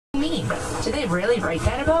Did they really write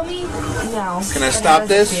that about me? No. Can I stop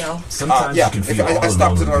this? Sometimes yeah, you can feel I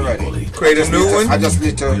stopped it already. Create a new one? I just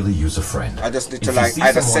need to really use a friend. I just need to like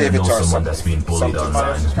either save it or someone something. that's being bullied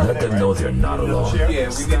online, let them know they're not alone. Yeah,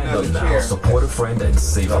 we get another chair. Support a friend and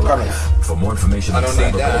save a life. For more information on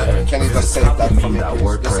cyberbullying, Can you just save that for me, please?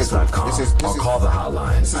 wordpress.com or call the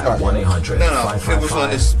hotline at 1-800-555. No, it was on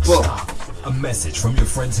this book. A message from your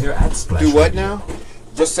friends here at Splash. Do what now?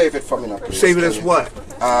 Just save it for me now, please. Save it as what?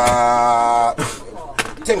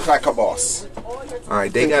 Think like a boss.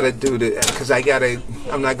 Alright, they gotta do the, cause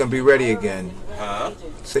I'm not gonna be ready again.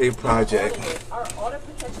 Save project.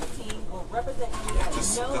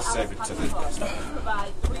 Just save it to me.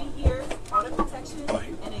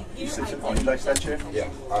 You like that chair? Yeah,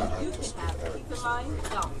 I just Because I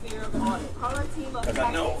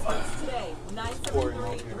know.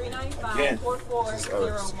 Again.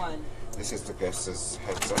 This is the guest's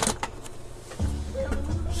headset.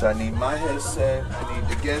 So I need my headset, I need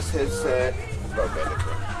the guest headset,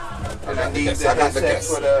 and I need the I got the headset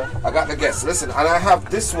guest. for the... I got the guest. Listen, and I have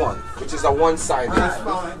this one, which is a one-sided.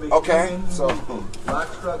 Okay, so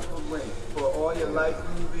Box truck for rent for all your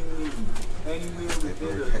life-moving needs. Anywhere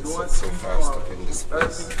within the headset North so Street fast up in this Orange,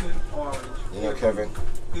 place. Irvington, Orange. You know, Kevin,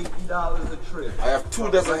 $50 a trip. I have 2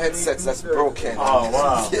 dozen headsets that's broken. Oh,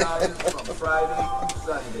 wow. From Friday through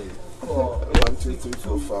Sunday. Call 1, 2, 3,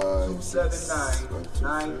 4, 5,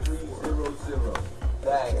 279-9300.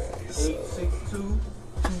 That's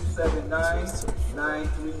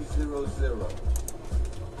 862-279-9300.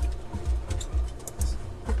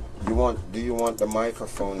 Do you want the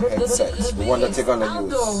microphone headsets? The one that you're gonna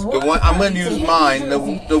use? The one, I'm gonna use mine, the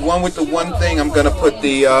one with the one thing, I'm gonna put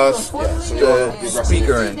the, the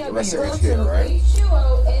speaker in. The rest of it here, right?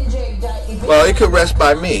 Well, it could rest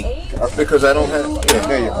by me, because I don't have, Yeah,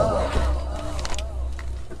 there you go.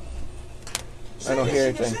 I don't hear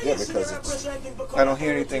anything. Yeah, because it's... I don't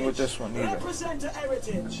hear anything with this one either. Wait a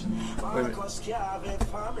minute.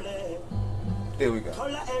 There we go.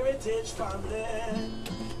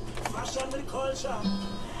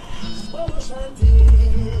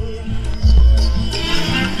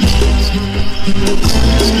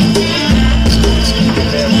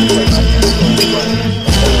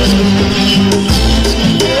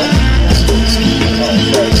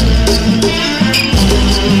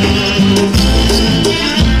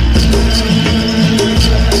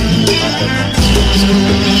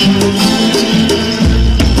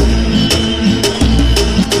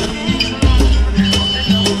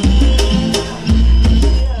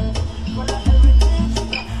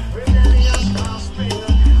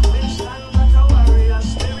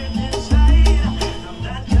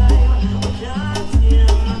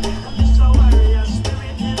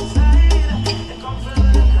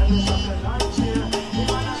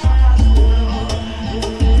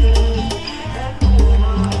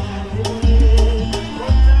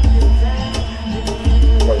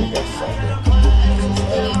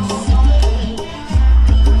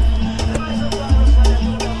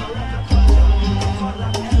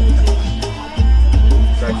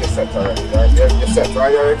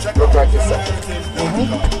 Look like you're set.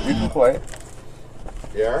 You can play.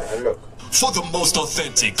 Yeah, and look. For the most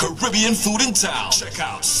authentic Caribbean food in town, check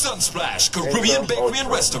out Sunsplash Caribbean Bakery and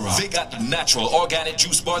Restaurant. They got the natural organic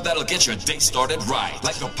juice bar that'll get your day started right.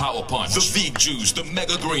 Like the Power Punch, the Vegan Juice, the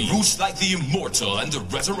Mega Green, Roots like the Immortal and the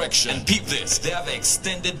Resurrection. And peep this, they have an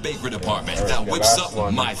extended bakery department that whips up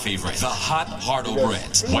my favorite, the Hot Hardo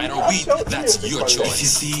Bread. Wine or wheat, that's your choice.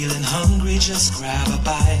 If you're feeling hungry, just grab a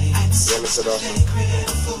bite. Yeah, Mr. Dawson.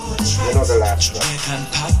 You know the last one. Chicken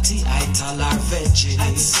patty, ital or veggie.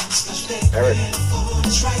 Eric.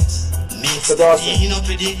 Mr. Dawson.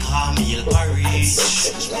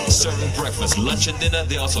 Serving breakfast, lunch, and dinner.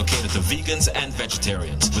 They also cater to vegans and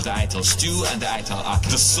vegetarians with the Ital stew and the Ital aki,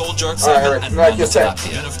 the soul jerk salmon, and right,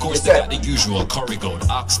 tilapia. And of course, they got the usual curry goat,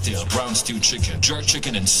 oxtail, brown stew chicken, jerk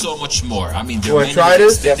chicken, and so much more. I mean, their menu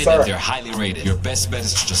is extended and they're highly rated. Your best bet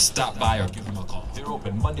is to just stop by or give them a call. They're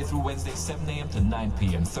open Monday through Wednesday, 7 a.m. to 9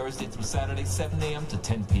 p.m. Thursday through Saturday, 7 a.m. to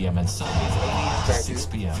 10 p.m. and Sundays, 8 a.m. to 6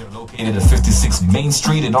 p.m. They're located at 56 Main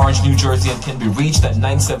Street in Orange, New Jersey, and can be reached at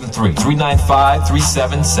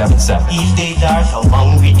 973-395-3777. These days are so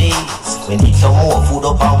hungry days. We need some more food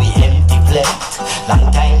up on we empty plate.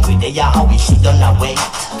 Long time we there and we sit on a wait.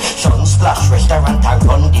 Sunsplash restaurant I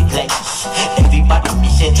run the place. Everybody me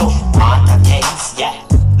say just want a taste, yeah.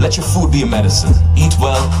 Let your food be a medicine. Eat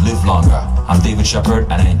well, live longer. I'm David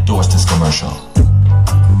Shepard, and I endorse this commercial.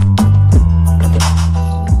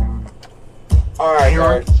 All right,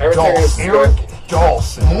 guys. Everything is good.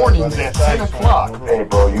 Dawson. Mornings at 10 o'clock. Hey,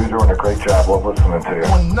 bro, you're doing a great job. Love listening to you.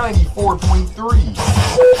 On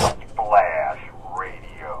 94.3.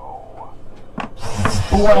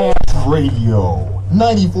 Splash Radio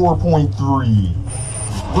 94.3.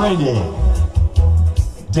 Reggae,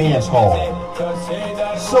 dance hall,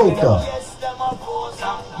 soca,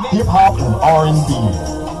 hip hop and R&B,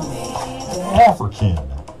 African,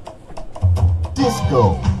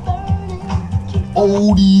 disco,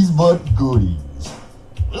 oldies but goodies.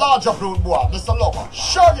 Large up, rude boy, Mr. Lover.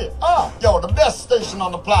 Shug it. Yo, the best station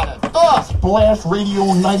on the planet. Splash Radio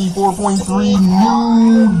 94.3,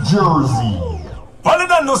 New Jersey. Well, you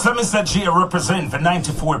don't know, so Mr. J represent for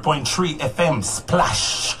 94.3 FM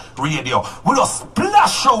Splash Radio. We just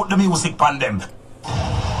splash out the music on them.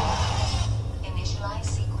 Initialize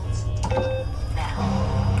sequence now.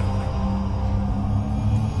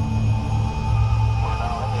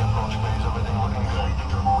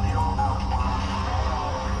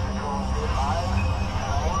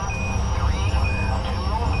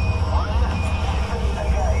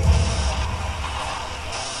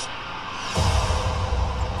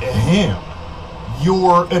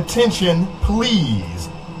 Your attention, please.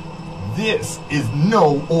 This is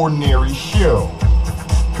no ordinary show.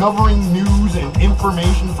 Covering news and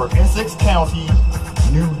information for Essex County,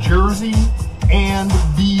 New Jersey, and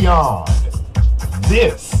beyond.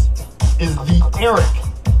 This is the Eric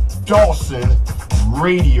Dawson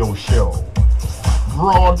Radio Show.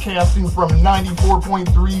 Broadcasting from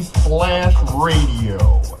 94.3 Splash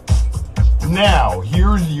Radio. Now,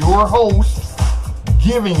 here's your host,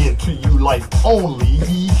 giving it to you like only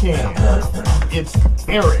he can. It's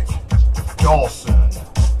Eric Dawson.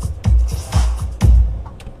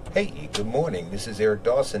 Hey, good morning. This is Eric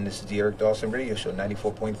Dawson. This is the Eric Dawson Radio Show,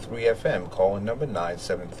 94.3 FM. Calling number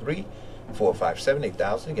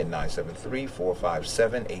 973-457-8000. Again,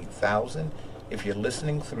 973-457-8000. If you're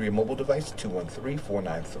listening through your mobile device,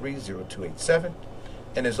 213-493-0287.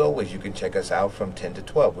 And as always, you can check us out from 10 to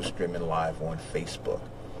 12. We're streaming live on Facebook.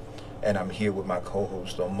 And I'm here with my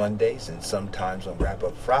co-host on Mondays and sometimes on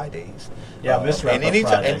Wrap-Up Fridays. Yeah, I miss Wrap-Up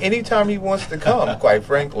Friday. And anytime he wants to come, quite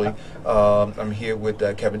frankly, I'm here with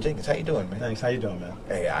Kevin Jenkins. How you doing, man? Thanks. How you doing, man?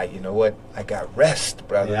 Hey, you know what? I got rest,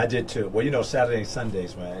 brother. Yeah, I did too. Well, you know, Saturday and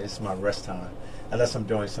Sundays, man, it's my rest time. Unless I'm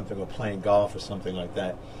doing something or playing golf or something like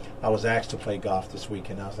that. I was asked to play golf this week,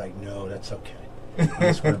 and I was like, no, that's okay. I'm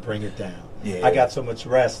just going to bring it down. Yeah. I got so much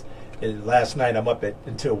rest. Last night I'm up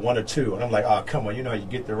until 1 or 2, and I'm like, oh, come on, you know, you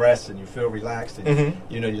get the rest and you feel relaxed, and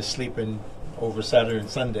you know, you're sleeping over Saturday and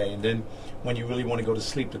Sunday, and then when you really want to go to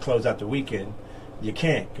sleep to close out the weekend, you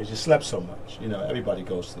can't because you slept so much. You know, everybody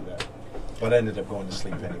goes through that. But I ended up going to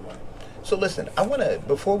sleep anyway. So listen, I want to,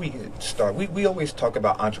 before we start, we always talk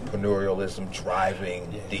about entrepreneurialism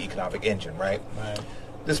driving the economic engine, right? Right.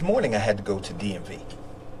 This morning I had to go to DMV.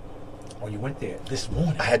 Oh, you went there this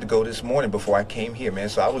morning? I had to go this morning before I came here, man.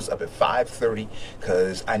 So I was up at 5:30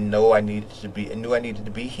 because I knew I needed to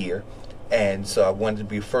be here, and so I wanted to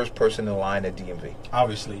be the first person in line at DMV.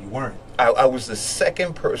 Obviously, you weren't. I was the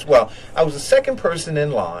second person. Well, I was the second person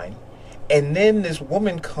in line, and then this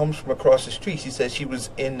woman comes from across the street. She said she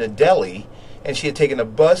was in the deli, and she had taken a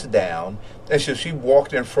bus down, and so she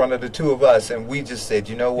walked in front of the two of us, and we just said,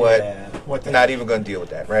 you know what? Yeah. Not even going to deal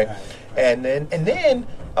with that, right? And then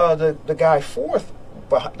the guy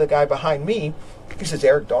the guy behind me, he says,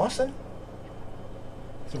 Eric Dawson?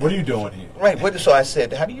 So what are you doing here? Right. So I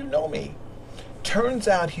said, how do you know me? Turns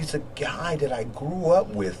out he's a guy that I grew up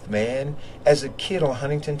with, man, as a kid on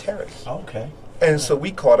Huntington Terrace. Okay. And so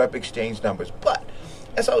we caught up, exchanged numbers. But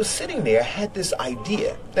as I was sitting there, I had this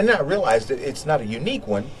idea. And then I realized that it's not a unique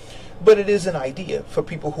one, but it is an idea for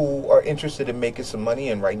people who are interested in making some money,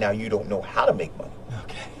 and right now you don't know how to make money.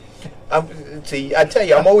 Okay. See, I tell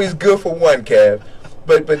you, I'm always good for one, Kev.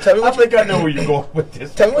 But tell me what I know where you're going with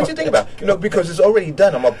this. Tell me what you think about it. You know, because it's already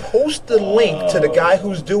done. I'm going to post the link to the guy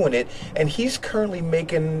who's doing it, and he's currently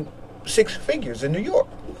making 6 figures in New York.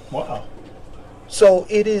 Wow. So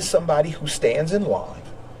it is somebody who stands in line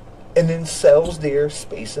and then sells their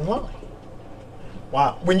space in line.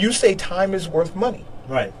 Wow. When you say time is worth money.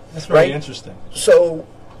 Right. That's very interesting. So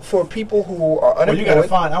for people who are unemployed, you got to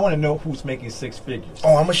find. I want to know who's making 6 figures.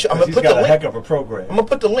 Oh, I'm gonna put the link. He's got a heck of a program. I'm gonna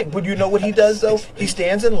put the link. But you know what he does though? He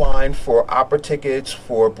stands in line for opera tickets,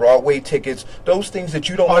 for Broadway tickets, those things that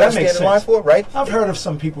you don't want to stand in line for, right? I've heard of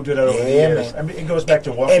some people do that over the years. I mean, it goes back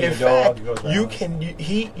to walking your dog. And in fact,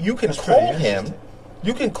 you can call him.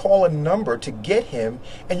 You can call a number to get him,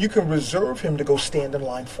 and you can reserve him to go stand in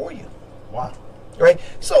line for you. Wow. Right.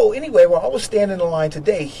 So anyway, while I was standing in line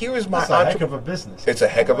today, here is my. It's a heck of a business. It's a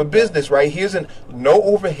heck of a business, right? Here's no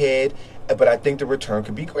overhead, but I think the return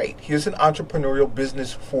could be great. Here's an entrepreneurial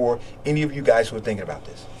business for any of you guys who are thinking about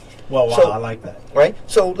this. Well, wow, I like that. Right.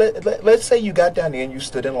 So let's say you got down there and you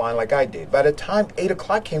stood in line like I did. By the time 8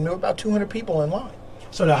 o'clock came, there were about 200 people in line.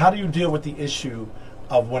 So now, how do you deal with the issue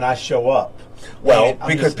of when I show up? Well,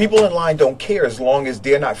 because people in line don't care as long as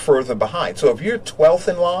they're not further behind. So if you're 12th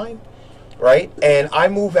in line, right, and I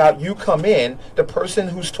move out, you come in, the person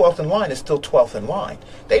who's 12th in line is still 12th in line.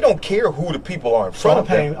 They don't care who the people are in front of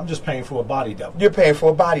them. I'm just paying for a body double. You're paying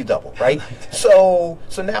for a body double, right? so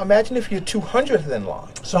now imagine if you're 200th in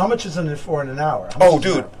line. So how much is it for in an hour? Oh,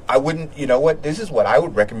 dude, I wouldn't, you know what, this is what I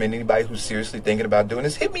would recommend anybody who's seriously thinking about doing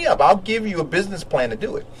this. Hit me up. I'll give you a business plan to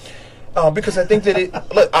do it. Because I think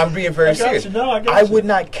that look, I'm being very serious. I would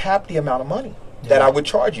not cap the amount of money that I would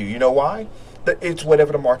charge you. You know why? It's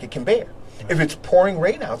whatever the market can bear. If it's pouring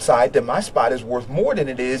rain outside, then my spot is worth more than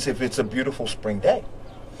it is if it's a beautiful spring day.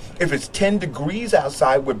 If it's 10 degrees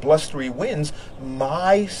outside with blustery winds,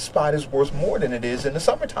 my spot is worth more than it is in the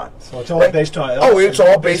summertime. So it's all based on it's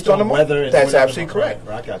all based on the weather. That's absolutely correct.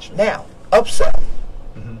 Right, I got you. Now, upsell.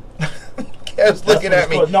 Kev's looking at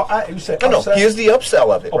me. No, you said no. Here's the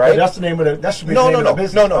upsell of it, right? That's the name of the. That should be the name of the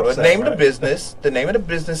business. No. The name of the business. The name of the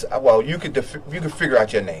business. Well, you could figure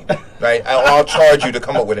out your name, right? I'll charge you to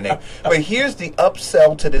come up with a name. But here's the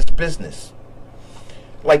upsell to this business.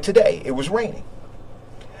 Like today, it was raining.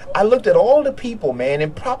 I looked at all the people, man,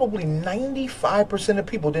 and probably 95% of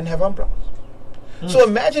people didn't have umbrellas. So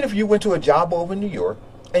imagine if you went to a job over in New York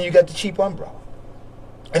and you got the cheap umbrella,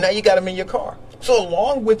 and now you got them in your car. So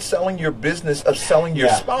along with selling your business of selling your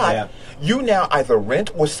spot, you now either rent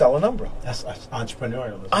or sell an umbrella. That's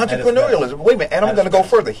entrepreneurialism. Entrepreneurialism. Wait a minute, and I'm going to go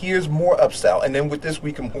further. Here's more upsell, and then with this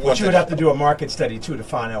we can move on. But you would have to do a market study too to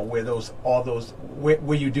find out where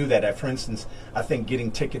where you do that at. For instance, I think getting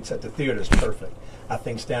tickets at the theater is perfect. I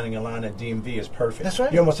think standing in line at DMV is perfect. That's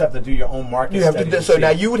right. You almost have to do your own market study. So now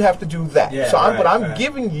you would have to do that. Yeah, so I'm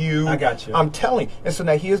giving you. I got you. I'm telling you. And so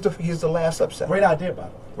now here's the last upsell. Great idea, by the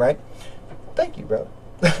way. Right. Thank you, brother.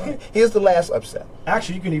 Here's the last upsell.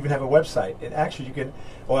 Actually, you can even have a website. And actually, you could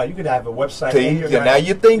have a website. Now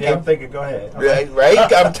you're thinking. Yeah, I'm thinking. Go ahead. Right.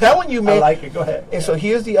 I'm telling you, man. I like it. Go ahead. And so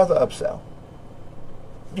here's the other upsell.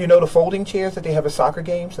 You know the folding chairs that they have at soccer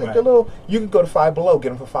games? Like the little. You can go to Five Below, get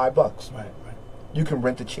them for $5. Right. You can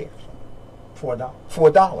rent the chairs. For $1.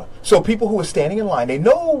 For $1. So people who are standing in line, they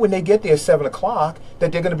know when they get there at 7 o'clock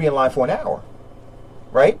that they're going to be in line for an hour.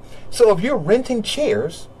 Right? So if you're renting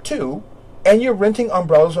chairs too, and you're renting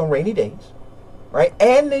umbrellas on rainy days, right?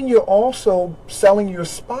 And then you're also selling your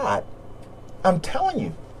spot, I'm telling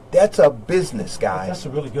you, that's a business, guys. That's a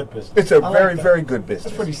really good business. It's a very, very good business.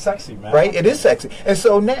 That's pretty sexy, man. Right? It is sexy. And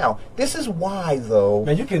so now, this is why, though.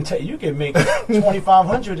 Man, you can make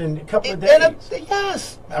 $2,500 in a couple of days.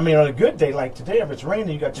 Yes. I mean, on a good day like today, if it's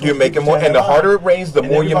raining, you got. You're making more, and the harder it rains, the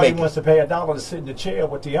more you make. Everybody wants to pay $1 to sit in the chair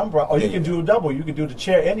with the umbrella. Or you can do a double. You can do the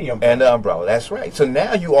chair and the umbrella. And the umbrella. That's right. So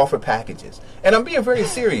now you offer packages, and I'm being very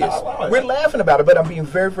serious. We're laughing about it, but I'm being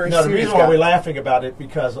very, very serious. The reason why we're laughing about it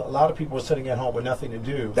because a lot of people are sitting at home with nothing to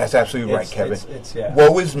do. That's absolutely right, Kevin. Yeah.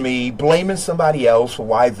 Woe is me, blaming somebody else for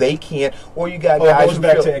why they can't, or you got guys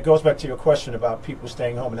it goes back to your question about people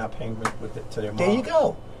staying home and not paying to their mom. There you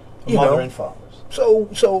go. Mother and fathers.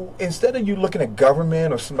 So instead of you looking at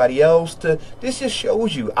government or somebody else, this just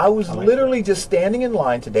shows you. I was literally just standing in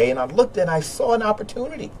line today, and I looked and I saw an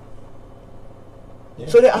opportunity. Yeah.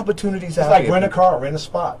 So there are opportunities out there. It's like rent a car, rent a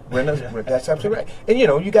spot. That's absolutely right. And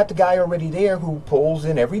you got the guy already there who pulls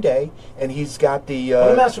in every day, and he's got the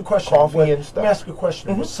let me ask you a question. Coffee and stuff. Let me ask you a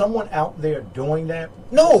question. Was someone out there doing that?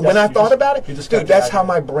 No, when I thought about it, dude, that's how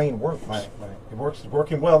my brain works. Right. It's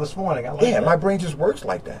working well this morning. I like that. My brain just works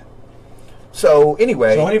like that. So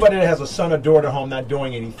anyway. So anybody that has a son or daughter home not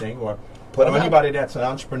doing anything, or anybody that's an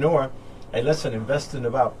entrepreneur, hey, listen, invest in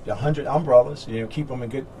about 100 umbrellas, keep them in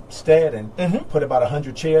good stead, and put about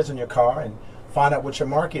 100 chairs in your car, and find out what your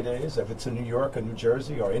market is, if it's in New York or New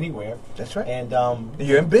Jersey or anywhere. That's right. And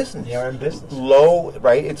you're in business. You're in business. Low,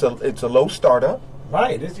 right? It's a low startup.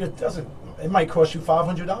 Right. It might cost you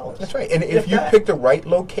 $500. That's right. And if you pick the right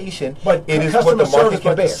location, but it is what the market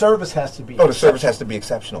can bear. The service has to be. The service has to be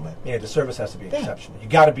exceptional, man. Yeah, the service has to be exceptional. You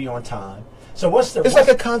got to be on time. So it's like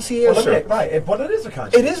a concierge service. Right. But it is a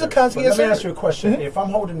concierge. It is a concierge service. Let me ask you a question. If I'm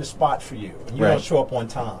holding the spot for you and you don't show up on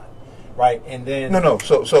time, right? And then no.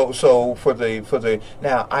 So for the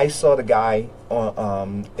now I saw the guy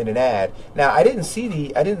on in an ad. Now I didn't see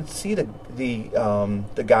the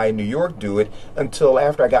guy in New York do it until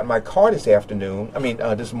after I got in my car this afternoon.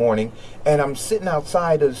 This morning, and I'm sitting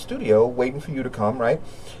outside of the studio waiting for you to come, right?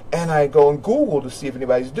 And I go and Google to see if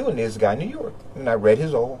anybody's doing it. There's a guy in New York, and I read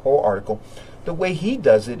his whole article. The way he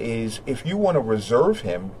does it is, if you want to reserve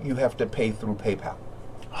him, you have to pay through PayPal.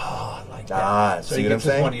 Oh, I like that. So he gets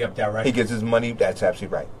his money up there, right? He gets his money. That's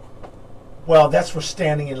absolutely right. Well, that's for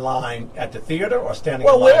standing in line at the theater or standing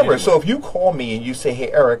Well, in line whatever. anywhere. So if you call me and you say,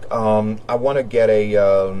 "Hey, Eric, I want to get a,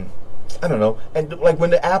 I don't know," and like when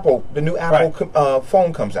the new Apple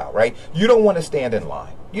phone comes out, right? You don't want to stand in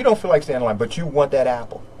line. You don't feel like standing in line, but you want that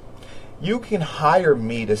Apple. You can hire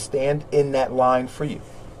me to stand in that line for you.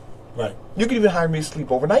 Right. You can even hire me to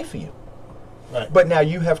sleep overnight for you. Right. But now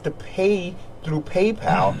you have to pay through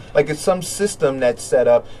PayPal. Like it's some system that's set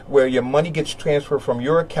up where your money gets transferred from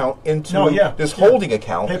your account into this holding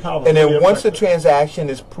account. PayPal And then once the effective. transaction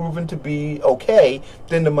is proven to be okay,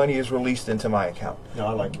 then the money is released into my account. No,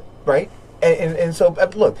 I like it. Right? And so,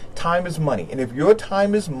 look, time is money. And if your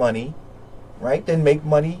time is money, right, then make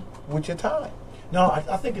money with your time. No,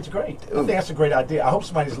 I think it's great. I think that's a great idea. I hope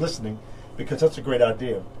somebody's listening because that's a great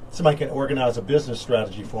idea. Somebody can organize a business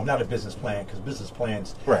strategy for them, not a business plan, because business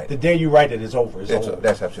plans, Right. the day you write it is over. It's over.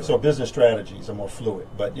 That's absolutely So right. business strategies are more fluid.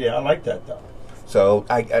 But yeah, I like that though. So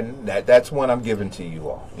that's one I'm giving to you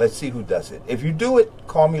all. Let's see who does it. If you do it,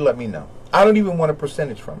 call me, let me know. I don't even want a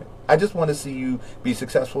percentage from it. I just want to see you be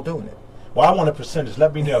successful doing it. Well, I want a percentage.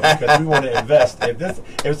 Let me know because we want to invest.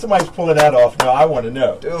 If somebody's pulling that off, no, I want to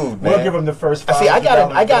know. Dude, we'll man. give them the first $500. See,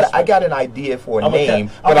 I got an idea for a name,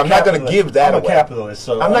 but I'm not going to give that away. I'm a capitalist,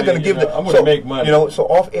 so I'm not going to give that. I'm going to make money. You know, so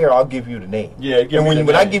off air, I'll give you the name. Yeah, give and me the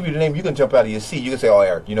when I name. give you the name, you can jump out of your seat. You can say, "Oh,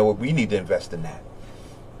 Eric, you know what? We need to invest in that."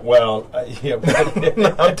 Well, yeah.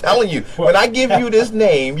 I'm telling you, when I give you this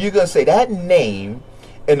name, you're going to say that name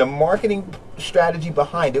and the marketing strategy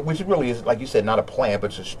behind it, which really is, like you said, not a plan,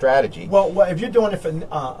 but it's a strategy. Well, if you're doing it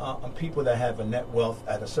for people that have a net wealth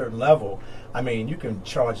at a certain level, I mean, you can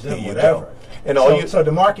charge them There you whatever. go. And So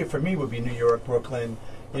the market for me would be New York, Brooklyn,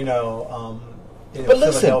 But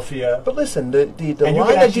Philadelphia. listen, the And you line can of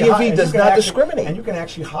actually DMV does not discriminate. And you can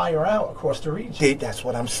actually hire out across the region. That's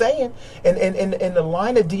what I'm saying. And the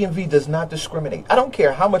line of DMV does not discriminate. I don't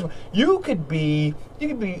care how much you could be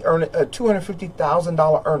earning a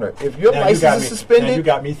 $250,000 earner. If your license is suspended, now you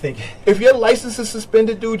got me thinking. If your license is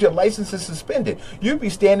suspended, dude, your license is suspended. You'd be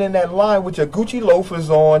standing in that line with your Gucci loafers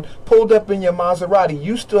on, pulled up in your Maserati.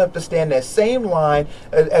 You still have to stand that same line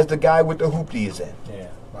as the guy with the hoopty is in. Yeah,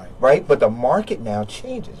 right. Right? But the market now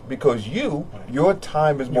changes because your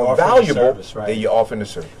time is more offering the valuable service, right. than you're offering the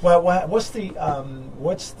service. Well, what's the? I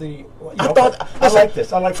like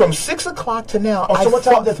this. I like from this. 6 o'clock to now. Oh, so what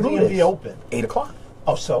time does through DMV this. open? 8 o'clock.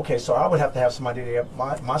 Oh, so so I would have to have somebody there.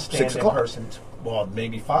 My stand 6 in o'clock. person. Well,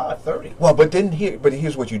 maybe 5:30. Well, but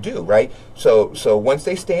here's what you do, right? So once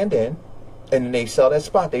they stand in, and then they sell that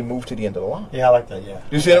spot, they move to the end of the line. Yeah, I like that. Yeah.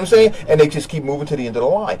 You see what I'm saying? And they just keep moving to the end of the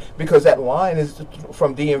line because that line is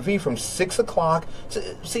from DMV from 6 o'clock.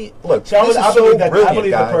 See, look, So this is I so believe, brilliant, I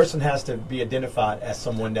believe the guys. person has to be identified as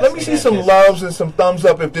someone that's. Let me in see that some business. loves and some thumbs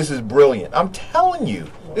up if this is brilliant. I'm telling you,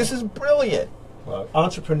 this is brilliant. Well,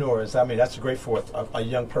 entrepreneurs, I mean, that's great for a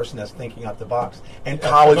young person that's thinking out the box. And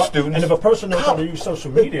College students. And if a person knows how to use social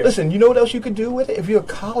media. Listen, you know what else you could do with it? If you're a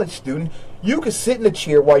college student, you could sit in a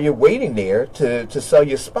chair while you're waiting there to sell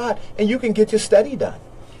your spot, and you can get your study done.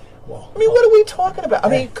 Well, I mean, what are we talking about? I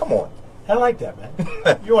mean, come on. I like that,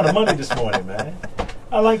 man. You're on the money this morning, man.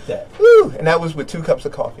 I like that. Woo! And that was with 2 cups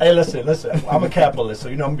of coffee. Hey, listen. I'm a capitalist, so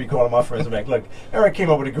you know I'm gonna be calling my friends and be like, look, Eric came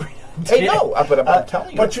up with a great idea. Hey, no, but I'm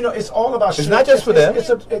telling you. But you know, it's all about. It's not just for them.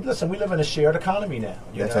 Listen, we live in a shared economy now.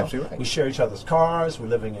 That's absolutely right. We share each other's cars. We're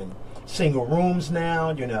living in single rooms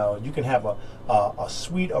now. You know, you can have a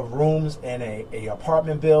suite of rooms in a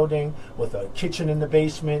apartment building with a kitchen in the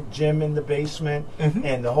basement, gym in the basement,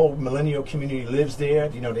 and the whole millennial community lives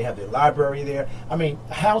there. You know, they have their library there. I mean,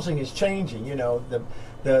 housing is changing. You know, the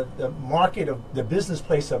market of the business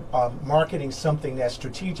place of marketing something that's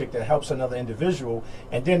strategic that helps another individual,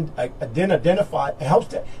 and then identify helps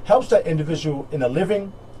that individual in a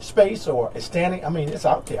living space or a standing. I mean, it's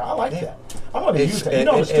out there. I like that. I'm going to use that. You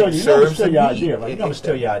know, I'm going to steal your idea. Right? You know, I'm going to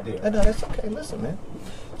steal your idea. No, that's okay. Listen, man.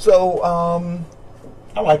 So,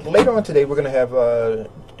 I like it. Later on today, we're going to have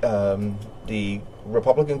the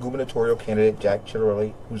Republican gubernatorial candidate Jack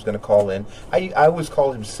Ciattarelli, who's going to call in. I always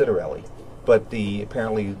call him Ciattarelli, but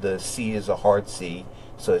apparently the C is a hard C,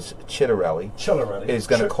 so it's Ciattarelli. Ciattarelli is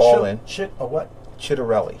going to call in. A what?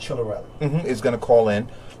 Ciattarelli. Ciattarelli. Is going to call in,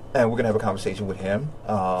 and we're going to have a conversation with him.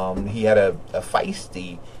 He had a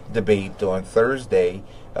feisty debate on Thursday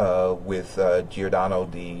with Giordano,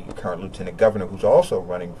 the current lieutenant governor, who's also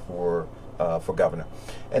running for governor.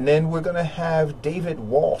 And then we're going to have David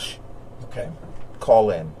Walsh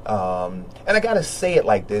call in. And I got to say it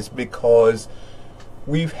like this because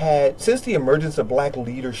we've had, since the emergence of black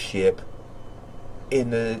leadership in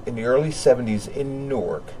the early 70s in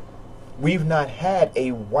Newark, we've not had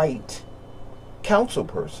a white council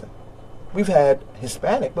person. We've had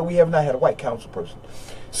Hispanic, but we have not had a white council person.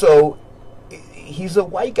 So he's a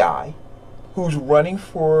white guy who's running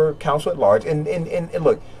for council at large. And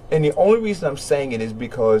look, and the only reason I'm saying it is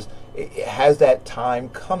because has that time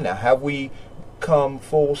come now? Have we come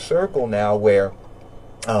full circle now where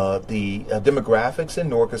the demographics in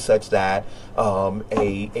Newark are such that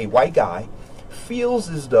a white guy feels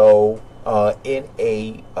as though in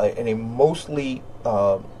a mostly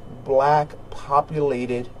black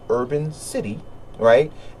populated urban city,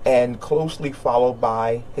 right, and closely followed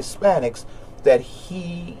by Hispanics, that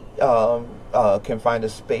he can find a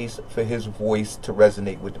space for his voice to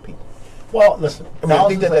resonate with the people? Well, listen, I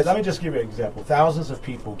think let me just give you an example. Thousands of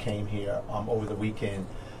people came here over the weekend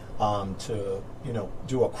to,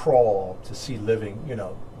 do a crawl to see living,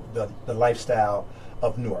 the lifestyle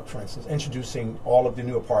of Newark, for instance, introducing all of the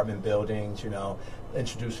new apartment buildings,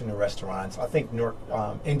 introducing the restaurants. I think Newark,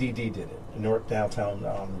 NDD did it. The Newark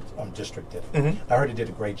Downtown District did it. Mm-hmm. I heard it did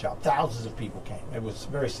a great job. Thousands of people came. It was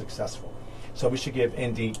very successful. So we should give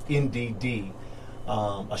NDD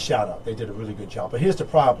a shout out. They did a really good job. But here's the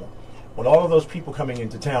problem. With all of those people coming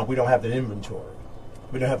into town, we don't have the inventory.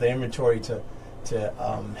 We don't have the inventory to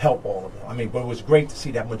help all of them. I mean, but it was great to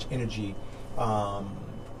see that much energy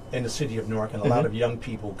in the city of Newark, and a lot of young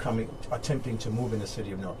people attempting to move in the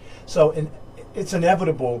city of Newark. So it's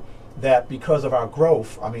inevitable that because of our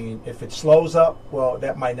growth, I mean, if it slows up, well,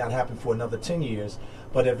 that might not happen for another 10 years.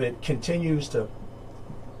 But if it continues to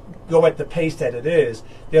go at the pace that it is,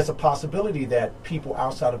 there's a possibility that people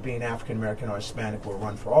outside of being African American or Hispanic will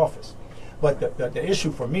run for office. But the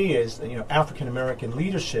issue for me is, African American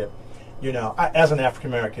leadership. As an African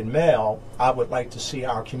American male, I would like to see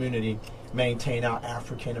our community maintain our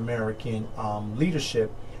African American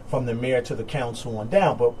leadership from the mayor to the council on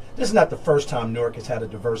down. But this is not the first time Newark has had a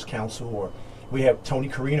diverse council. Or we have Tony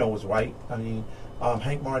Carino was white. I mean,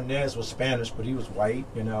 Hank Martinez was Spanish, but he was white.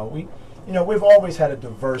 We've always had a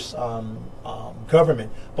diverse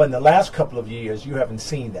government, but in the last couple of years, you haven't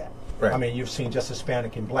seen that. Right. I mean, you've seen just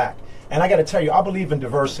Hispanic and black. And I got to tell you, I believe in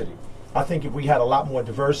diversity. I think if we had a lot more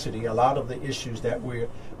diversity, a lot of the issues that we're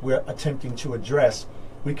attempting to address,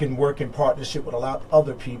 we can work in partnership with a lot of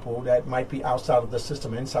other people that might be outside of the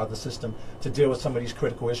system, inside the system, to deal with some of these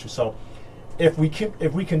critical issues. So if we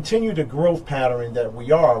continue the growth pattern that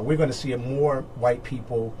we are, we're going to see more white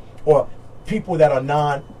people or people that are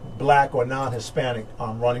non-black or non-Hispanic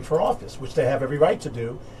running for office, which they have every right to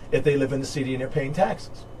do if they live in the city and they're paying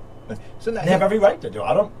taxes. So they have every right to do.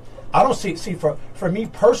 I don't see for me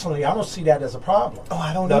personally, I don't see that as a problem. Oh,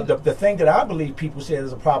 I don't. The thing that I believe people see it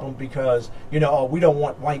as a problem because we don't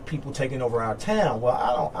want white people taking over our town.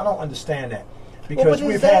 Well, I don't understand that because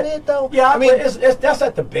we've had it though. Yeah, I mean that's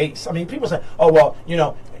at the base. I mean, people say, oh well,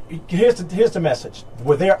 here's the message.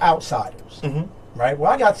 Well, they're outsiders, right? Well,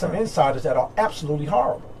 I got some insiders that are absolutely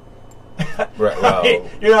horrible. Right. Right?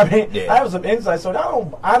 You know what I mean? Yeah. I have some insight, so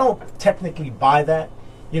I don't technically buy that.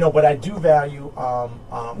 But I do value.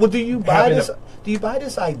 Well, do you buy this? Do you buy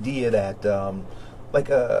this idea that, I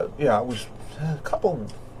was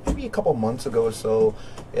maybe a couple months ago or so,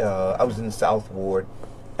 I was in the South Ward,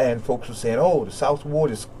 and folks were saying, "Oh, the South Ward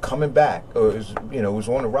is coming back, or is was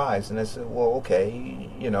on the rise." And I said, "Well, okay,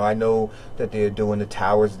 I know that they're doing the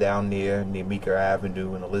towers down there near Meeker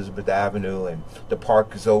Avenue and Elizabeth Avenue, and the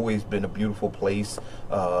park has always been a beautiful place,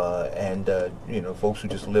 and folks who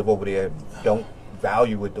just live over there don't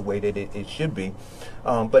value it the way that it should be."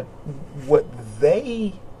 But what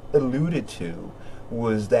they alluded to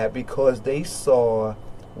was that because they saw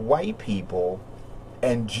white people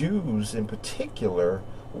and Jews in particular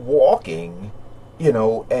walking,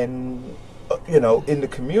 and in the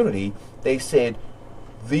community, they said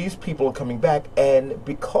these people are coming back, and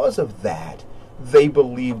because of that, they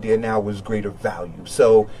believe there now was greater value.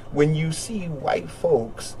 So when you see white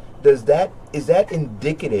folks, is that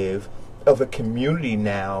indicative of a community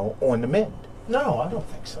now on the mend? No, I don't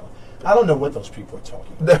think so. I don't know what those people are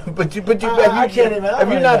talking about. but you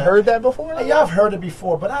have you not heard that before? Yeah, I've heard it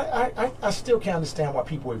before, but I still can't understand why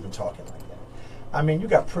people are even talking like that. I mean, you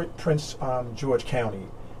got Prince George County,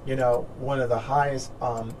 one of the highest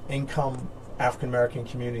income African American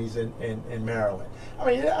communities in Maryland. I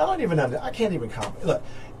mean, I can't even comment. Look,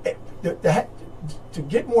 to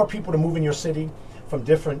get more people to move in your city from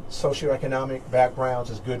different socioeconomic backgrounds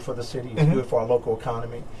is good for the city. It's good for our local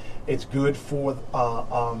economy. It's good for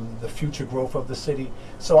the future growth of the city.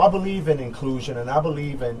 So I believe in inclusion, and I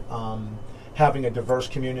believe in having a diverse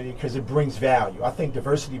community because it brings value. I think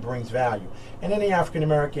diversity brings value. And any African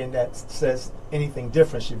American that says anything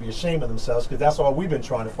different should be ashamed of themselves, because that's all we've been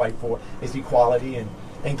trying to fight for is equality and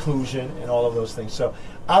inclusion, and all of those things. So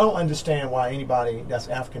I don't understand why anybody that's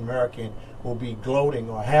African American will be gloating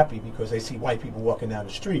or happy because they see white people walking down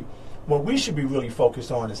the street. What we should be really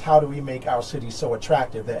focused on is how do we make our city so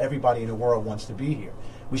attractive that everybody in the world wants to be here.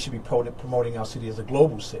 We should be promoting our city as a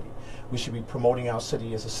global city. We should be promoting our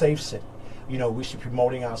city as a safe city. You know, we should be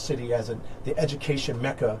promoting our city as the education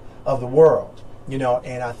mecca of the world. You know,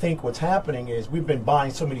 and I think what's happening is we've been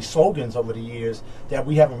buying so many slogans over the years that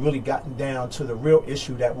we haven't really gotten down to the real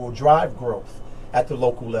issue that will drive growth at the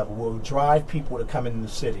local level, will drive people to come into the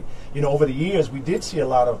city. You know, over the years, we did see a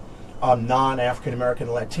lot of non-African American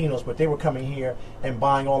Latinos, but they were coming here and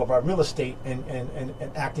buying all of our real estate and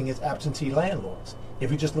acting as absentee landlords.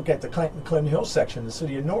 If you just look at the Clinton Hill section, the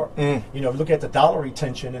city of Newark, you know, look at the dollar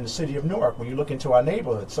retention in the city of Newark when you look into our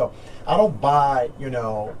neighborhood. So I don't buy, you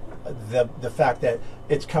know, the fact that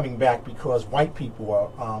it's coming back because white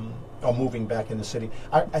people are moving back in the city.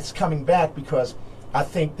 It's coming back because I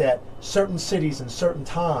think that certain cities in certain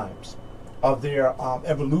times of their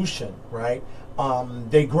evolution, right,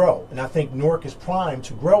 they grow. And I think Newark is primed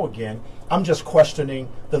to grow again. I'm just questioning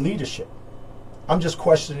the leadership. I'm just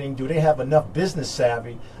questioning, do they have enough business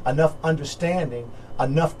savvy, enough understanding,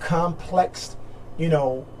 enough complex, you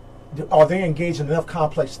know, are they engaged in enough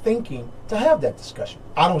complex thinking to have that discussion?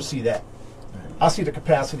 I don't see that. I see the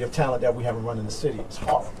capacity of talent that we have run in the city. It's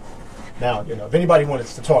horrible. Now, you know, if anybody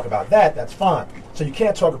wants to talk about that, that's fine. So you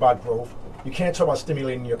can't talk about growth. You can't talk about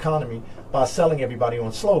stimulating the economy by selling everybody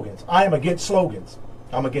on slogans. I am against slogans.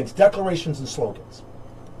 I'm against declarations and slogans.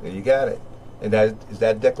 There you got it. And is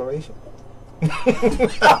that a declaration? That's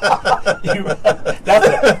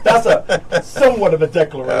a somewhat of a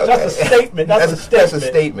declaration. Okay. That's a statement. That's a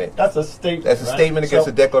statement. That's a statement. That's a statement against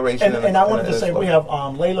a declaration. And I wanted to say we have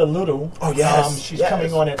Layla Little. Oh yes, she's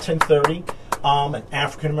coming on at 10:30. An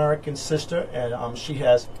African American sister, and she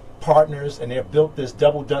has partners, and they've built this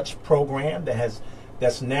Double Dutch program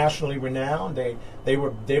that's nationally renowned.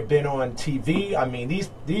 They've been on TV. I mean,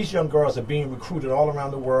 these young girls are being recruited all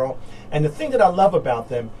around the world. And the thing that I love about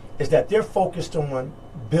them is that they're focused on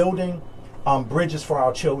building bridges for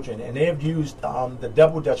our children, and they've used the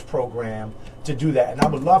Double Dutch program to do that. And I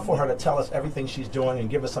would love for her to tell us everything she's doing and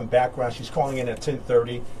give us some background. She's calling in at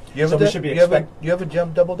 10:30. You ever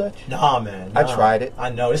jumped Double Dutch? Nah, man. I tried it. I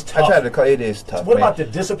know it's tough. I tried to. It is tough. So what about the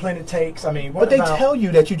discipline it takes? I mean, but they tell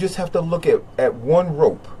you that you just have to look at one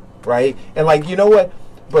rope, right? And like, you know what?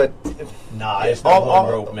 But nah, it's not one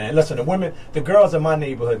rope, man. Listen, the girls in my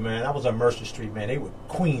neighborhood, man. I was on Mercer Street, man. They were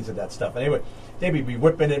queens of that stuff, and they be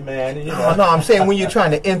whipping it, man. You know? No, I'm saying when you're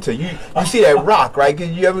trying to enter, you see that rock, right? I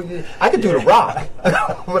can do the rock,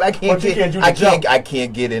 but I can't get in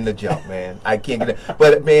the jump, man. I can't get in.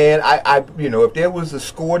 But man, I if there was a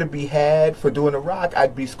score to be had for doing the rock,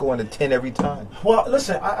 I'd be scoring a 10 every time. Well,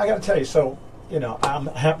 listen, I got to tell you, so I'm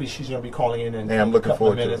happy she's going to be calling in in I'm looking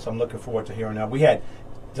forward to minutes. I'm looking forward to hearing her. We had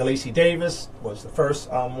DeLacy Davis was the first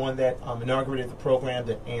one that inaugurated the program,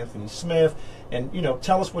 then Anthony Smith. And,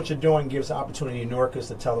 tell us what you're doing, gives the opportunity to Newarkers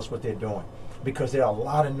to tell us what they're doing. Because there are a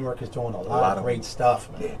lot of Newarkers doing a lot of great stuff,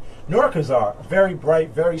 man. Yeah. Newarkers are very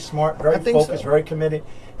bright, very smart, very focused, very committed,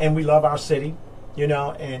 and we love our city,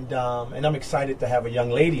 and I'm excited to have a young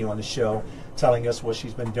lady on the show telling us what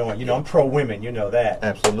she's been doing. I'm pro-women, you know that.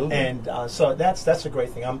 Absolutely. And so that's a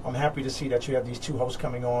great thing. I'm happy to see that you have these two hosts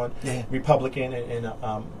coming on, Republican and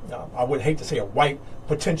I would hate to say a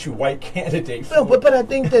potential white candidate. No, but I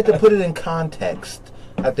think that to put it in context,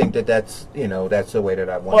 I think that's the way that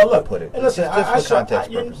I want to put it. And listen,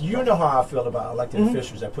 you know how I feel about elected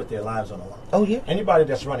officials that put their lives on the line. Oh yeah. Anybody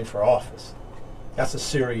that's running for office, that's a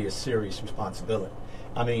serious responsibility.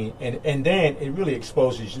 I mean, and then it really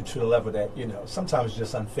exposes you to the level that, sometimes it's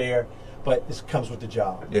just unfair, but it comes with the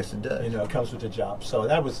job. Yes, it does. It comes with the job. So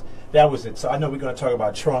that was it. So I know we're going to talk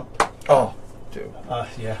about Trump. Oh, dude.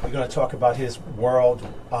 Yeah, we're going to talk about his whirlwind.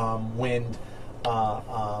 And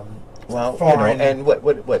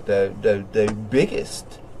what the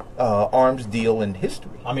biggest arms deal in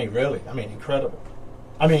history. I mean, really. I mean, incredible.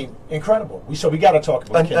 So we got to talk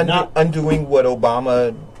about undoing what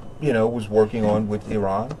Obama was working on with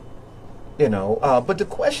Iran, but the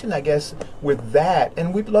question, I guess, with that,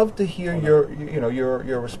 and we'd love to hear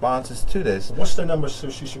your responses to this. What's the number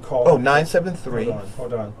so she should call? Oh, 973.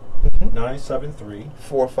 Hold on. 973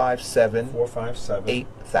 457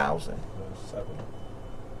 8000.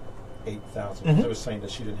 8,000. They were saying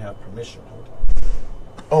that she didn't have permission. Hold on.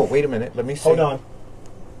 Oh, wait a minute. Let me see. Hold on.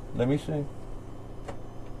 Let me see.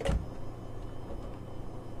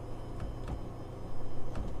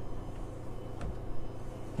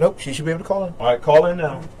 Nope, she should be able to call in. All right, call in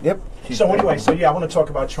now. Yep. So anyway, I want to talk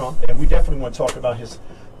about Trump, and we definitely want to talk about his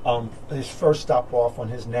his first stop off on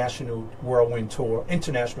his international whirlwind tour,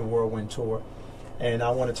 and I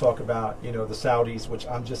want to talk about, you know, the Saudis, which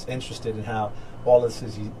I'm just interested in how all this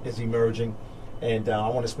is emerging, and I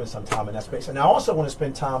want to spend some time in that space. And I also want to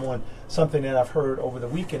spend time on something that I've heard over the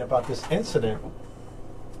weekend about this incident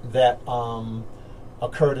that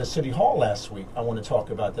occurred in City Hall last week. I want to talk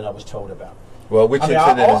about that I was told about. Well, which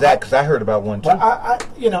incident is that? Because I heard about one too. Well, I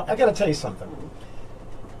got to tell you something.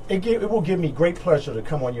 It will give me great pleasure to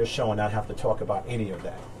come on your show and not have to talk about any of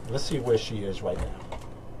that. Let's see where she is right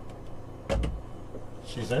now.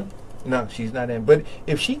 She's in? No, she's not in. But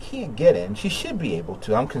if she can't get in, she should be able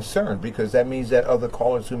to. I'm concerned because that means that other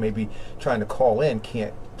callers who may be trying to call in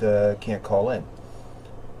can't call in.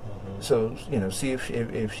 Mm-hmm. So, you know, see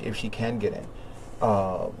if she can get in.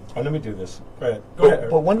 Let me do this. Go ahead. Go ahead.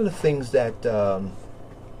 But one of the things that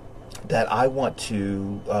that I want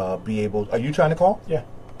to be able. Are you trying to call? Yeah.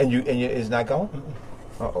 And you is not going?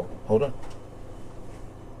 Uh-oh. Hold on.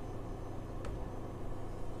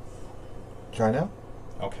 Try now?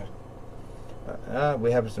 Okay.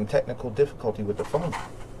 We're having some technical difficulty with the phone.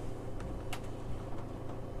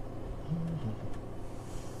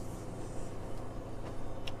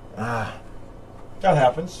 That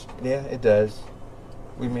happens. Yeah, it does.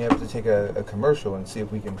 We may have to take a commercial and see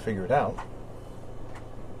if we can figure it out.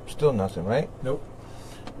 Still nothing, right? Nope.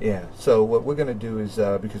 Yeah, so what we're going to do is,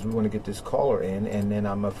 because we want to get this caller in, and then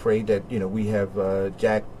I'm afraid that, you know, we have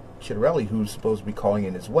Jack Ciattarelli, who's supposed to be calling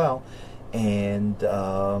in as well, and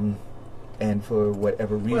for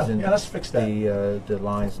whatever reason, let's fix that. The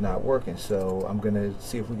line's not working. So I'm going to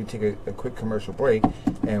see if we can take a quick commercial break,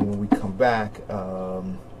 and when we come back,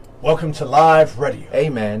 welcome to live radio. Hey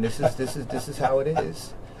man, this is how it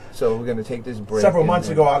is. So we're going to take this break. Several months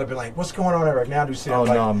ago, I'd have been like, "What's going on, Eric?" Now you see, oh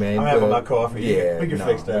no, man, I'm having my coffee. Yeah, we can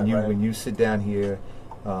fix that. When you sit down here,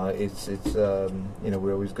 it's you know,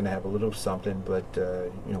 we're always going to have a little something, but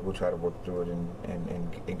you know, we'll try to work through it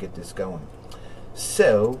and get this going.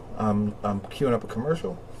 So I'm queuing up a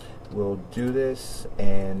commercial. We'll do this,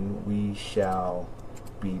 and we shall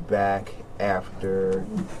be back after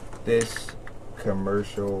this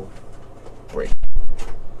commercial break.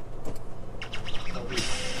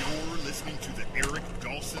 You're listening to the Eric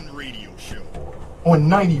Dawson Radio Show on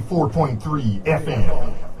 94.3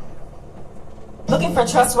 FM. Looking for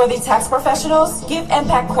trustworthy tax professionals? Give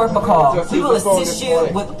Impact Corp a call. We will assist you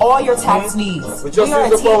with all your tax needs. We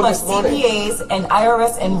are a team of CPAs and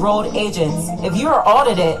IRS enrolled agents. If you are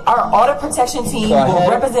audited, our audit protection team will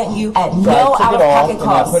represent you at no out-of-pocket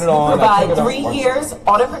cost. We provide 3 years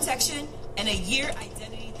audit protection and a year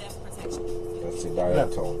identity theft protection. That's the dial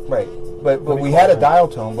tone. Right. But we had a dial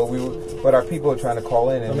tone, but our people are trying to call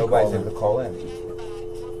in and nobody's able to call in.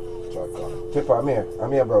 Pippa, I'm here.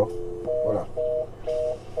 I'm here, bro. Hold on.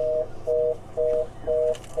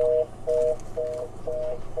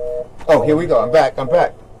 Oh, here we go. I'm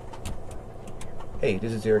back. Hey,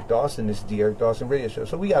 this is Eric Dawson. This is the Eric Dawson Radio Show.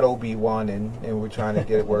 So we got OB1 and we're trying to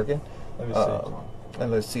get it working. Let me see.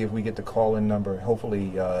 And let's see if we get the call-in number.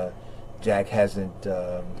 Hopefully, Jack hasn't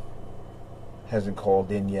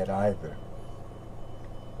called in yet either.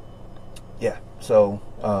 Yeah. So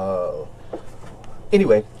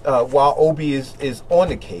anyway, while OB is on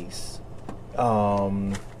the case,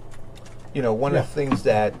 you know, one of the things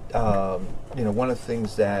that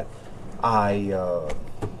I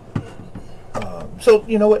so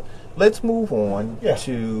you know what? Let's move on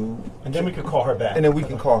to, and then we can call her back. And then we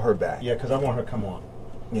can call her back. Yeah, because I want her to come on.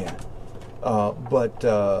 Yeah, but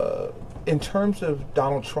in terms of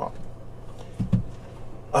Donald Trump,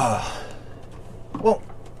 well,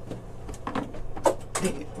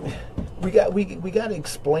 we got to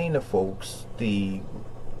explain to folks the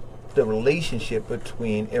relationship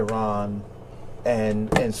between Iran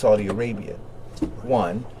and Saudi Arabia.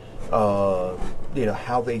 One, you know,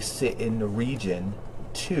 how they sit in the region.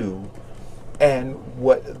 Two, and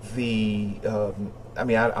what the I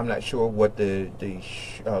mean, I'm not sure what the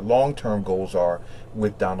long-term goals are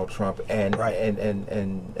with Donald Trump and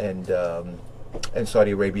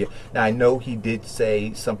Saudi Arabia. Now, I know he did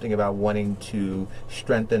say something about wanting to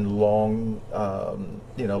strengthen long-time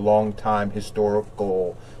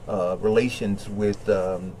historical relations with,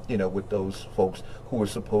 with those folks who were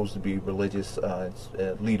supposed to be religious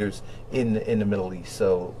leaders in the Middle East.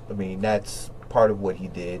 So, I mean, that's part of what he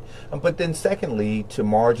did. But then, secondly, to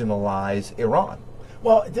marginalize Iran.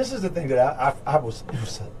 Well, this is the thing that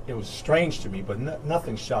it was strange to me, but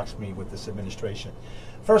nothing shocks me with this administration.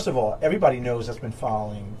 First of all, everybody knows that's been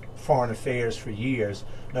following foreign affairs for years,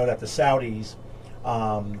 know that the Saudis,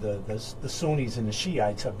 the Sunnis and the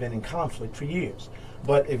Shiites have been in conflict for years.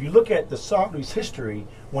 But if you look at the Saudis' history,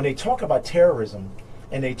 when they talk about terrorism,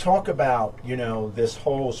 and they talk about, you know, this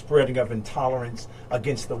whole spreading of intolerance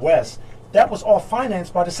against the West, that was all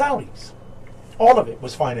financed by the Saudis. All of it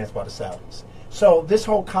was financed by the Saudis. So this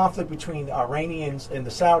whole conflict between the Iranians and the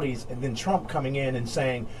Saudis, and then Trump coming in and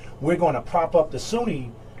saying, we're going to prop up the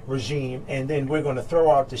Sunni regime, and then we're going to throw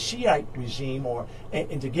out the Shiite regime,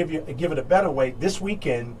 and to give it a better way, this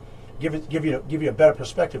weekend, give you a better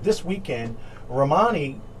perspective. This weekend,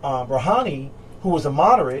 Rouhani, who was a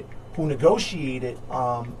moderate, who negotiated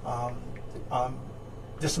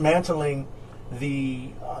dismantling the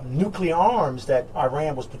nuclear arms that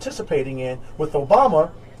Iran was participating in with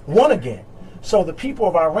Obama, won again. So the people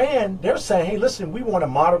of Iran, they're saying, hey, listen, we want a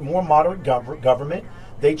more moderate government.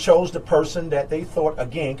 They chose the person that they thought,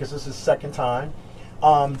 again, because this is the second time,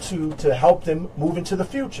 to help them move into the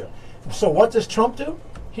future. So what does Trump do?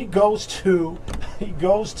 He goes to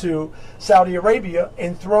Saudi Arabia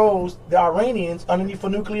and throws the Iranians underneath a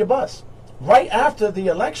nuclear bus. Right after the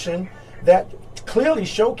election that clearly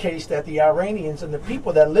showcased that the Iranians and the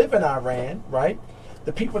people that live in Iran, right?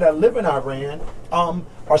 The people that live in Iran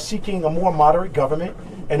are seeking a more moderate government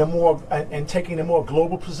and taking a more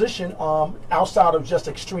global position outside of just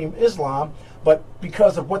extreme Islam, but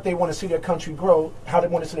because of what they want to see their country grow, how they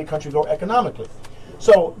want to see their country grow economically.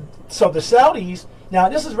 So the Saudis, now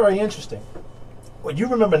this is very interesting. Well, you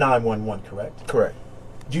remember 9/11, correct? Correct.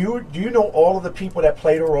 Do you know all of the people that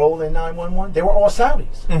played a role in 9/11? They were all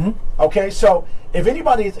Saudis. Mm-hmm. Okay, so if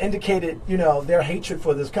anybody has indicated, you know, their hatred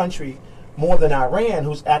for this country more than Iran,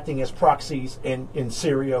 who's acting as proxies in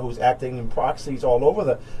Syria, who's acting in proxies all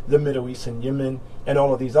over the Middle East and Yemen and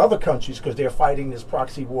all of these other countries, because they're fighting this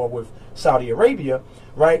proxy war with Saudi Arabia,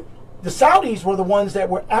 right? The Saudis were the ones that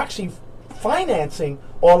were actually financing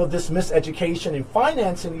all of this miseducation and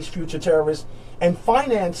financing these future terrorists and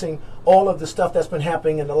financing all of the stuff that's been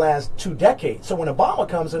happening in the last 2 decades. So when Obama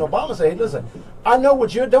comes in, Obama says, hey, listen, I know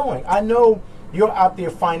what you're doing. I know you're out there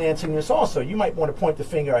financing this also. You might want to point the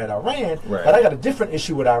finger at Iran, right, but I got a different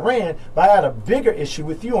issue with Iran, but I got a bigger issue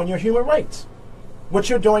with you on your human rights, what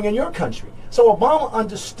you're doing in your country. So Obama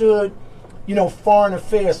understood, you know, foreign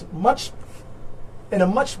affairs in a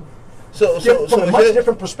much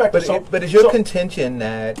different perspective. But is your contention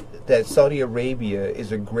that Saudi Arabia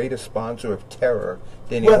is a greater sponsor of terror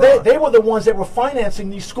than Iran? Well, they were the ones that were financing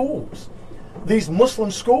these schools, these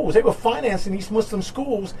Muslim schools. They were financing these Muslim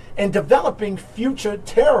schools and developing future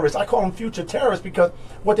terrorists. I call them future terrorists because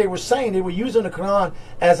what they were saying, they were using the Quran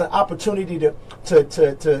as an opportunity to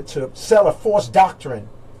sell a false doctrine,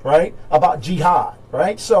 right, about jihad,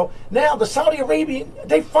 right? So now the Saudi Arabian,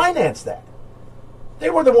 they financed that. They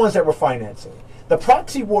were the ones that were financing it. The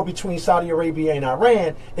proxy war between Saudi Arabia and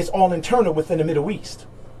Iran is all internal within the Middle East,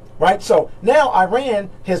 right? So now Iran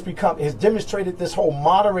has demonstrated this whole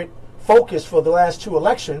moderate focus for the last 2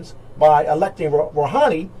 elections by electing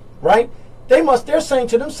Rouhani, right? They're saying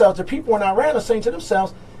to themselves, the people in Iran are saying to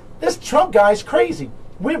themselves, this Trump guy is crazy.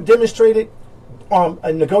 We've demonstrated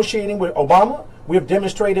negotiating with Obama. We've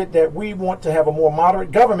demonstrated that we want to have a more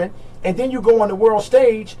moderate government, and then you go on the world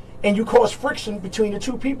stage and you cause friction between the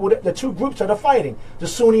two people, the two groups that are fighting, the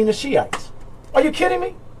Sunni and the Shiites. Are you kidding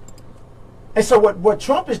me? And so what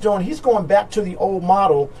Trump is doing, he's going back to the old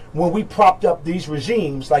model when we propped up these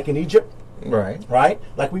regimes, like in Egypt, right?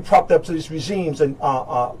 Like we propped up these regimes in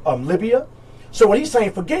Libya. So what he's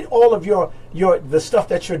saying, forget all of the stuff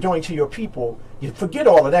that you're doing to your people. You forget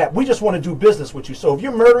all of that. We just want to do business with you. So if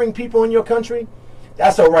you're murdering people in your country,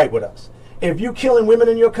 that's all right with us. If you're killing women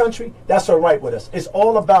in your country, that's all right with us. It's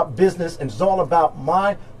all about business, and it's all about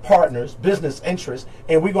my partners' business interests,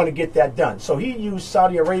 and we're going to get that done. So he used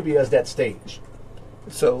Saudi Arabia as that stage.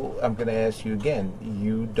 So I'm going to ask you again,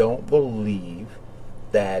 you don't believe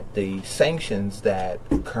that the sanctions that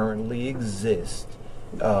currently exist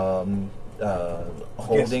holding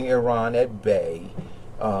Iran at bay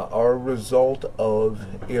are a result of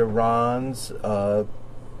Iran's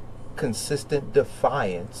consistent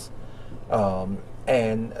defiance,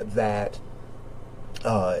 and that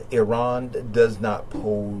Iran does not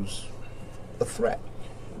pose a threat?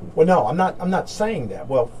 Well, no, I'm not saying that.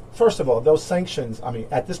 Well, first of all, those sanctions, I mean,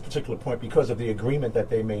 at this particular point, because of the agreement that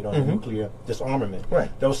they made on nuclear disarmament,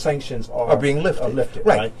 those sanctions are being lifted.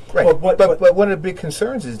 Right. But one of the big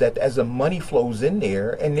concerns is that as the money flows in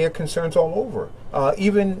there, and there are concerns all over.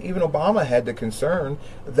 Even Obama had the concern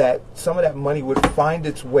that some of that money would find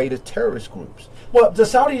its way to terrorist groups. Well, the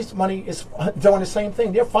Saudis' money is doing the same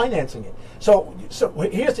thing. They're financing it. So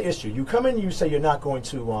here's the issue. You come in, you say you're not going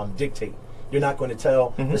to dictate. You're not going to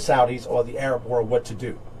tell the Saudis or the Arab world what to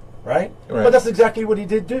do, right? But that's exactly what he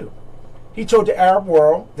did do. He told the Arab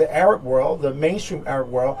world, the mainstream Arab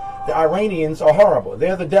world, the Iranians are horrible.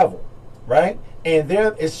 They're the devil. right? And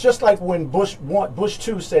there, it's just like when Bush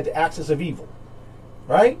 2 said the axis of evil,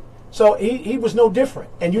 right? So he was no different.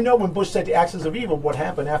 And you know when Bush said the axis of evil, what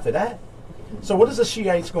happened after that? So what is the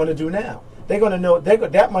Shiites going to do now? They're going to know,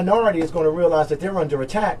 that minority is going to realize that they're under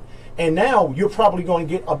attack. And now you're probably going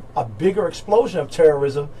to get a bigger explosion of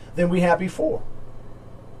terrorism than we had before.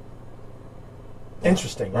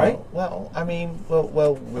 Interesting, right? Well, I mean,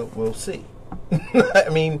 we'll see. I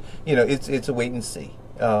mean, you know, it's a wait and see.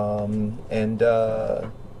 It's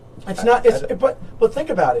not. But think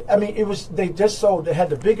about it. I mean, they had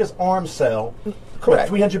the biggest arms sale, correct?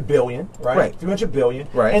 300 billion, right? Right. 300 billion,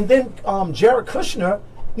 right? And then Jared Kushner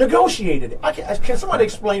negotiated it. Can somebody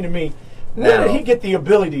explain to me where did he get the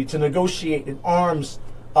ability to negotiate an arms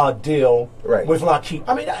deal with Lockheed?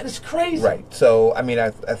 I mean, that is crazy. Right. So, I mean,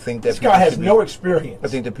 I think that this guy has no experience. I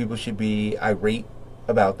think that people should be irate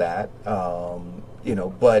about that. You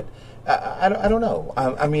know, but I don't know.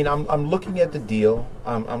 I mean, I'm looking at the deal.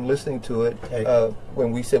 I'm listening to it.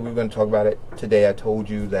 When we said we were going to talk about it today, I told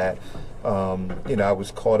you that you know, I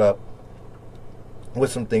was caught up with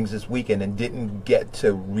some things this weekend and didn't get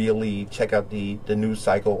to really check out the news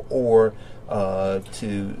cycle or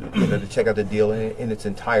to check out the deal in its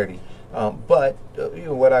entirety. But you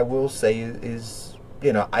know, what I will say is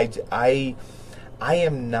you know, I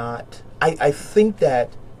am not. I think that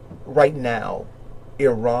right now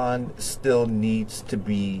Iran still needs to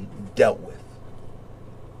be dealt with.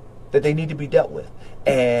 That they need to be dealt with.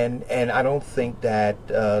 And I don't think that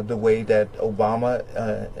the way that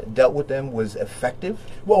Obama dealt with them was effective.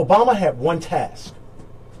 Well, Obama had one task.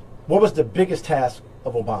 What was the biggest task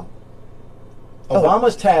of Obama?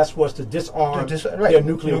 Obama's task was to disarm their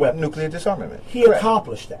nuclear weapons. Nuclear disarmament. He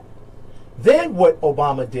accomplished that. Then what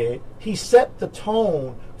Obama did, he set the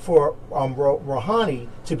tone for Rouhani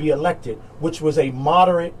to be elected, which was a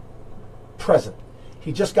moderate president.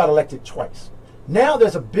 He just got elected twice. Now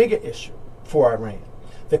there's a bigger issue for Iran.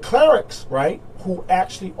 The clerics, right, who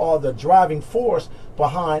actually are the driving force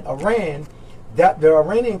behind Iran, that the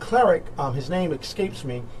Iranian cleric, his name escapes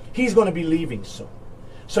me, he's going to be leaving soon.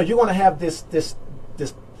 So you're going to have this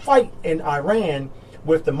fight in Iran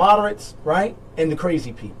with the moderates, right, and the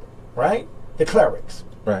crazy people, right, the clerics,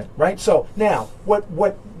 right. So now what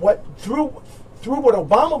through what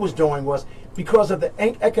Obama was doing was, because of the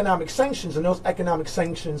economic sanctions and those economic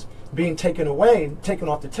sanctions being taken away and taken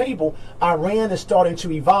off the table, Iran is starting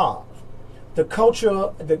to evolve. The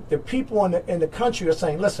culture, the people in the country are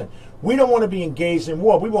saying, listen, we don't want to be engaged in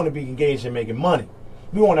war. We want to be engaged in making money.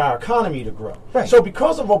 We want our economy to grow. Right. So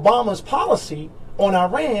because of Obama's policy on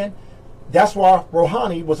Iran, that's why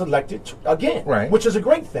Rouhani was elected again, which is a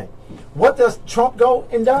great thing. What does Trump go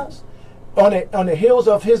and does? On the heels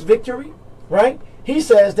of his victory, right? He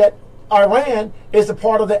says that Iran is a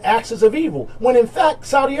part of the axis of evil, when in fact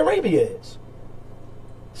Saudi Arabia is.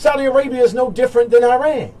 Saudi Arabia is no different than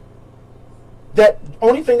Iran. That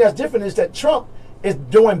only thing that's different is that Trump is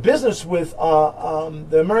doing business with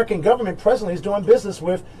the American government presently is doing business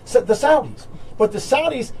with the Saudis. But the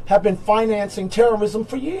Saudis have been financing terrorism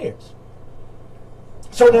for years.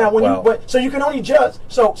 So now, so you can only judge.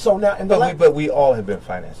 So now, but we all have been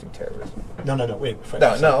financing terrorism. No, wait.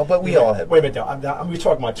 But we all have. Wait a minute. We're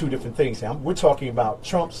talking about two different things now. We're talking about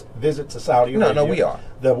Trump's visit to Saudi Arabia. No, we are.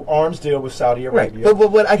 The arms deal with Saudi Arabia.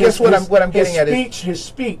 Right. But I guess what I'm getting at is his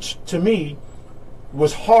speech to me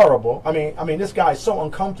was horrible. I mean, this guy is so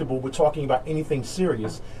uncomfortable with talking about anything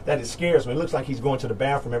serious that it scares me. It looks like he's going to the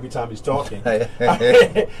bathroom every time he's talking. I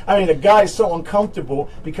mean, the guy is so uncomfortable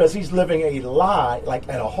because he's living a lie, like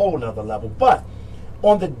at a whole nother level. But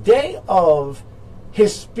on the day of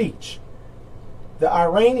his speech, the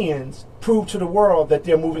Iranians proved to the world that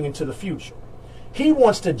they're moving into the future. He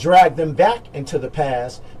wants to drag them back into the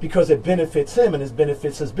past because it benefits him and it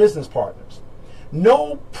benefits his business partners.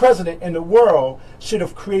 No president in the world should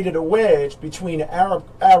have created a wedge between the Arab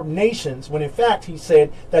nations when in fact he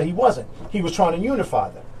said that he wasn't. He was trying to unify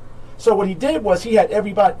them. So what he did was he had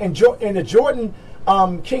everybody, and the Jordan,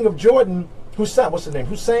 king of Jordan, Hussein, what's his name?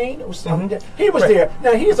 Hussein? He was there.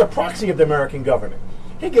 Now he is a proxy of the American government.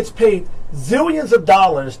 He gets paid zillions of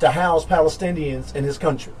dollars to house Palestinians in his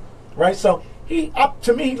country, right? So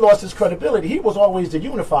to me, he lost his credibility. He was always the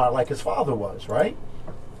unifier like his father was, right?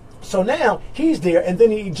 So now he's there, and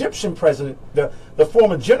then the Egyptian president, the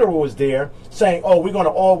former general, was there saying, "Oh, we're going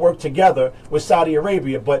to all work together with Saudi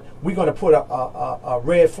Arabia, but we're going to put a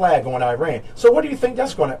red flag on Iran." So what do you think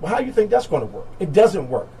that's going to? How do you think that's going to work? It doesn't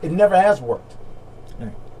work. It never has worked.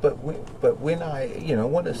 But when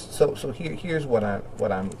here's what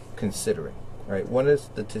I'm considering. Right, one of the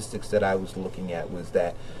statistics that I was looking at was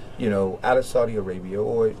that, out of Saudi Arabia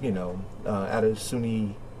or out of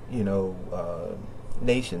Sunni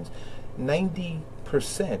nations,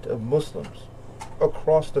 90% of Muslims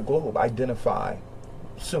across the globe identify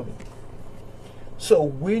Sunni. So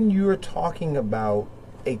when you're talking about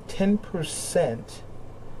a 10%,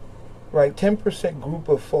 right, 10% group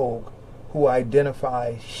of folk who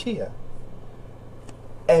identify Shia,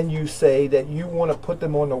 and you say that you want to put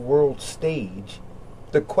them on the world stage,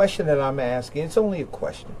 the question that I'm asking, it's only a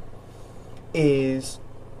question, is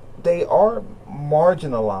they are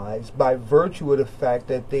marginalized by virtue of the fact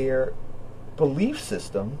that their belief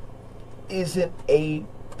system isn't a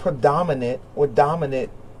predominant or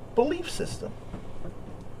dominant belief system.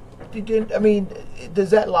 I mean,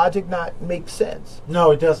 does that logic not make sense?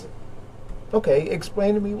 No, it doesn't. Okay,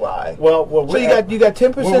 explain to me why. Well, so you got 10%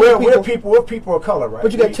 of people. We're people of color, right?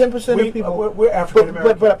 But you got 10% of people. We're African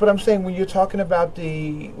American. But I'm saying when you talk about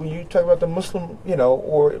the Muslim,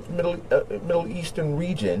 or Middle Eastern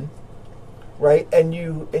region, right? And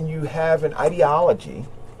you have an ideology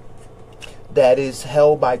that is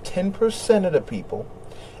held by 10% of the people,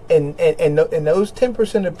 and those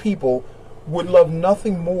 10% of people would love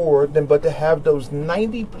nothing more than but to have those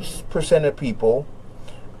 90% of people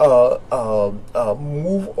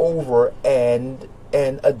move over and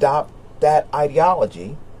adopt that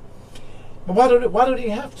ideology. But why do they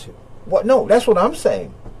have to? Well, no, that's what I'm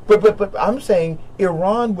saying. But I'm saying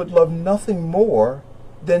Iran would love nothing more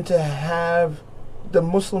than to have the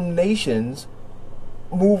Muslim nations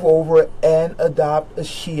move over and adopt a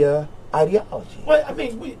Shia ideology. Well, I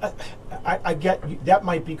mean, I get that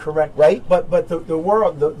might be correct, right? But the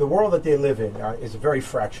world that they live in is a very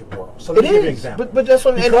fractured world. So let me give you an example. But that's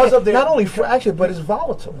what not only fractured, but it's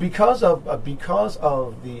volatile because of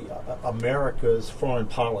the America's foreign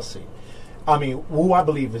policy. I mean, who I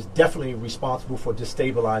believe is definitely responsible for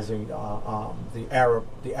destabilizing the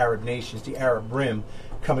Arab nations, the Arab Rim,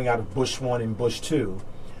 coming out of Bush 1 and Bush 2.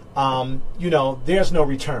 There's no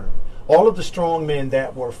return. All of the strong men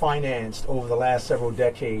that were financed over the last several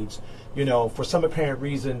decades, for some apparent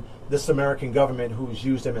reason, this American government, who's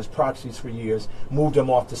used them as proxies for years, moved them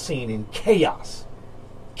off the scene, and chaos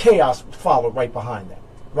followed right behind that,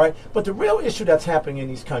 right? But the real issue that's happening in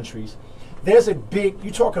these countries, there's a big,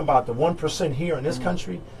 you're talking about the 1% here in this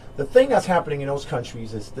country, the thing that's happening in those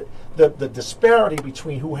countries is the disparity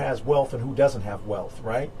between who has wealth and who doesn't have wealth,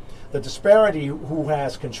 right? The disparity who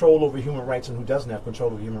has control over human rights and who doesn't have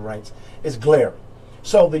control over human rights is glaring.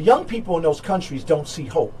 So the young people in those countries don't see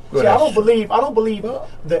hope. See, I don't believe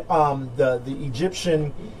that the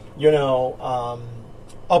Egyptian,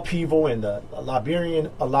 upheaval and the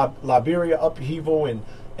Liberia upheaval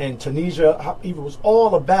and Tunisia upheaval was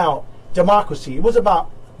all about democracy. It was about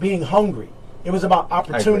being hungry. It was about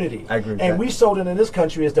opportunity. I agree with and that. we sold it in this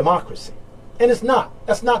country as democracy, and it's not.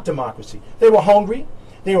 That's not democracy. They were hungry.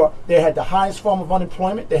 They had the highest form of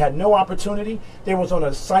unemployment. They had no opportunity. They was on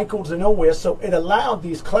a cycle to nowhere. So it allowed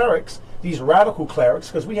these clerics, these radical clerics,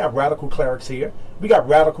 because we have radical clerics here. We got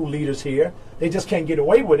radical leaders here. They just can't get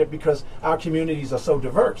away with it because our communities are so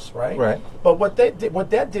diverse, right? Right. But what that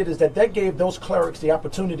did is that gave those clerics the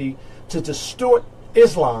opportunity to distort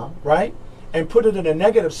Islam, right? And put it in a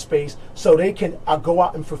negative space so they can go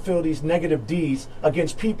out and fulfill these negative deeds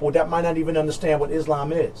against people that might not even understand what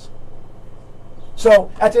Islam is.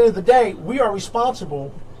 So at the end of the day, we are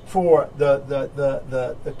responsible for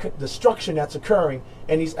the destruction that's occurring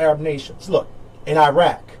in these Arab nations. Look, in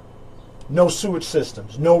Iraq, no sewage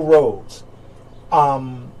systems, no roads.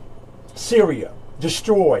 Syria,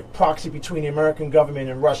 destroyed, proxy between the American government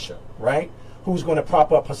and Russia, right? Who's going to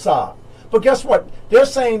prop up Assad? But guess what? They're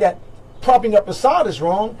saying that propping up Assad is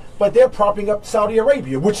wrong, but they're propping up Saudi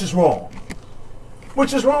Arabia, which is wrong.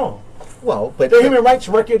 Which is wrong. Well, but the human rights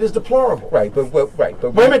record is deplorable. Right, but wait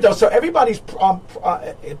a minute though. So everybody's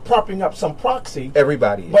propping up some proxy.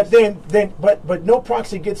 Everybody is. But no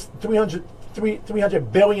proxy gets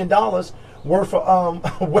 $300 billion worth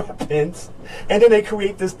of weapons, and then they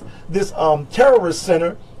create this terrorist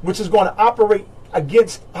center which is going to operate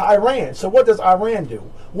against Iran. So what does Iran do?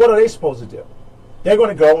 What are they supposed to do? They're going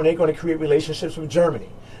to go and they're going to create relationships with Germany.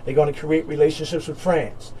 They're going to create relationships with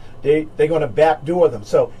France. They're going to backdoor them.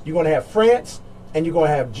 So you're going to have France and you're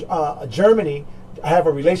going to have Germany have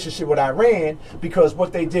a relationship with Iran, because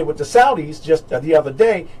what they did with the Saudis just the other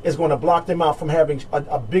day is going to block them out from having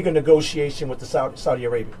a bigger negotiation with the Saudi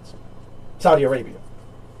Arabians. Saudi Arabia.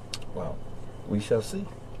 Well, we shall see.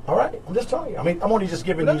 All right, I'm just telling you. I mean, I'm only just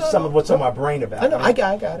giving you some of what's on my brain about it. I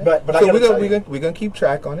got it. But so we're gonna keep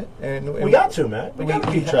track on it, and we got to, man. We got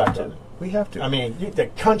to keep track on it. We have to. I mean, the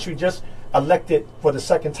country just elected for the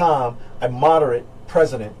second time a moderate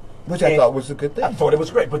president Which I thought was a good thing. I thought it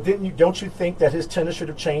was great. But don't you think that his tenor should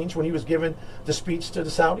have changed when he was giving the speech to the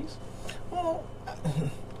Saudis? Well,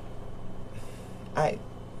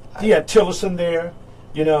 he had Tillerson there,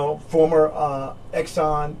 you know, former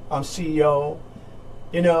Exxon CEO.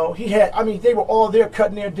 You know, he had. I mean, they were all there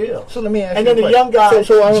cutting their deal. So let me ask you. And then the young guy,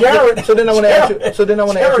 Jared. So then I want to ask you. So then I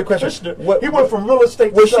want to ask you a question. He went from real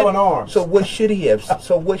estate to selling arms. So what should he have?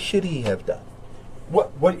 So what should he have done?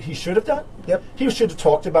 What he should have done? Yep. He should have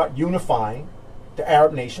talked about unifying the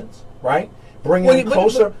Arab nations, right? Bringing them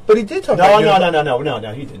closer. But he did talk about unifying.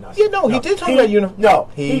 No, he did not. Yeah, no, he did talk about unifying. No,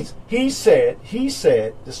 he said,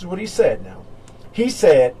 this is what he said now. He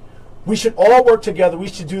said, we should all work together, we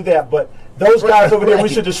should do that, but those guys over there we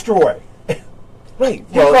should destroy. Right.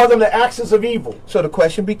 He called them the axis of evil. So the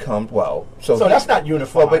question becomes, so that's not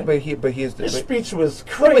unifying. Well, but here's the his speech was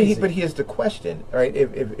crazy. But here's the question, right?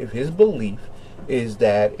 If his belief is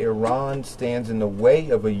that Iran stands in the way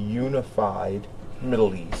of a unified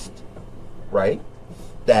Middle East, right?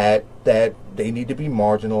 That they need to be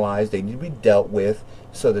marginalized, they need to be dealt with,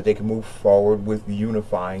 so that they can move forward with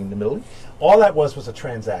unifying the Middle East. All that was a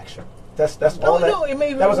transaction. That's all that. No, it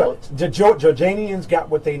may that was the Jordanians got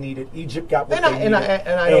what they needed. Egypt got what they needed.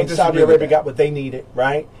 And Saudi Arabia got what they needed,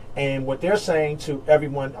 right? And what they're saying to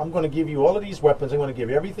everyone, I'm going to give you all of these weapons. I'm going to give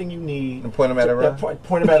you everything you need. And point them at Iran.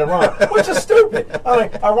 Point them at Iran, which is stupid.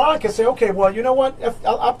 Iran can say, okay, well, you know what?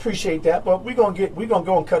 I appreciate that, but we're going to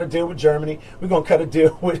go and cut a deal with Germany. We're going to cut a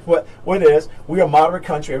deal with what it is. We're a moderate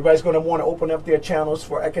country. Everybody's going to want to open up their channels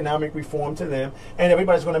for economic reform to them, and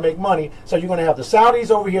everybody's going to make money. So you're going to have the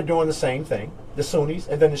Saudis over here doing the same thing, the Sunnis,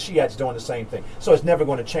 and then the Shiites doing the same thing. So it's never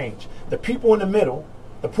going to change. The people in the middle,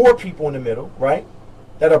 the poor people in the middle, right?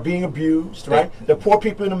 That are being abused, right? The poor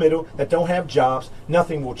people in the middle that don't have jobs,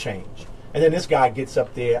 nothing will change. And then this guy gets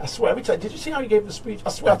up there. I swear, every time, did you see how he gave the speech?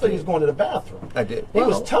 I swear, I thought he was going to the bathroom. I did. He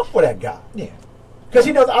was tough with that guy. Yeah. Because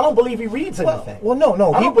he knows, I don't believe he reads anything. Well, no.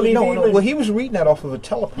 Well, he was reading that off of a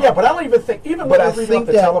teleprompter. Yeah, but I don't even think, even when he was reading off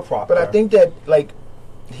the teleprompter. But I think that, like,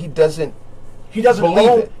 he doesn't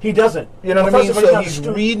believe it. He doesn't. You know what I mean? So he's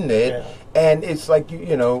reading it, and it's like,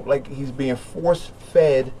 you know, like he's being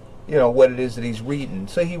force-fed, you know, what it is that he's reading.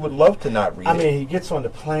 So he would love to not read it. I mean, he gets on the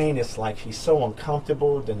plane, it's like he's so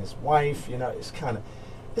uncomfortable. Then his wife, you know, it's kind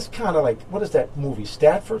of like, what is that movie?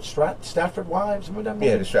 Stratford Wives? Remember that movie?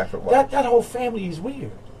 Yeah, the Stratford Wives. That whole family is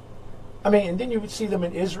weird. I mean, and then you would see them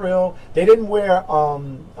in Israel. They didn't wear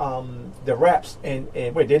the wraps, and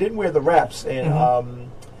they didn't wear the wraps in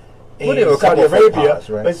Saudi Arabia.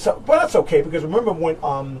 Right? But that's okay, because remember when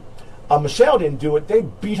Michelle didn't do it, they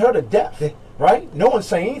beat her to death. Right? No one's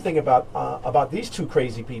saying anything about these two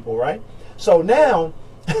crazy people, right? So now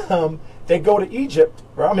they go to Egypt,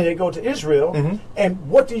 right? I mean, they go to Israel, and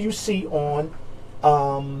what do you see on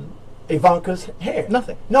Ivanka's hair?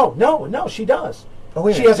 Nothing. No, she does. Oh,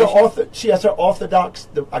 wait, she has her Orthodox,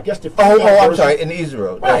 I guess the I'm sorry, in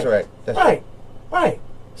Israel. Right. That's right. Right.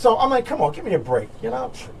 So I'm like, come on, give me a break, you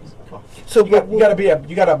know? So you got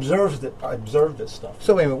to observe this stuff.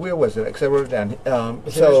 So wait a minute, where was it? Because I wrote it down.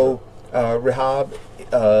 Rehab,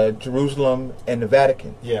 Jerusalem, and the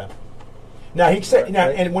Vatican. Yeah. Now he said,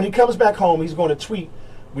 and when he comes back home, he's going to tweet,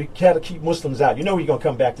 "We got to keep Muslims out." You know he's going to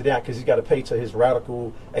come back to that because he's got to pay to his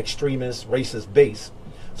radical, extremist, racist base.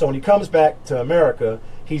 So when he comes back to America,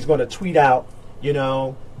 he's going to tweet out, you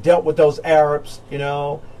know, dealt with those Arabs. You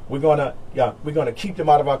know, we're going to keep them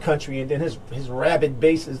out of our country, and then his rabid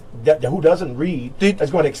base is who doesn't read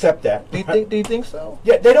is going to accept that. Do you think so?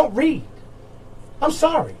 Yeah, they don't read. I'm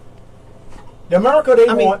sorry. The America they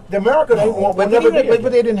want will never be.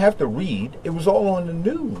 But they didn't have to read. It was all on the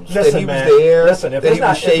news. Listen, he man. was there. Listen, that he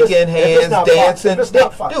was shaking hands, dancing.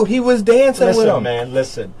 Dude, he was dancing with them. Man,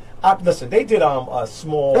 listen. They did a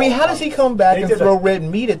small. I mean, how does he come back and throw red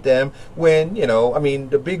meat at them when, you know? I mean,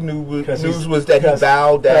 the big news was that he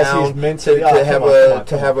bowed down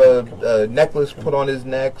to have a necklace put on his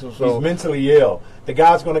neck. So he's mentally ill. The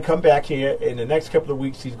guy's going to come back here in the next couple of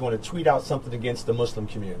weeks. He's going to tweet out something against the Muslim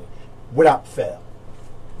community, without fail,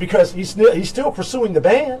 because he's still pursuing the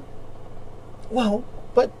ban. Well,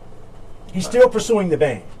 but he's still pursuing the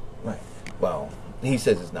ban. Right. Well, he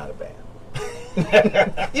says it's not a ban.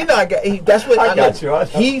 You know, that's what I got you.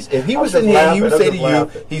 If he was in here, he would say to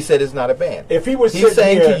you, he said it's not a ban. If he was, he's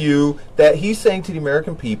saying to you that he's saying to the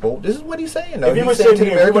American people, this is what he's saying. If he was sitting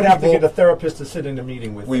here, we would have to get a therapist to sit in the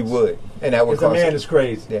meeting with us. We would, and that would cost. The man is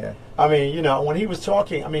crazy. Yeah. I mean, you know, when he was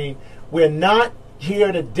talking, I mean, we're not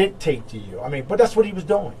here to dictate to you. I mean, but that's what he was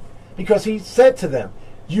doing, because he said to them,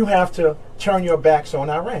 "You have to turn your backs on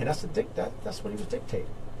Iran." That's what he was dictating.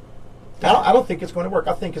 I don't think it's going to work.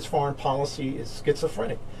 I think his foreign policy is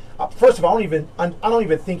schizophrenic. First of all, I don't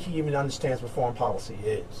even think he even understands what foreign policy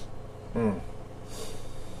is.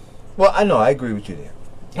 Well, I know, I agree with you there.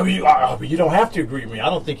 I mean, you don't have to agree with me. I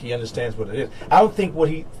don't think he understands what it is. I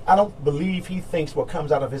don't believe he thinks what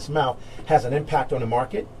comes out of his mouth has an impact on the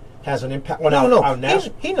market, has an impact on our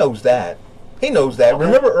national. He knows that. He knows that. Okay.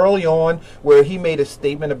 Remember early on where he made a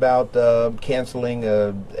statement about canceling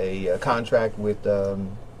a contract with the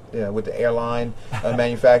airline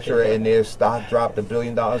manufacturer, and their stock dropped $1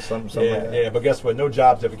 billion, something like that. Yeah, but guess what? No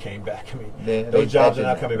jobs ever came back. I mean, those jobs are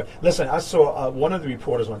not coming back. Listen, I saw one of the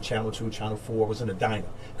reporters on Channel 2, Channel 4 was in a diner.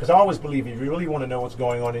 Because I always believe if you really want to know what's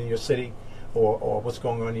going on in your city or what's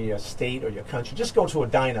going on in your state or your country, just go to a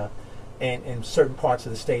diner and in certain parts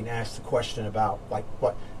of the state and ask the question about, like,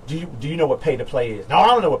 what do you know what pay to play is? No, I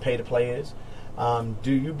don't know what pay to play is.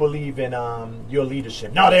 Do you believe in your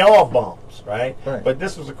leadership? No, they're all bums, right? But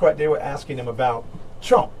this was a question they were asking him about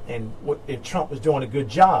Trump and if Trump was doing a good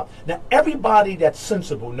job. Now, everybody that's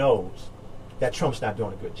sensible knows that Trump's not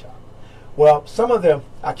doing a good job. Well, some of them,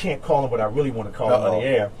 I can't call them what I really want to call them on the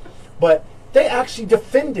air, but they actually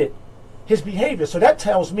defended his behavior. So that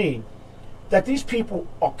tells me that these people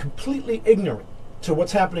are completely ignorant to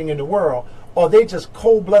what's happening in the world, or they just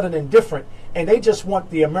cold-blooded and indifferent, and they just want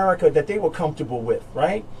the America that they were comfortable with,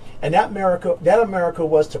 right? And that America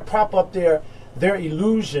was to prop up their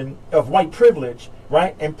illusion of white privilege,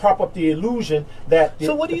 right? And prop up the illusion that the,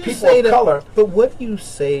 so what do the you people say of to, color. But what do you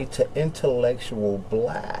say to intellectual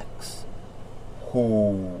blacks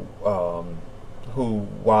who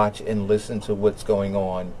watch and listen to what's going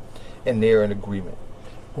on, and they're in agreement?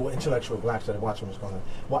 Who intellectual blacks that are watching what's going on?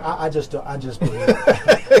 Well, I just believe. I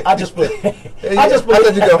just believe. You're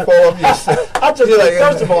gonna fall off your.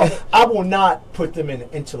 First of all, I will not put them in the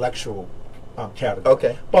intellectual category.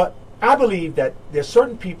 Okay. But I believe that there's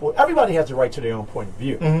certain people. Everybody has the right to their own point of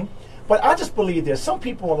view. Mm-hmm. But I just believe there's some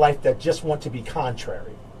people in life that just want to be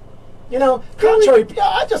contrary. You know, contrary.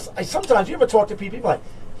 Yeah, sometimes you ever talk to people like,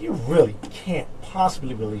 you really can't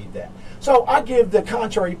possibly believe that. So I give the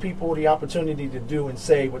contrary people the opportunity to do and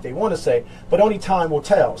say what they want to say, but only time will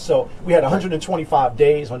tell. So we had 125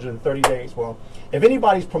 days, 130 days. Well, if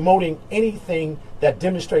anybody's promoting anything that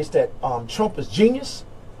demonstrates that Trump is genius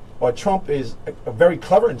or Trump is very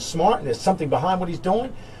clever and smart and there's something behind what he's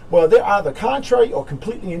doing, well, they're either contrary or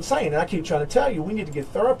completely insane. And I keep trying to tell you, we need to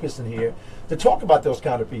get therapists in here to talk about those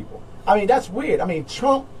kind of people. I mean, that's weird. I mean,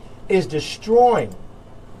 Trump is destroying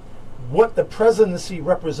what the presidency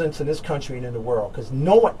represents in this country and in the world. Because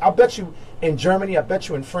no one, I bet you in Germany, I bet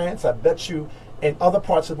you in France, I bet you in other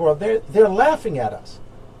parts of the world, they're laughing at us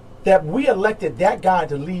that we elected that guy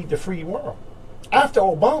to lead the free world after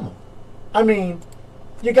Obama. I mean,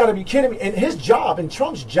 you got to be kidding me. And his job, and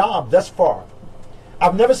Trump's job thus far,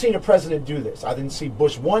 I've never seen a president do this. I didn't see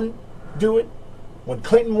Bush 1 do it when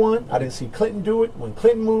Clinton won. I didn't see Clinton do it when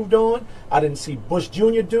Clinton moved on. I didn't see Bush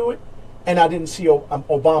Jr. do it. And I didn't see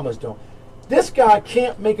Obama's doing. This guy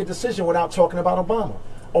can't make a decision without talking about Obama.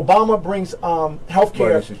 Obama brings health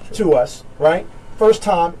care to us, right? First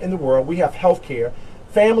time in the world we have health care.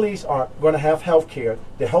 Families are going to have health care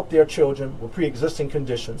to help their children with pre-existing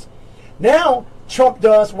conditions. Now, Trump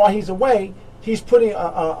does, while he's away, he's putting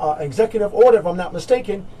an executive order, if I'm not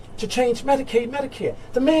mistaken, to change Medicaid, Medicare.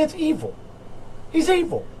 The man's evil. He's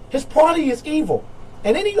evil. His party is evil.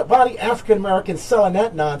 And anybody African-American selling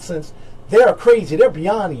that nonsense, they're crazy. They're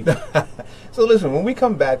beyond evil. So listen, when we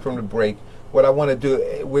come back from the break, what I want to do,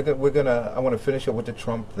 I want to finish up with the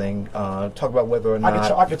Trump thing. Talk about whether or not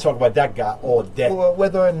I could talk about that guy all day. Well,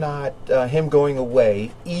 whether or not him going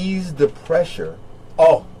away eased the pressure.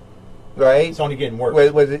 Oh, right. It's only getting worse.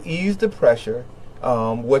 Whether it eased the pressure.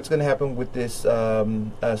 What's going to happen with this? What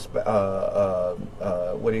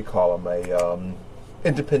do you call him?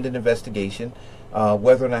 Independent investigation.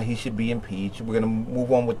 Whether or not he should be impeached. We're going to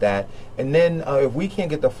move on with that. And then if we can't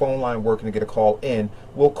get the phone line working to get a call in,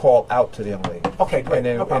 we'll call out to the young lady. Okay, great.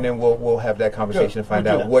 And then we'll have that conversation and find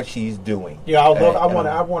out what she's doing. Yeah,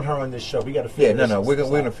 I want her on this show. We got to figure this out. We're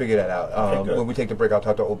going to figure that out. Okay, when we take the break, I'll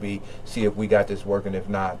talk to OB, see if we got this working. If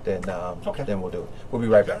not, then we'll do it. We'll be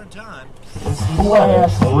right back.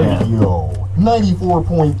 Splash Radio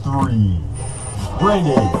 94.3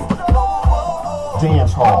 Reggae,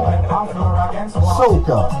 Dance Hall,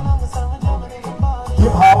 Soca,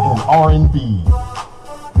 Hip Hop and R&B,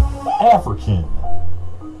 African,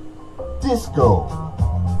 Disco,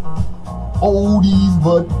 Oldies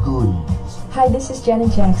but Goodies. Hi, this is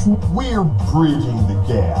Janet Jackson. We're bridging the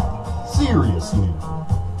gap. Seriously.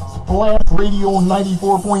 Splash Radio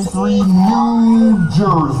 94.3 New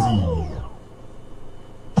Jersey.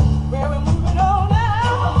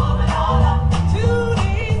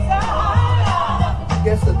 I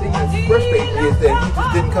guess the thing that he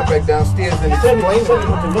just didn't come back downstairs and explain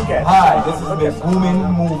to me. Hi, this is Miss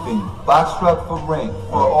Woman Moving. Box truck for rent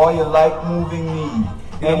for all your light moving needs.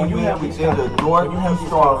 Anywhere within the North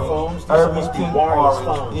East Orange, Irvington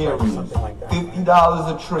Orange area.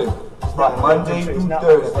 $50 a trip from Monday through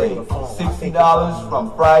Thursday. $60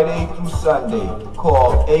 from Friday through Sunday.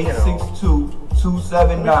 Call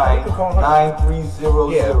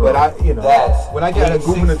 862-279-9300. Yeah, but that's when I got a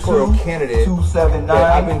gubernatorial candidate that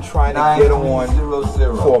I've been trying to get on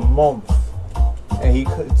for a month, and he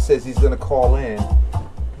says he's going to call in.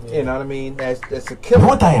 You know what I mean? That's a killer. You know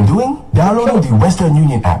what I am doing? Downloading the Western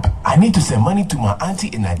Union app. I need to send money to my auntie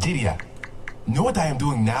in Nigeria. You know what I am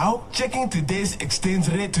doing now? Checking today's exchange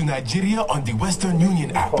rate to Nigeria on the Western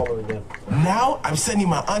Union app. Now I'm sending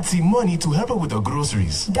my auntie money to help her with her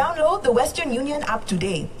groceries. Download the Western Union app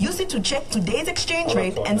today. Use it to check today's exchange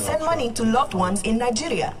rate and send money to loved ones in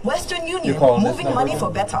Nigeria. Western Union, moving money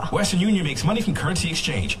for better. Western Union makes money from currency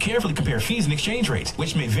exchange. Carefully compare fees and exchange rates,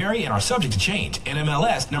 which may vary and are subject to change.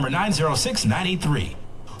 NMLS number 906983.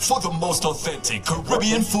 For the most authentic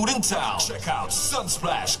Caribbean food in town, check out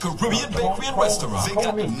Sunsplash Caribbean Bakery and Restaurant. They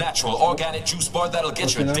got the natural organic juice bar that'll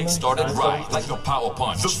get your day started right. Like the Power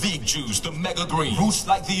Punch, the Vegan Juice, the Mega Green, Roots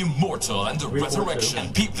like the Immortal and the Resurrection.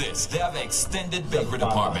 And peep this, they have an extended bakery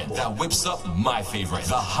department that whips up my favorite,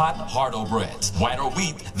 the hot hardo breads. White or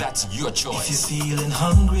wheat, that's your choice. If you're feeling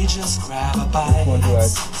hungry, just grab a bite. Bakery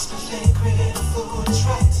food is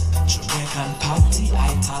right. Jamaican patty,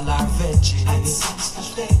 Italian veggies.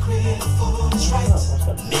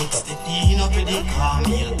 Mix the Dino with the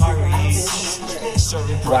caramel Paris.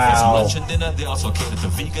 Serving breakfast, lunch, and dinner, they also cater to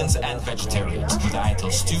vegans and vegetarians with the Ital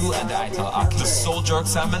stew and the Ital aki, the soul jerk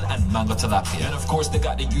salmon and mango tilapia. And of course, they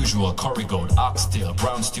got the usual curry goat, oxtail,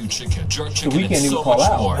 brown stew chicken, jerk chicken, and so much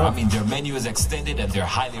more. I mean, their menu is extended and they're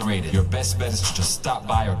highly rated. Your best bet is to just stop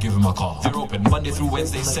by or give them a call. They're open Monday through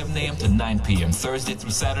Wednesday, 7 a.m. to 9 p.m., Thursday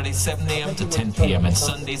through Saturday, 7 a.m. to 10 p.m., and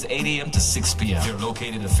Sundays, 8 a.m. to 6 p.m. They're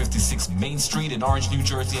located at 56 Main Street in Orange, New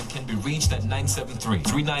Jersey, and can be reached at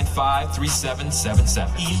 973-395-3777.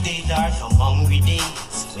 These days are some hungry days.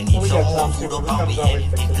 When it's some more food up on the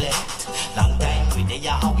empty plate. Long time we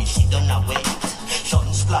there how we sit on our wait.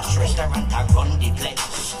 Sunsplash restaurant I run the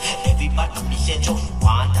place. Everybody me say just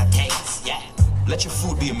want a taste, yeah. Let your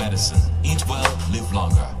food be a medicine. Eat well, live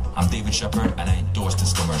longer. I'm David Shepard, and I endorse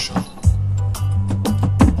this commercial.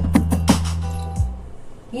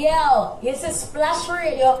 Yo, this is Splash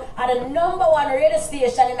Radio at the #1 radio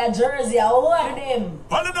station in New Jersey. What are them?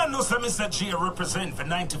 Well, I don't know, so Mr. G represent for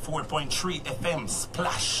 94.3 FM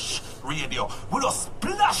Splash Radio. We'll just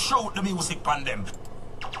splash out the music on them.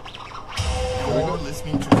 You're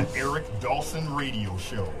listening to the Eric Dawson Radio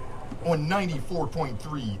Show on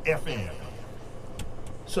 94.3 FM.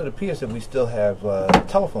 So it appears that we still have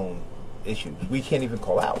telephone issues. We can't even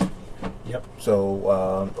call out. Yep.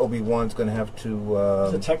 So Obi-Wan's going to have to...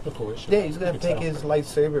 it's a technical issue. Yeah, he's going to take his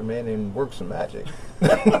lightsaber, man, and work some magic.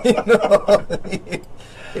 Well,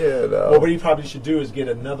 what he probably should do is get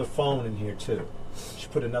another phone in here, too. You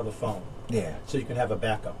should put another phone. Yeah. So you can have a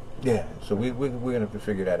backup. Yeah, so we're going to have to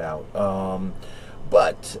figure that out.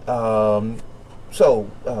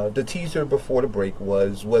 The teaser before the break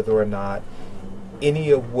was whether or not any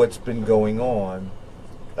of what's been going on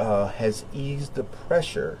has eased the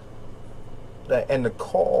pressure and the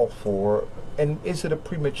call for, and is it a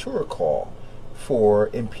premature call for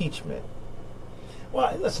impeachment?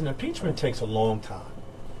 Well, listen, impeachment takes a long time.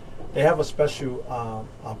 They have a special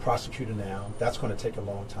prosecutor now. That's going to take a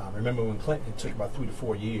long time. Remember when Clinton, it took about 3 to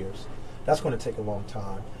 4 years. That's going to take a long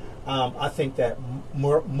time. I think that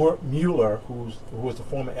Mueller, who was the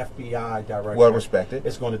former FBI director, well respected,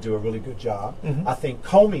 is going to do a really good job. Mm-hmm. I think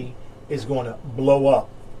Comey is going to blow up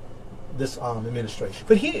this administration.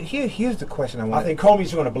 But here's the question I want. I think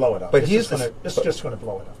Comey's going to blow it up. But it's just going to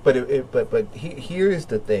blow it up. But here is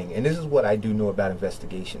the thing, and this is what I do know about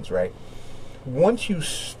investigations, right? Once you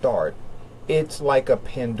start, it's like a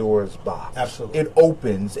Pandora's box. Absolutely. It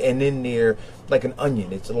opens, and in there, like an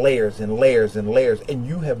onion, it's layers and layers and layers, and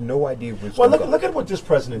you have no idea what's going on. Look at what this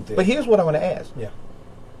president did. But here's what I want to ask. Yeah.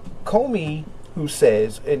 Comey, who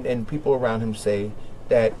says, and people around him say,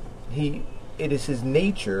 that it is his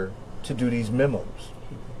nature to do these memos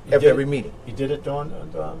every meeting. He did it during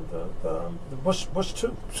the Bush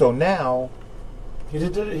 2. So now... He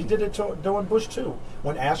did it during Bush 2.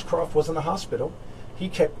 When Ashcroft was in the hospital, he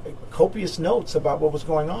kept copious notes about what was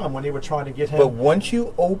going on when they were trying to get him. But once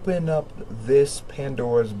you open up this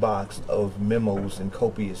Pandora's box of memos and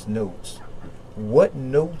copious notes, what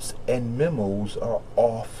notes and memos are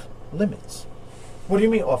off limits? What do you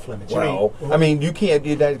mean off limits? Well, I mean, you can't.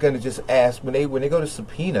 You're not going to just ask when they go to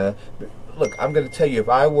subpoena. look, I'm going to tell you, if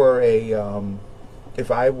I were a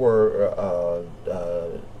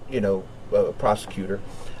prosecutor,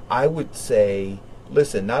 I would say,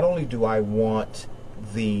 listen, not only do I want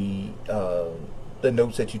the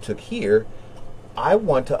notes that you took here, I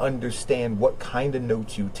want to understand what kind of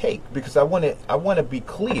notes you take, because I want to be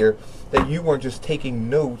clear that you weren't just taking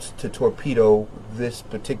notes to torpedo this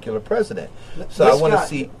particular president. So I want to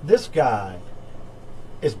see. This guy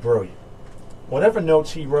is brilliant. Whatever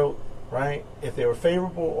notes he wrote, right? If they were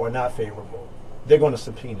favorable or not favorable, they're going to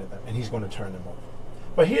subpoena them, and he's going to turn them over.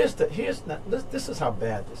 But this is how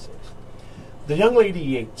bad this is. The young lady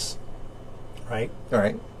Yates, right? All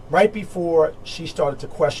right. Right before she started to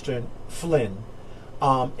question Flynn,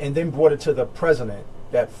 and then brought it to the president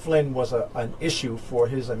that Flynn was an issue for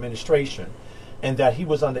his administration and that he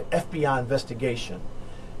was under FBI investigation.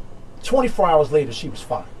 24 hours later, she was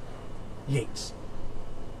fired. Yates.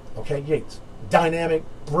 Okay, Yates. Dynamic,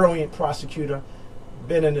 brilliant prosecutor,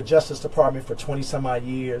 been in the Justice Department for 20 some odd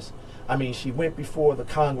years. I mean, she went before the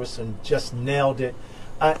Congress and just nailed it.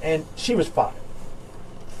 And she was fired.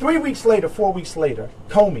 4 weeks later,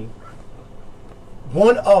 Comey,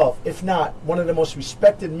 one of, if not one of the most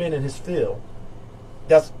respected men in his field,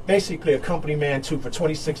 that's basically a company man too for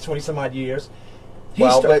 20 some odd years.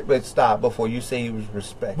 But stop before you say he was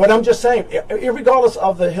respected. But I'm just saying, irregardless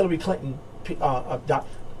of the Hillary Clinton,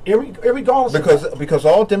 irregardless because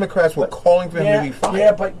all Democrats were calling for him to be fired.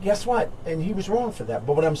 Yeah, but guess what? And he was wrong for that.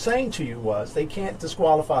 But what I'm saying to you was they can't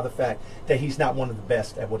disqualify the fact that he's not one of the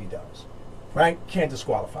best at what he does. Right? Can't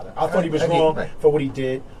disqualify that. I thought he was wrong for what he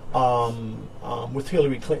did with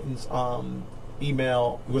Hillary Clinton's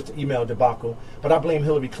with the email debacle. But I blame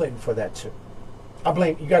Hillary Clinton for that too.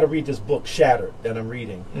 You got to read this book, Shattered, that I'm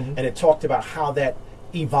reading. And it talked about how that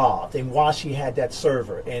evolved and why she had that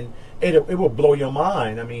server. And it will blow your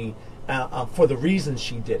mind, I mean, for the reasons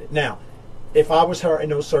she did it. Now, if I was her in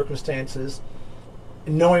those circumstances,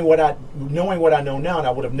 knowing what I know now, and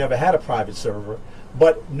I would have never had a private server,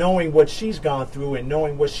 but knowing what she's gone through and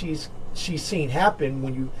knowing what she's seen happen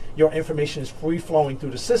when your information is free flowing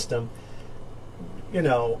through the system,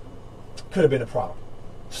 could have been a problem.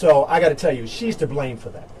 So I got to tell you, she's to blame for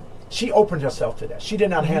that. She opened herself to that. She did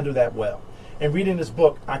not handle that well. And reading this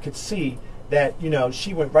book, I could see that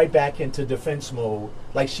she went right back into defense mode,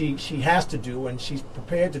 like she has to do and she's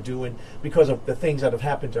prepared to do, and because of the things that have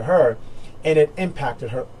happened to her, and it impacted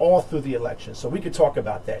her all through the election. So we could talk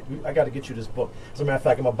about that. I got to get you this book. As a matter of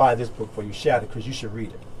fact, I'm gonna buy this book for you, Shattered, because you should read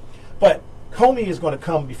it. But Comey is going to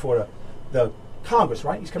come before the Congress,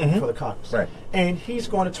 right? He's coming before the Congress, right? And he's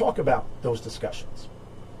going to talk about those discussions.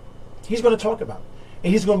 He's going to talk about it,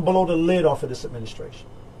 and he's going to blow the lid off of this administration.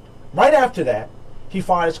 Right after that, he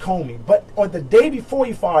fires Comey. But on the day before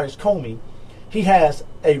he fires Comey, he has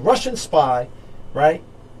a Russian spy, right,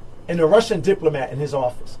 and a Russian diplomat in his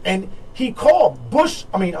office. And he called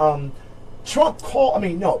Trump called,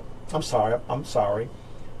 I'm sorry.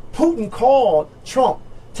 Putin called Trump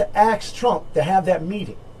to ask Trump to have that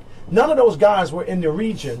meeting. None of those guys were in the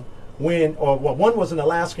region one was in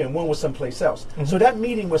Alaska and one was someplace else. So that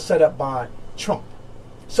meeting was set up by Trump.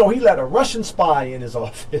 So he let a Russian spy in his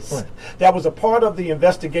office. Right. That was a part of the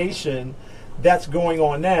investigation that's going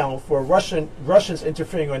on now for Russians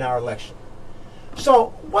interfering in our election.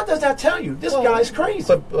 So what does that tell you? This guy's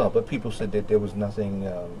crazy. But people said that there was nothing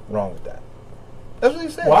wrong with that. That's what he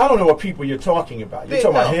said. Well, I don't know what people you're talking about. You're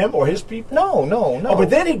talking about him or his people? No. Oh, but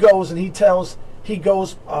then he goes and he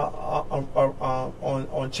goes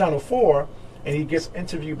on Channel 4 and he gets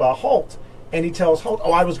interviewed by Holt, and he tells Holt,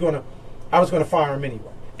 I was going to fire him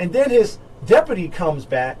anyway. And then his deputy comes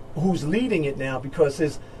back, who's leading it now, because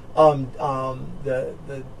his his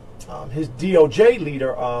DOJ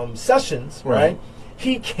leader, Sessions, right?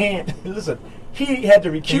 He can't listen. He had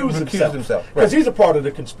to recuse himself because he's a part of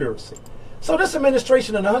the conspiracy. So this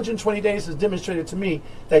administration in 120 days has demonstrated to me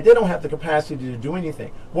that they don't have the capacity to do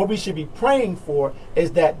anything. What we should be praying for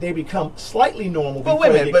is that they become slightly normal before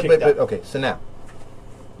they get kicked out. Okay, so now,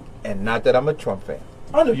 and not that I'm a Trump fan.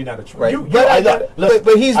 I know you're not a Trump. Right.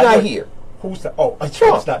 But he's not here. Who's that?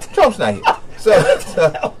 Trump's not here. So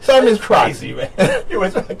I'm his proxy, man.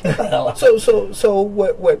 So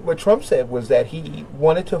what Trump said was that he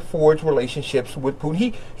wanted to forge relationships with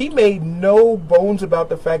Putin. He made no bones about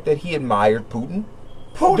the fact that he admired Putin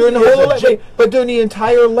during the whole election, but during the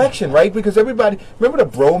entire election, right? Because everybody remember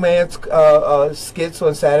the bromance skits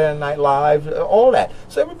on Saturday Night Live, all that.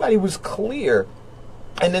 So everybody was clear.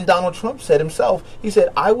 And then Donald Trump said himself, he said,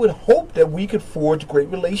 I would hope that we could forge great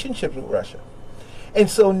relationships with Russia. And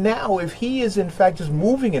so now if he is in fact just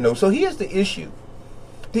moving in those, so here's the issue.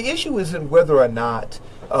 The issue isn't whether or not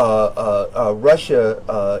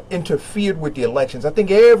Russia interfered with the elections. I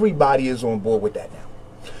think everybody is on board with that now.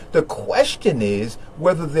 The question is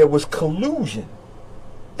whether there was collusion.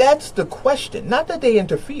 That's the question. Not that they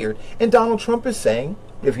interfered. And Donald Trump is saying,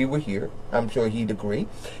 if he were here, I'm sure he'd agree.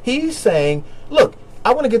 He's saying, look,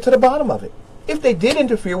 I want to get to the bottom of it. If they did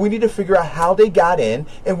interfere, we need to figure out how they got in,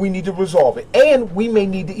 and we need to resolve it. And we may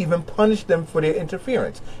need to even punish them for their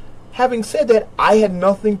interference. Having said that, I had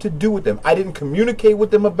nothing to do with them. I didn't communicate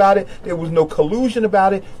with them about it. There was no collusion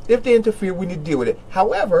about it. If they interfere, we need to deal with it.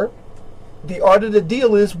 However, the art of the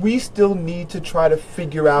deal is we still need to try to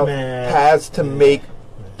figure out paths to make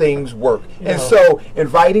things work. And so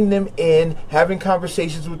inviting them in, having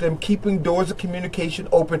conversations with them, keeping doors of communication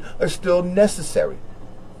open are still necessary.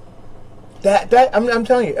 I'm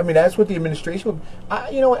telling you, I mean, that's what the administration would,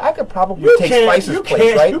 you know what, I could probably take Spicer's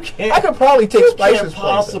place, right? I could probably take Spicer's place. You can't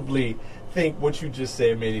possibly think what you just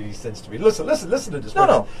said made any sense to me. Listen to this.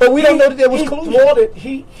 No, but we don't know that there was collusion.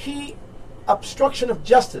 He obstruction of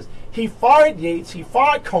justice. He fired Yates. He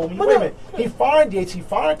fired Comey. Wait a minute. He fired Yates. He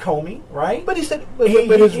fired Comey. Right? But he said, but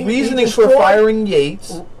his reasoning for firing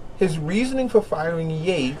Yates,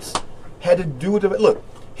 had to do with the look.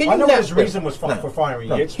 I know his reason was for firing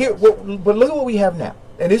Yates. Here, but look at what we have now,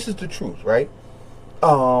 and this is the truth, right?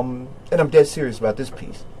 And I'm dead serious about this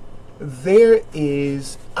piece. There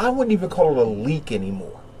is, I wouldn't even call it a leak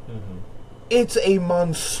anymore. Mm-hmm. It's a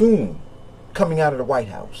monsoon coming out of the White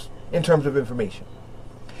House in terms of information.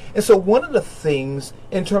 And so one of the things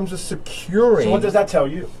in terms of securing... So what does that tell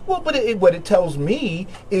you? Well, but what it tells me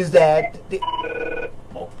is that...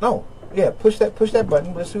 push that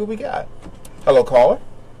button. Let's see what we got. Hello, caller?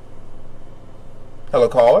 Hello,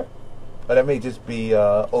 caller? But that may just be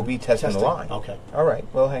OB testing the line. Okay. All right.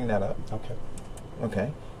 Well, hang that up. Okay.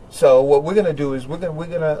 Okay. So what we're gonna do is we're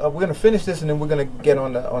gonna finish this, and then we're gonna get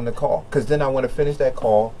on the call, because then I want to finish that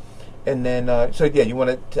call, and then you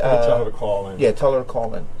want to tell her to call in. Yeah, tell her to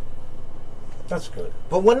call in. That's good.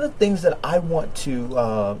 But one of the things that I want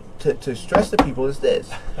to stress to people is this: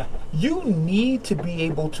 you need to be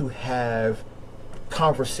able to have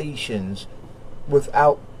conversations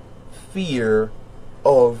without fear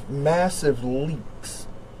of massive leaks.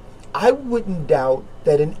 I wouldn't doubt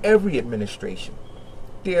that in every administration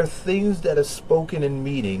there are things that are spoken in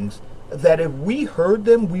meetings that if we heard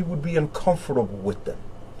them, we would be uncomfortable with them.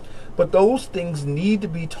 But those things need to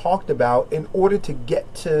be talked about in order to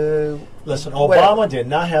get to... Listen, Obama did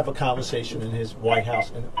not have a conversation in his White House.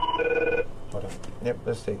 Hold on. Yep,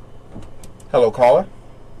 let's see. Hello, caller?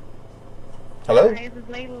 Hello? Hi, this is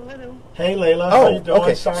Layla Little. Hey, Layla. How you doing?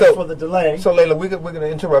 Okay. Sorry for the delay. So, Layla, we're going to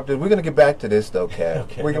interrupt it. We're going to get back to this, though, Kat.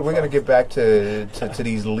 Okay, we're going to get back to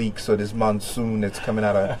these leaks or this monsoon that's coming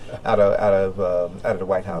out of the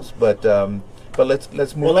White House. But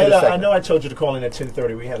let's move. Well, Layla, to the second. I know I told you to call in at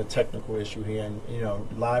 10:30. We had a technical issue here,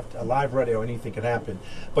 and live radio, anything can happen.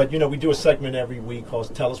 But we do a segment every week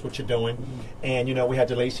called "Tell Us What You're Doing," and we had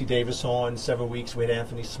DeLacy Davis on several weeks. We had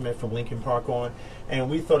Anthony Smith from Lincoln Park on, and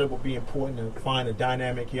we thought it would be important to find a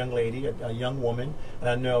dynamic young lady, a young woman. And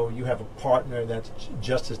I know you have a partner that's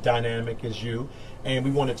just as dynamic as you, and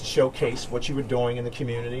we wanted to showcase what you were doing in the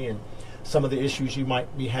community and some of the issues you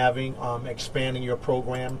might be having, expanding your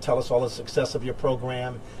program. Tell us all the success of your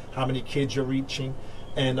program, how many kids you're reaching.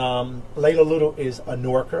 And Layla Little is a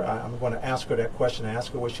Newarker. I'm going to ask her that question,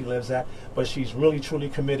 ask her where she lives at. But she's really, truly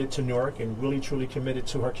committed to Newark and really, truly committed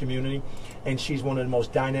to her community. And she's one of the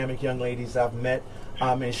most dynamic young ladies I've met.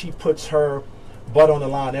 And she puts her butt on the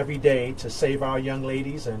line every day to save our young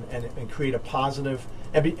ladies and create a positive,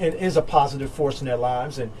 and is a positive force in their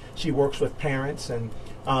lives. And she works with parents and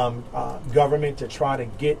government to try to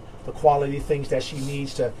get the quality things that she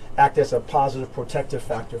needs to act as a positive protective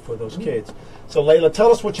factor for those kids. So Layla,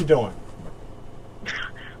 tell us what you're doing.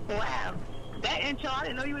 Wow. That intro, I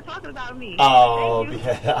didn't know you were talking about me. Oh,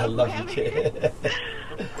 yeah, I love you, kid.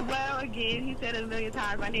 Well, again, he said it a million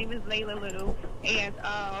times. My name is Layla Little, and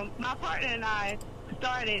my partner and I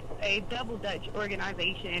started a Double Dutch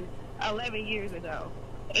organization 11 years ago.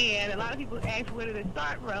 And a lot of people ask where did it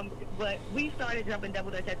start from, but we started jumping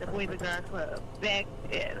Double Dutch at the Boys and Girls Club back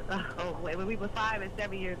when we were 5 and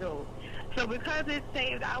 7 years old. So because it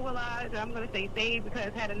saved our lives, and I'm going to say saved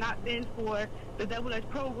because had it not been for the Double Dutch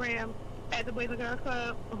program at the Boys and Girls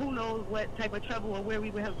Club, who knows what type of trouble or where we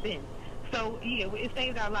would have been. So, yeah, it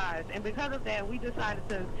saved our lives. And because of that, we decided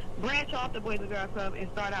to branch off the Boys and Girls Club and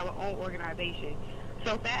start our own organization.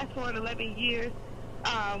 So fast forward 11 years,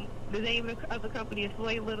 the name of the company is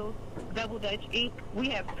Floyd Little's Double Dutch Inc. We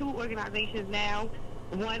have 2 organizations now,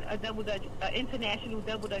 one a Double Dutch, international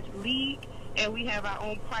Double Dutch League, and we have our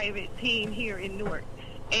own private team here in Newark.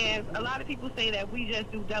 And a lot of people say that we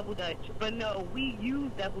just do double dutch, but no, we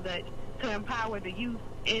use double dutch to empower the youth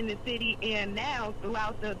in the city and now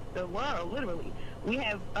throughout the world, literally. We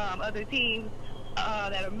have other teams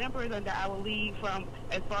that are members under our league, from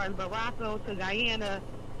as far as Morocco to Guyana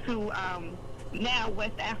to now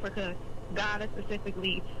West Africa, Ghana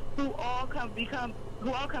specifically, who all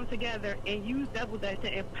come together and use double dutch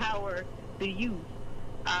to empower the youth.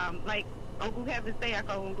 Like Uncle Kevin say, I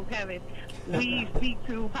call Uncle Kevin. We speak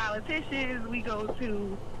to politicians. We go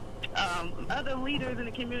to other leaders in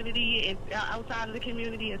the community and outside of the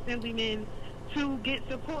community, assemblymen, to get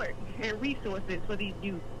support and resources for these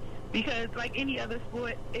youth. Because like any other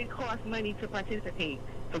sport, it costs money to participate,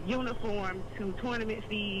 from uniforms to tournament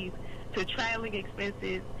fees to traveling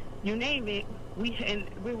expenses, you name it.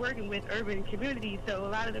 We're working with urban communities, so a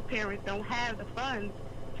lot of the parents don't have the funds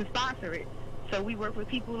to sponsor it. So we work with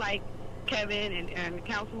people like Kevin and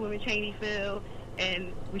Councilwoman Cheney Field,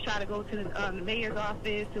 and we try to go to the mayor's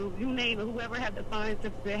office, to you name it, whoever have the funds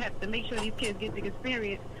to make sure these kids get the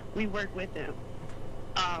experience. We work with them.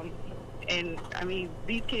 And I mean,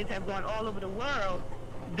 these kids have gone all over the world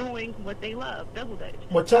doing what they love, double dutch.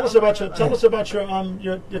 Well, tell us about your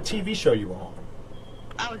TV show you were on.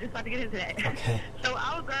 I was just about to get into that. Okay. So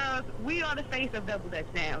our girls, we are the face of double dutch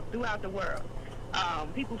now throughout the world.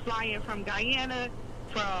 People fly in from Guyana,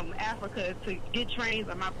 from Africa to get trained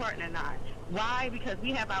by my partner and I. Why? Because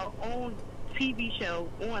we have our own TV show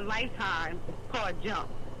on Lifetime called Jump.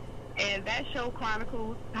 And that show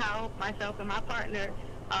chronicles how myself and my partner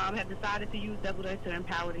have decided to use double dutch to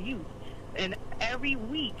empower the youth. And every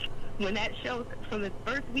week, when that show, from the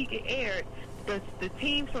first week it aired, the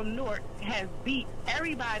team from Newark has beat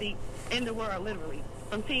everybody in the world, literally.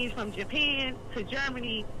 From teams from Japan to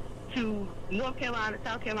Germany to North Carolina,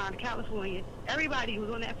 South Carolina, California. Everybody was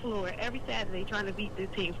on that floor every Saturday trying to beat this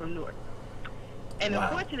team from Newark. And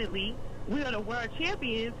unfortunately, we are the world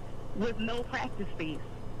champions with no practice space.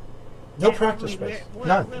 No practice space. We're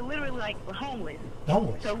literally like homeless.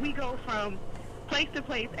 Homeless. So we go from place to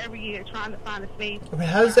place every year trying to find a space. I mean,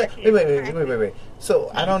 how does that? Wait.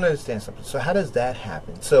 So I don't understand something. So how does that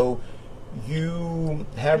happen? So you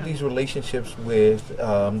have these relationships with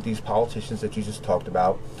these politicians that you just talked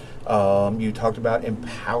about. You talked about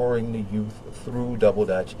empowering the youth through double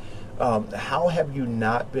dutch. How have you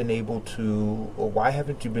not been able to, or why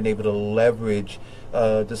haven't you been able to leverage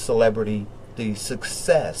the celebrity, the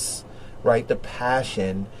success, right, the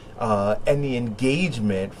passion, and the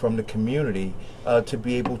engagement from the community to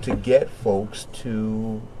be able to get folks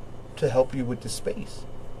to help you with the space?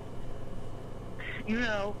 You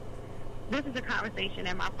know, this is a conversation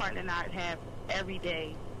that my partner and I have every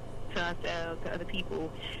day to ourselves, to other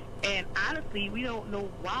people. And honestly, we don't know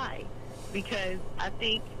why. Because I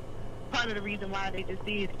think part of the reason why they just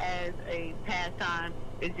see it as a pastime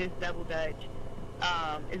is just double dutch.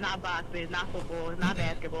 It's not boxing, it's not football, it's not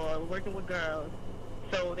basketball, we're working with girls.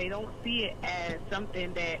 So they don't see it as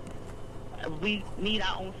something that we need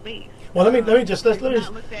our own space. Well, let me not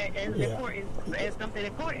looked at as important, as something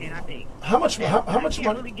important, I think. How much money? I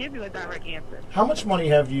can't really give you a direct answer. How much money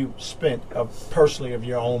have you spent personally of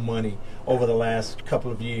your own money over the last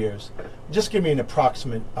couple of years? Just give me an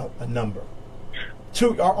approximate a number.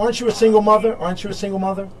 Aren't you a single mother? Aren't you a single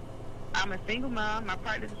mother? I'm a single mom. My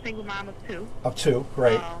partner's a single mom of two. Of two,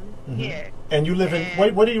 great. Yeah. And you live in,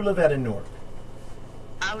 where do you live at in Newark?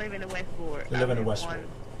 I live in the West Ward. You live in the West Ward.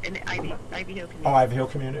 In the Ivy Hill community. Oh, Ivy Hill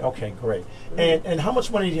community. Okay, great. And how much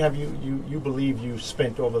money have you believe you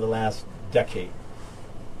spent over the last decade?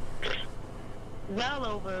 Well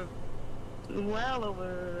over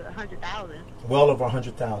 100,000. Well over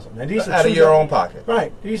 100,000. And these are out of your own pocket,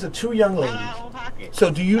 right? These are two young ladies. Out of our own pocket.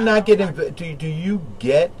 So do you not get?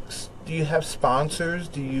 Do you have sponsors?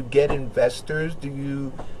 Do you get investors? Do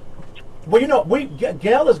you? Well, you know,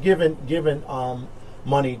 Gail has given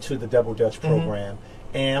money to the Double Dutch program,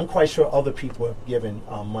 and I'm quite sure other people have given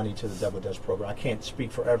money to the Double Dutch program. I can't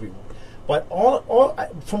speak for everyone, but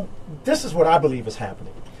this is what I believe is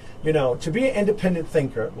happening. You know, to be an independent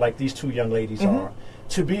thinker like these two young ladies are,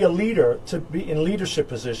 to be a leader, to be in leadership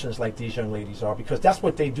positions like these young ladies are, because that's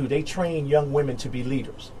what they do. They train young women to be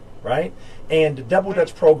leaders, right? And the Double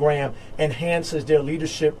Dutch program enhances their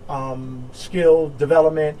leadership skill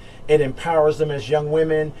development. It empowers them as young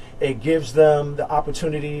women. It gives them the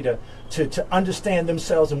opportunity to understand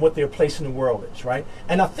themselves and what their place in the world is, right?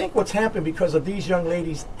 And I think what's happened because of these young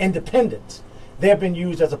ladies' independence, they've been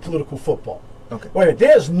used as a political football. Okay. Wait,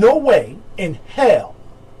 there's no way in hell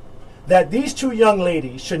that these two young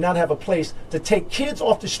ladies should not have a place to take kids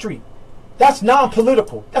off the street. That's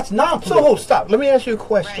non-political. That's non-political. So stop. Let me ask you a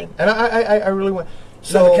question. And I really want.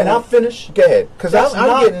 So can I finish? Go ahead, because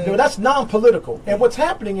I'm getting... that's non-political. And what's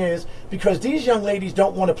happening is, because these young ladies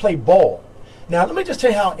don't want to play ball. Now, let me just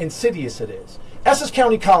tell you how insidious it is. Essex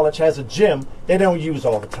County College has a gym they don't use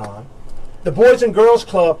all the time. The Boys and Girls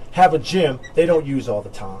Club have a gym they don't use all the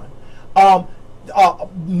time.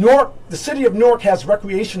 Newark, the city of Newark has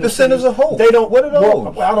recreation. The Centers of Hope. They don't. What are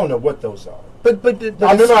those? Well, I don't know what those are. But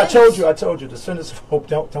I remember I told you the Centers of Hope.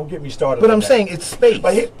 Don't get me started. But on I'm that. saying it's space.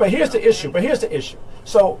 But here's the issue.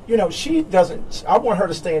 So she doesn't. I want her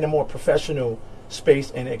to stay in a more professional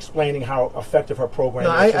space and explaining how effective her program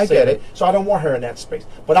is. I get it. So I don't want her in that space.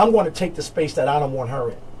 But I'm going to take the space that I don't want her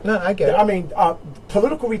in. No, I get it. I mean,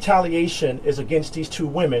 political retaliation is against these two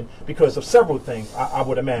women because of several things, I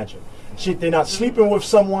would imagine. They're not sleeping with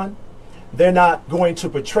someone. They're not going to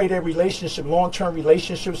betray their relationship, long-term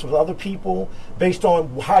relationships with other people based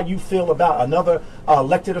on how you feel about another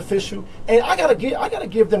elected official. And I gotta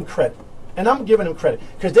give them credit. And I'm giving them credit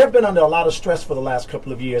because they've been under a lot of stress for the last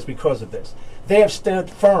couple of years because of this. They have stood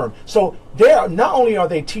firm. So not only are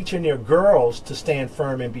they teaching their girls to stand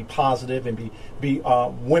firm and be positive and be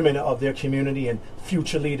women of their community and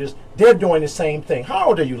future leaders, they're doing the same thing. How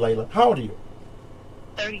old are you, Layla? How old are you?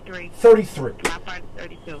 33. 33. My partner's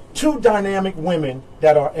 32. Two dynamic women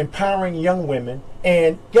that are empowering young women.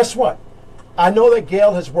 And guess what? I know that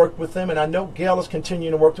Gail has worked with them, and I know Gail is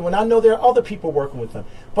continuing to work with them, and I know there are other people working with them.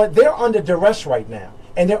 But they're under duress right now.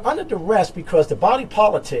 And they're under duress because the body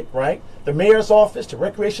politic, right, the mayor's office, the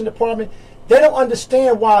recreation department, they don't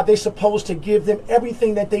understand why they're supposed to give them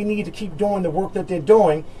everything that they need to keep doing the work that they're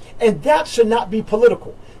doing. And that should not be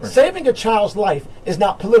political. Right. Saving a child's life is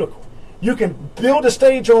not political. You can build a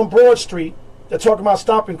stage on Broad Street that's talking about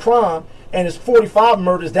stopping crime, and it's 45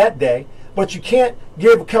 murders that day, but you can't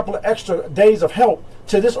give a couple of extra days of help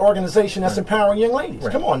to this organization that's empowering young ladies.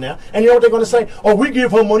 Right. Come on now. And you know what they're going to say? Oh, we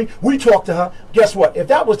give her money, we talk to her. Guess what? If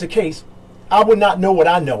that was the case, I would not know what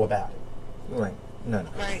I know about it. Right. No.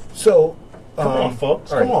 Right. So, come on,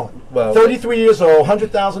 folks. Right. Come on. Well, 33 years old,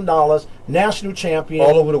 $100,000, national champion.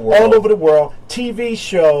 All over the world. All over the world. TV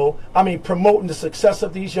show. I mean, promoting the success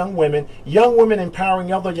of these young women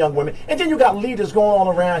empowering other young women. And then you got leaders going all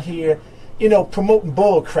around here, promoting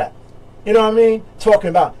bull crap. You know what I mean?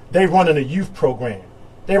 Talking about they running a youth program.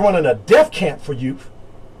 They're running a death camp for youth.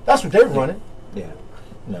 That's what they're running. Yeah.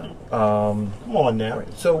 No. Come on now.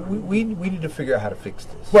 Right. So we need to figure out how to fix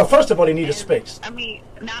this. Well, first of all, they need a space. I mean,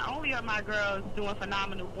 not only are my girls doing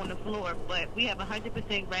phenomenal on the floor, but we have a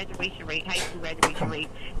 100% graduation rate, high school graduation rate,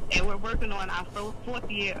 and we're working on our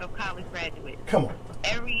fourth year of college graduates. Come on.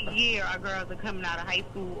 Every year, our girls are coming out of high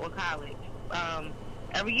school or college.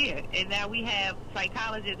 Every year. And now we have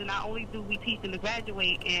psychologists, and not only do we teach them to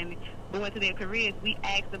graduate and go into their careers, we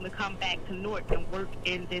ask them to come back to Newark and work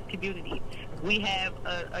in this community. We have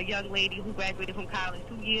a young lady who graduated from college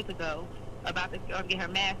 2 years ago, about to get her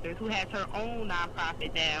master's, who has her own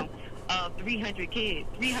nonprofit now of 300 kids,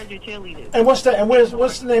 300 cheerleaders. And what's that? And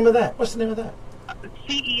what's the name of that? What's the name of that?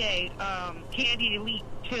 CEA, Candy Elite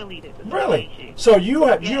Cheerleaders. Really? So you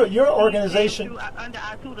have your organization under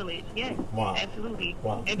our tutelage? Yes. Wow. Absolutely.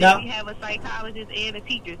 Wow. And Now, then we have a psychologist and a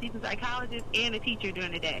teacher. She's a psychologist and a teacher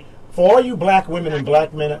during the day. for all you black women and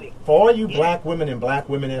black men, for all you black women and black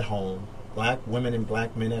women at home, black women and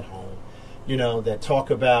black men at home, that talk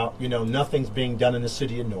about nothing's being done in the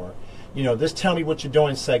city of Newark. This Tell Me What You're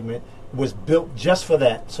Doing segment was built just for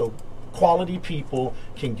that. So quality people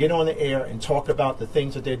can get on the air and talk about the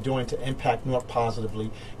things that they're doing to impact Newark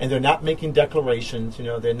positively. And they're not making declarations.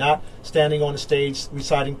 They're not standing on the stage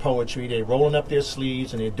reciting poetry. They're rolling up their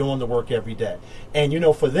sleeves and they're doing the work every day. And,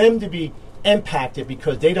 for them to be impacted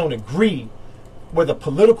because they don't agree with a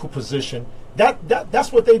political position,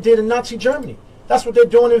 that's what they did in Nazi Germany. That's what they're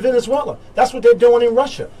doing in Venezuela. That's what they're doing in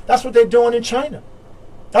Russia. That's what they're doing in China.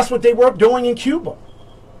 That's what they were doing in Cuba.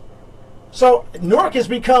 So Newark has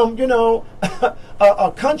become,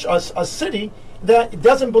 a city that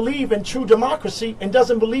doesn't believe in true democracy and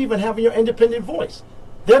doesn't believe in having your independent voice.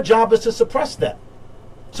 Their job is to suppress that.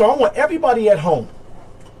 So I want everybody at home,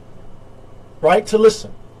 right, to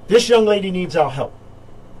listen. This young lady needs our help.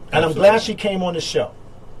 And I'm glad she came on the show.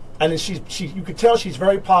 And you could tell she's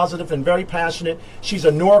very positive and very passionate. She's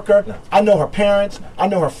a Newarker. I know her parents. I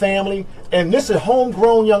know her family. And this is a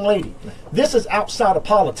homegrown young lady. This is outside of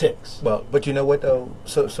politics. Well, but you know what though?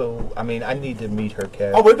 So I mean, I need to meet her,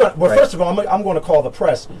 Kev. Oh, right? First of all, I'm going to call the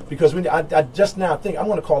press because I just now think I'm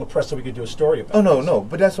going to call the press so we can do a story about. Oh no,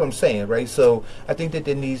 but that's what I'm saying, right? So I think that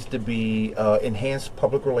there needs to be enhanced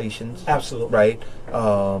public relations. Absolutely. Right.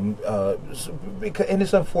 And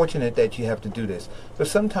it's unfortunate that you have to do this, but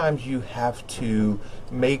sometimes sometimes you have to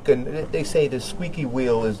make they say the squeaky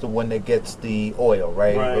wheel is the one that gets the oil,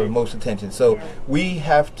 right? Or most attention. So we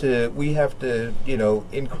have to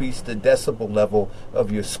increase the decibel level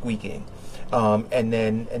of your squeaking, and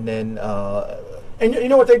then you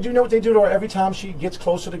know what they do? You know what they do to her every time she gets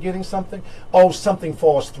closer to getting something? Oh, something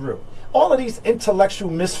falls through. All of these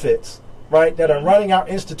intellectual misfits, right, that are running our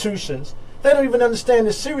institutions, they don't even understand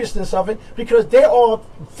the seriousness of it because they're all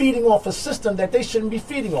feeding off a system that they shouldn't be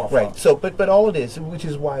feeding off right. of. So, but all it is, which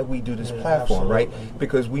is why we do this platform, absolutely. right?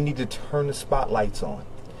 Because we need to turn the spotlights on.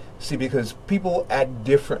 See, because people act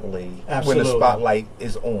differently when the spotlight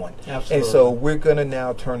is on. Absolutely. And so we're going to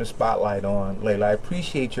now turn the spotlight on, Layla. I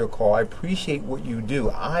appreciate your call. I appreciate what you do.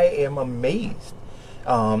 I am amazed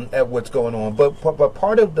at what's going on. But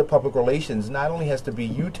part of the public relations not only has to be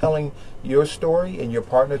you telling your story and your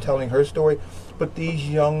partner telling her story, but these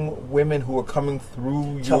young women who are coming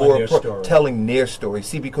through telling their story.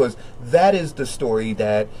 See, because that is the story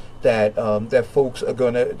that folks are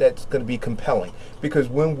that's gonna be compelling. Because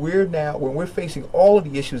when we're facing all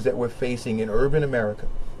of the issues that we're facing in urban America,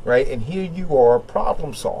 right? And here you are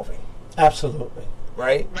problem solving. Absolutely.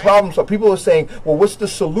 Right? Problem solving. People are saying, well, what's the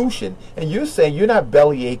solution? And you're saying you're not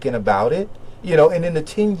belly aching about it. And in the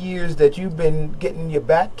 10 years that you've been getting your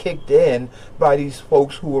back kicked in by these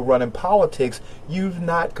folks who are running politics, you've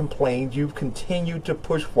not complained. You've continued to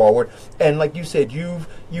push forward. And like you said, you've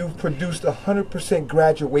produced 100%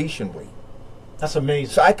 graduation rate. That's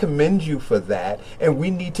amazing. So I commend you for that. And we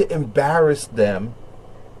need to embarrass them.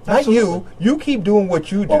 Absolutely. Not you. You keep doing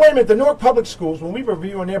what you do. Well, wait a minute. The Newark Public Schools, when we were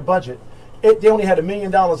reviewing their budget, they only had $1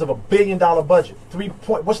 million of a $1 billion budget.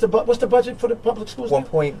 What's the budget for the public schools? I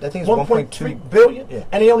think it's 1.2 billion. Yeah.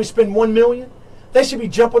 And they only spend $1 million. They should be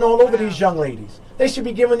jumping all over these young ladies. They should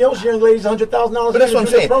be giving those young ladies $100,000. But that's what I'm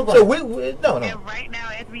saying. So no. And right now,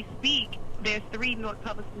 as we speak, there's 3 Newark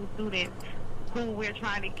Public School students who we're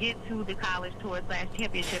trying to get to the college tour /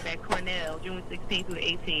 championship at Cornell, June 16th through the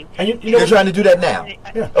 18th. And you're trying to do that now.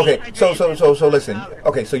 Yeah. Okay. So listen.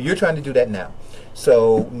 Okay. So you're trying to do that now.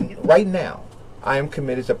 So right now, I am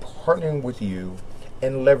committed to partnering with you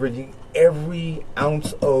and leveraging every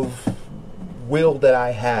ounce of will that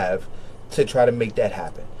I have to try to make that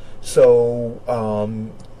happen. So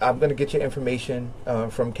I'm going to get your information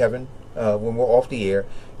from Kevin when we're off the air.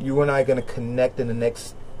 You and I are going to connect in the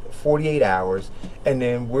next 48 hours, and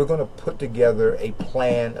then we're going to put together a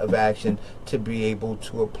plan of action to be able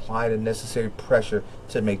to apply the necessary pressure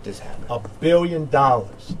to make this happen. $1 billion.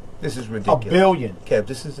 This is ridiculous. $1 billion. Kev,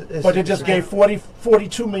 this is but they just gave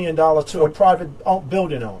 $42 million to a private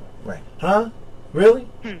building owner. Right. Huh? Really?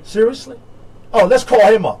 Seriously? Oh, let's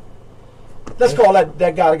call him up. Let's call that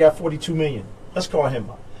guy that got $42 million. Let's call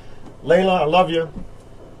him up. Layla, I love you.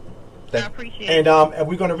 I appreciate it. And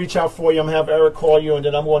we're going to reach out for you. I'm going to have Eric call you, and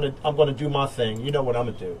then I'm going to do my thing. You know what I'm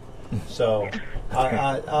going to do. So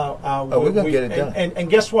we're going to get it done. And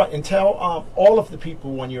guess what? And tell all of the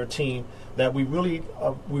people on your team that we really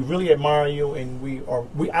admire you,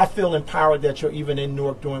 and I feel empowered that you're even in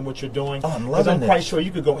Newark doing what you're doing. Oh, I'm loving it. I'm quite sure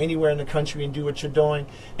you could go anywhere in the country and do what you're doing.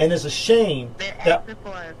 And it's a shame They're acting for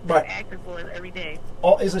us. They're acting for us every day.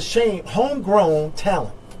 Oh, it's a shame. Homegrown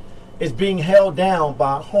talent is being held down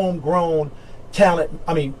by homegrown talent.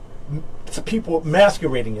 I mean, people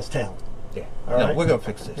masquerading as talent. Yeah. All right? We're going to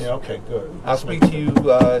fix this. Yeah, okay, good. I'll speak to you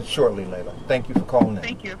shortly, Layla. Thank you for calling in.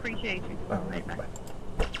 Thank you. Appreciate you. All right, bye.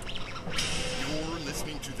 You're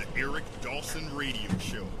listening to the Eric Dawson Radio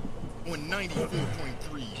Show on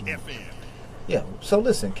 94.3 FM. Yeah, so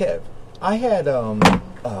listen, Kev, I had,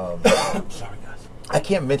 sorry guys. I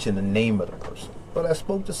can't mention the name of the person, but I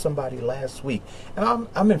spoke to somebody last week, and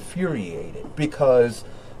I'm infuriated because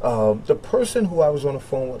the person who I was on the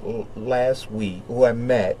phone with last week, who I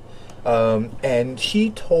met, and she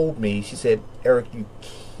told me, she said, Eric, you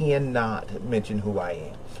cannot mention who I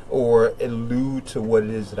am or allude to what it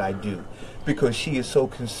is that I do, because she is so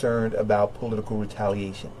concerned about political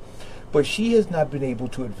retaliation. But she has not been able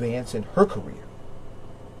to advance in her career,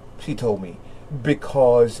 she told me,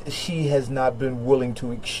 because she has not been willing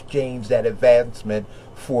to exchange that advancement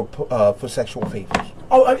for sexual favors.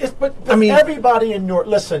 Oh, but I mean, everybody in Newark.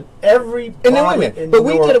 Listen, everybody. And then wait a minute. But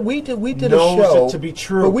we did a show. It to be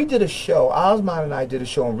true. But we did a show. Osman and I did a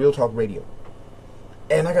show on Real Talk Radio,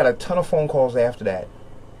 and I got a ton of phone calls after that,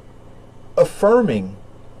 affirming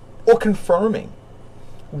or confirming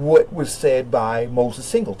what was said by Moses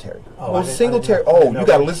Singletary. Moses Singletary. You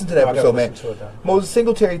got to listen to that episode, man. Moses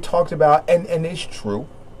Singletary talked about, and it's true.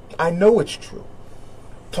 I know it's true.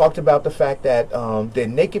 Talked about the fact that they're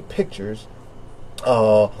naked pictures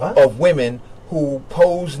of women who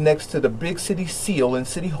pose next to the big city seal in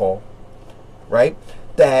City Hall, right?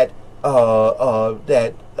 that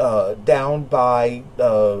down by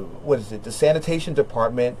what is it? The sanitation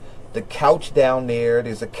department. The couch down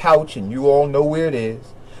there's a couch, and you all know where it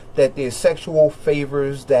is. That there's sexual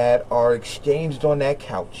favors that are exchanged on that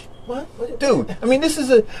couch. What? Dude, I mean, this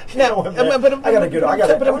is a now. I'm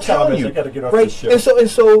telling you, right? And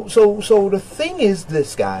so the thing is,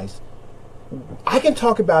 this, guys. I can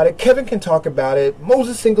talk about it. Kevin can talk about it.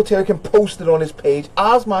 Moses Singletary can post it on his page.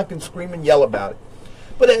 Osmond can scream and yell about it.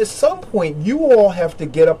 But at some point, you all have to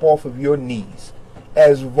get up off of your knees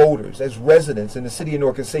as voters, as residents in the city of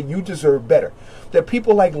Newark, and say you deserve better. That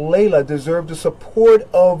people like Layla deserve the support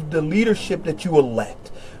of the leadership that you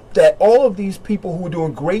elect. That all of these people who are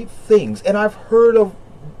doing great things, and I've heard of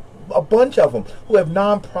a bunch of them who have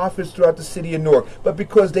nonprofits throughout the city of Newark, but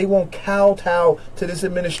because they won't kowtow to this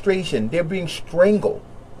administration, they're being strangled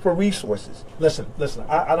for resources. Listen.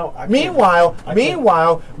 Meanwhile,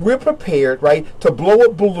 we're prepared, right, to blow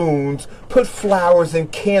up balloons, put flowers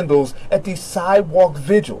and candles at these sidewalk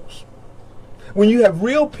vigils. When you have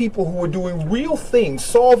real people who are doing real things,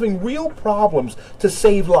 solving real problems to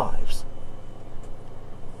save lives.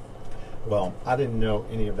 Well, I didn't know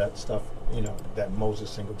any of that stuff, that Moses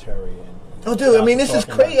Singletary and oh, dude, I mean, this is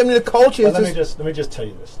crazy. I mean, the culture is. Let me just tell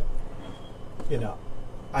you this.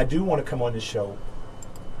 I do want to come on this show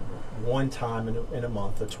one time in a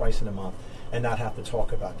month or twice in a month and not have to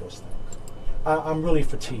talk about those things. I'm really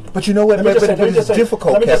fatigued. But you know what? It's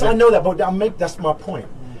difficult. I know that, but that's my point.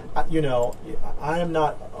 I am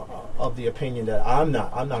not of the opinion that I'm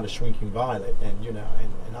not a shrinking violet,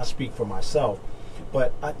 and I speak for myself.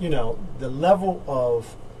 But the level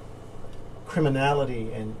of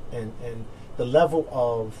criminality and the level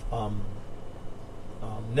of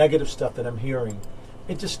negative stuff that I'm hearing,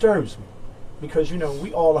 it disturbs me. Because,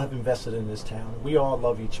 we all have invested in this town. We all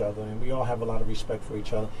love each other, and we all have a lot of respect for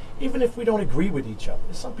each other, even if we don't agree with each other.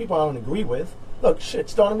 There's some people I don't agree with. Look,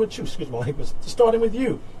 starting with you, excuse my language, starting with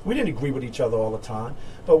you. We didn't agree with each other all the time,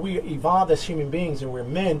 but we evolved as human beings, and we're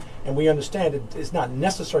men, and we understand that it's not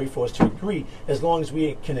necessary for us to agree as long as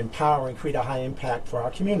we can empower and create a high impact for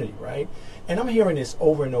our community, right? And I'm hearing this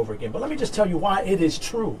over and over again, but let me just tell you why it is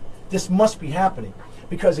true. This must be happening,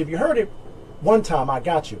 because if you heard it one time, I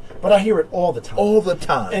got you, but I hear it all the time. All the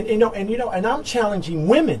time. And I'm challenging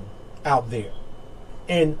women out there,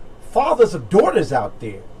 and fathers of daughters out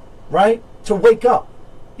there, right, to wake up.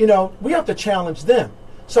 We have to challenge them.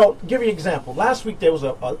 So, give you an example. Last week there was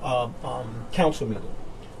a council meeting.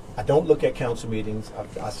 I don't look at council meetings.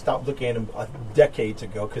 I stopped looking at them decades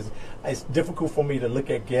ago because it's difficult for me to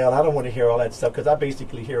look at Gail. I don't want to hear all that stuff because I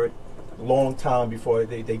basically hear it a long time before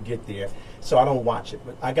they get there. So I don't watch it.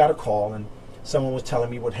 But I got a call, and someone was telling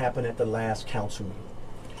me what happened at the last council meeting.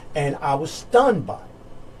 And I was stunned by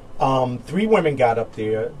it. 3 women got up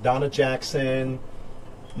there, Donna Jackson,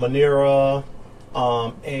 Manira,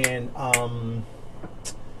 and oh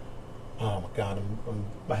my God, I'm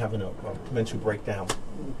having a mental breakdown.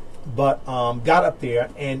 But got up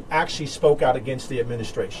there and actually spoke out against the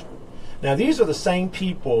administration. Now, these are the same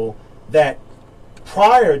people that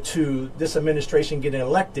prior to this administration getting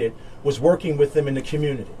elected was working with them in the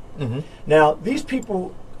community. Mm-hmm. Now, these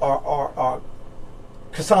people are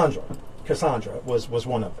Cassandra was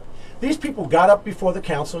one of them. These people got up before the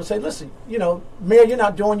council and said, listen, Mayor, you're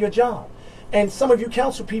not doing your job. And some of you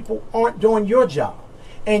council people aren't doing your job.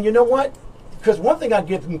 And you know what? Because one thing I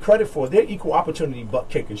give them credit for, they're equal opportunity butt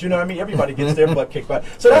kickers. You know what I mean? Everybody gets their butt kicked.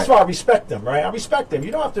 So that's why I respect them, right? I respect them.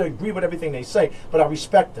 You don't have to agree with everything they say, but I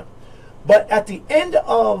respect them. But at the end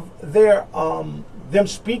of their them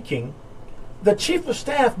speaking, the chief of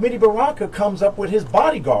staff, Midi Baraka, comes up with his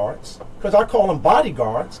bodyguards, because I call them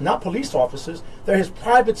bodyguards, not police officers. They're his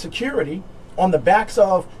private security on the backs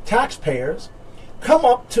of taxpayers, come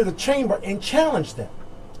up to the chamber and challenge them.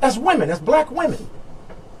 As women, as black women.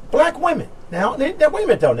 Black women. Now, wait a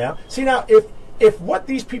minute though now. See now, if what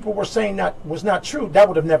these people were saying was not true, that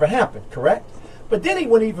would have never happened, correct? But then he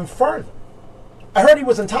went even further. I heard he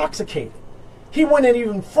was intoxicated. He went in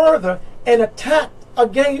even further and attacked a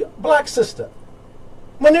gay black sister,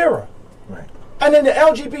 Manira. Right. And then the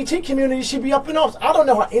LGBT community should be up in arms. I don't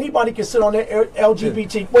know how anybody can sit on their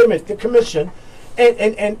LGBT, wait a minute, the commission,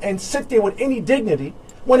 and sit there with any dignity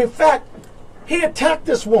when in fact he attacked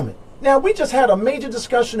this woman. Now, we just had a major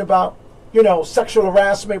discussion about, sexual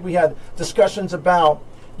harassment. We had discussions about,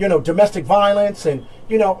 domestic violence. And,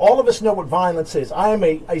 all of us know what violence is. I am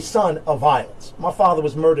a son of violence. My father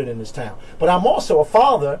was murdered in this town. But I'm also a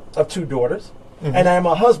father of 2 daughters. Mm-hmm. And I'm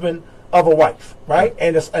a husband of a wife, right?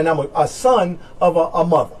 And I'm a son of a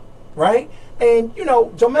mother, right? And,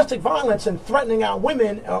 domestic violence and threatening our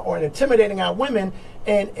women or intimidating our women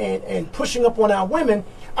and pushing up on our women,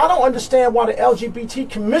 I don't understand why the LGBT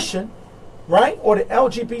Commission, right, or the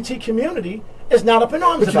LGBT community is not up in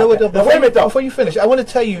arms But you know about what, that. Wait a minute, though. Before you finish, I want to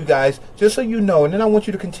tell you guys, just so you know, and then I want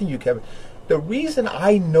you to continue, Kevin. The reason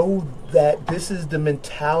I know that this is the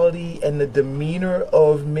mentality and the demeanor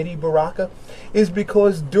of Midi Baraka is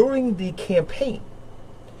because during the campaign,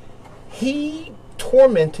 he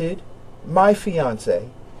tormented my fiance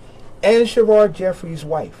and Sherrod Jeffrey's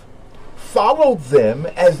wife, followed them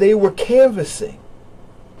as they were canvassing,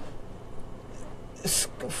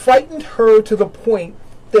 frightened her to the point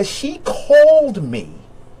that she called me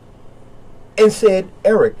and said,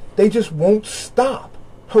 Eric, they just won't stop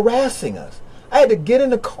harassing us. I had to get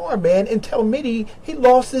in the car, man, and tell Mitty he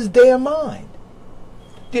lost his damn mind.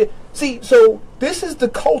 See, so this is the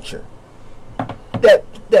culture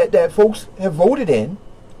that folks have voted in,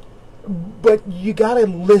 but you gotta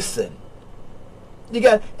listen. You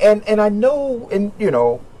got, and I know, and you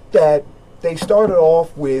know, that they started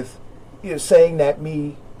off with, you know, saying that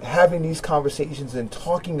me having these conversations and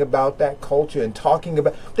talking about that culture and talking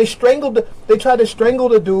about, they tried to strangle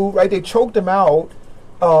the dude, right? They choked him out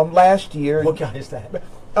last year. What guy is that?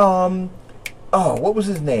 What was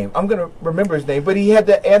his name? I'm gonna remember his name, but he had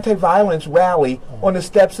the anti-violence rally on the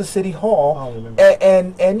steps of City Hall,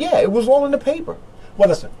 and yeah, it was all in the paper. Well,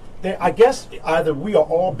 listen, I guess either we are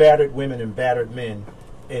all battered women and battered men,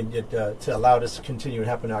 and to allow this to continue to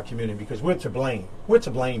happen in our community, because we're to blame. We're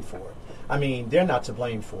to blame for it. I mean, they're not to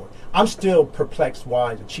blame for it. I'm still perplexed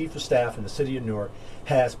why the chief of staff in the city of Newark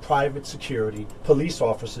has private security, police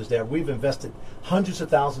officers that we've invested hundreds of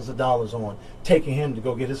thousands of dollars on, taking him to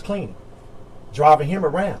go get his cleaning, driving him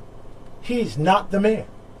around. He's not the mayor.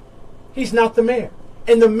 He's not the mayor.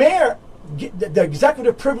 And the mayor, the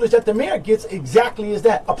executive privilege that the mayor gets exactly is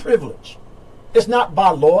that, a privilege. It's not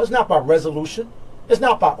by law. It's not by resolution. It's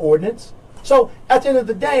not by ordinance. So at the end of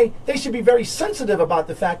the day, they should be very sensitive about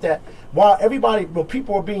the fact that while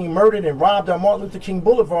people are being murdered and robbed on Martin Luther King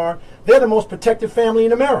Boulevard, they're the most protected family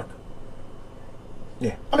in America.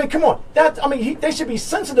 Yeah. I mean, come on. They should be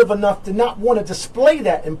sensitive enough to not want to display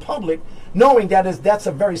that in public, knowing that's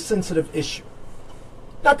a very sensitive issue.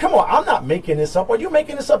 Now, come on. I'm not making this up. Are you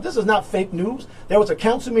making this up? This is not fake news. There was a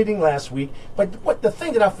council meeting last week, but the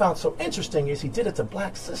thing that I found so interesting is he did it to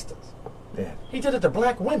black sisters. Yeah. He did it to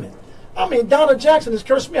black women. I mean, Donna Jackson has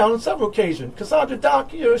cursed me out on several occasions. Cassandra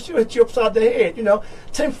Dock, you know, she'll hit you upside the head. You know,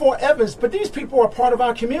 Tim Ford Evans. But these people are part of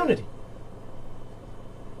our community.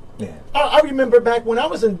 Yeah. I remember back when I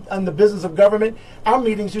was in the business of government, our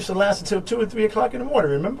meetings used to last until 2 or 3 o'clock in the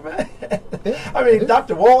morning. Remember that? Yeah. I mean,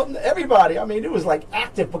 Dr. Walton, everybody. I mean, it was like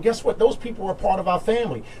active. But guess what? Those people were part of our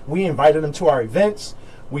family. We invited them to our events.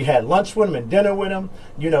 We had lunch with them and dinner with them.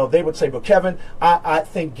 You know, they would say, "But Kevin, I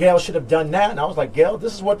think Gail should have done that." And I was like, "Gail,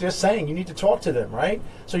 this is what they're saying. You need to talk to them, right?"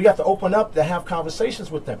 So you have to open up to have conversations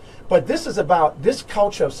with them. But this is about this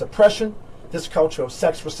culture of suppression, this culture of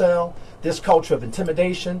sex for sale, this culture of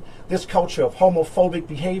intimidation, this culture of homophobic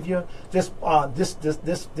behavior, this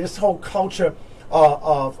whole culture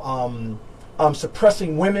of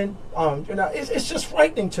suppressing women. You know, it's just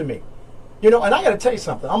frightening to me. You know, and I got to tell you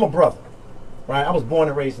something. I'm a brother. Right? I was born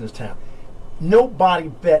and raised in this town. Nobody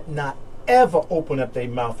bet not ever open up their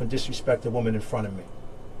mouth and disrespect a woman in front of me.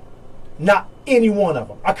 Not any one of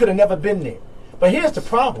them. I could have never been there. But here's the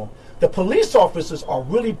problem. The police officers are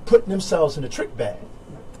really putting themselves in a trick bag.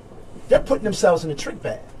 They're putting themselves in a trick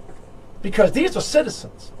bag. Because these are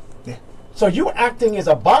citizens. Yeah. So you acting as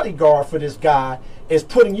a bodyguard for this guy is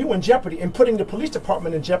putting you in jeopardy and putting the police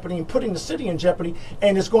department in jeopardy and putting the city in jeopardy,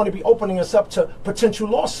 and it's going to be opening us up to potential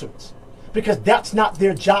lawsuits. Because that's not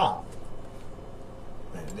their job.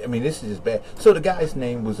 I mean, this is just bad. So the guy's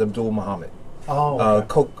name was Abdul Muhammad,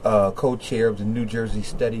 co-chair of the New Jersey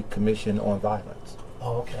Study Commission on Violence.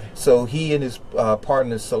 Oh, okay. So he and his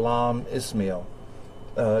partner Salam Ismail,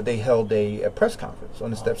 they held a press conference on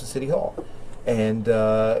the steps of City Hall, and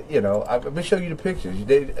you know, I'm gonna show you the pictures.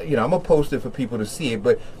 You know, I'm gonna post it for people to see it.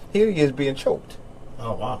 But here he is being choked.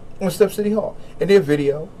 Oh wow! On the steps of City Hall, and their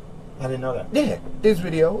video. I didn't know that. Yeah, there's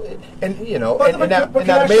video, and you know, and now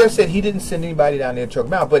the mayor said he didn't send anybody down there to choke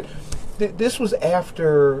him out, but this was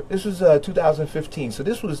after, this was 2015, so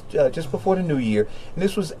this was just before the new year, and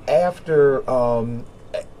this was after,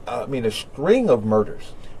 I mean, a string of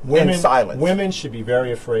murders and silence. Women should be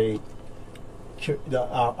very afraid.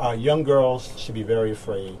 Our young girls should be very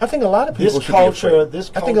afraid. I think a lot of people should be afraid.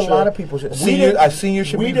 I think a lot of people should. Our seniors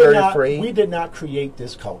should be very afraid. We did not create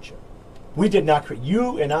this culture. We did not create.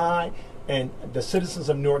 You and I and the citizens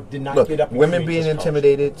of Newark did not get up and women being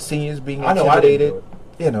intimidated, seniors being intimidated.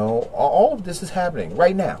 You know, all of this is happening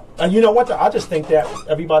right now. And you know what? I just think that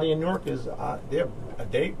everybody in Newark is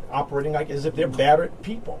they operating like as if they're battered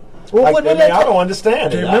people. Well, like, I don't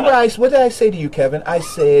understand. Remember, what did I say to you, Kevin? I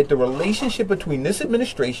said the relationship between this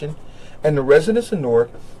administration and the residents of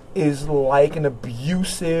Newark is like an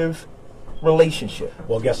abusive relationship.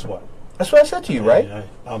 Well, guess what? That's what I said to you, right?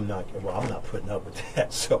 I'm not putting up with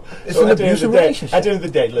that. So it's an abusive relationship. At the end of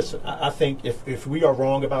the day, listen, I think if we are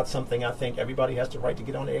wrong about something, I think everybody has the right to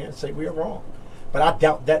get on the air and say we are wrong. But I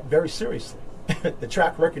doubt that very seriously. The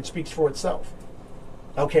track record speaks for itself.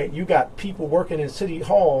 Okay, you got people working in City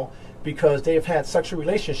Hall because they have had sexual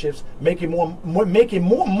relationships, making more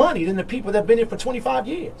money than the people that have been here for 25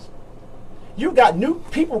 years. You got new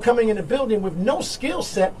people coming in the building with no skill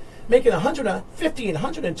set, making $150,000 and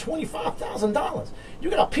 $125,000. You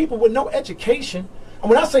got people with no education. And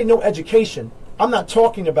when I say no education, I'm not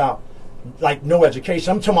talking about like no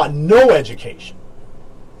education. I'm talking about no education.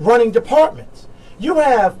 Running departments. You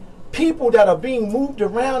have people that are being moved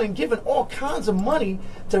around and given all kinds of money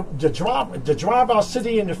to drive our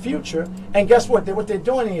city in the future. And guess what? What they're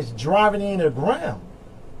doing is driving it into the ground.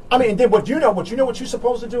 I mean, then what you're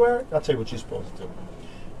supposed to do, Eric? I'll tell you what you're supposed to do.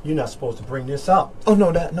 You're not supposed to bring this up. Oh,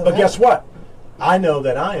 no. But guess what? I know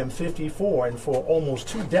that I am 54, and for almost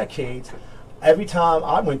 2 decades, every time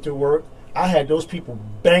I went to work, I had those people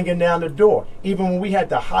banging down the door. Even when we had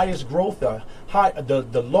the highest growth, the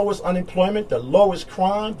lowest unemployment, the lowest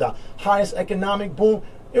crime, the highest economic boom,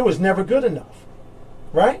 it was never good enough,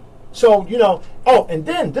 right? So, you know, and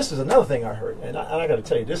then this is another thing I heard, and I got to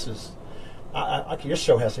tell you, this is, your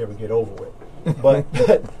show has to ever get over with. But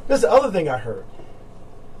this is the other thing I heard.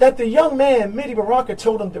 That the young man, Midi Baraka,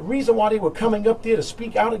 told them the reason why they were coming up there to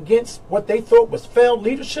speak out against what they thought was failed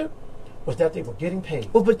leadership was that they were getting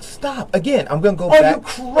paid. Well, but stop. Again, I'm going to go back. Are you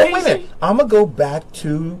crazy? Wait a minute. I'm going to go back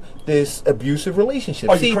to this abusive relationship.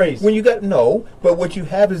 Are you crazy? When you got, no, but what you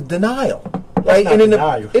have is denial. Right? And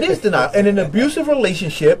denial. It is denial. In an abusive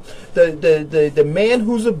relationship, the man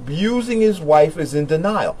who's abusing his wife is in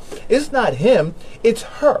denial. It's not him, it's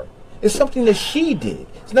her. It's something that she did.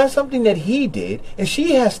 It's not something that he did, and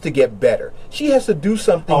she has to get better. She has to do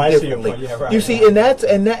something differently. Yeah, right, you see, right.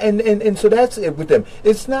 and so that's it with them.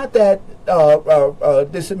 It's not that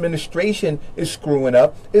this administration is screwing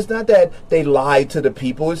up. It's not that they lied to the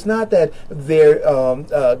people. It's not that they're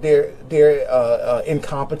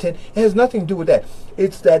incompetent. It has nothing to do with that.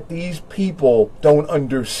 It's that these people don't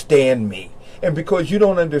understand me. And because you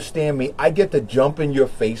don't understand me, I get to jump in your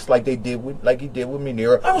face like he did with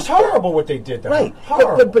Munira. That was horrible what they did. Right,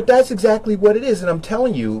 horrible. But that's exactly what it is. And I'm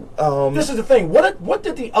telling you, this is the thing. What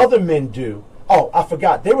did the other men do? Oh, I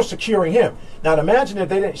forgot. They were securing him. Now, imagine if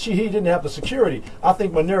he didn't have the security. I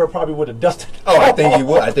think Munira probably would have dusted. Oh, I think he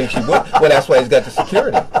would. I think she would. Well, that's why he's got the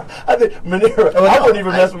security. I think Munira. I wouldn't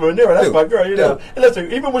even mess with Munira. That's my girl. You know. And listen,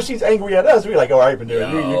 even when she's angry at us, we're like, all right, Munira,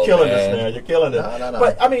 you're killing us now. You're killing us. No.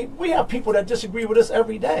 But I mean, we have people that disagree with us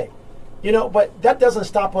every day. You know, but that doesn't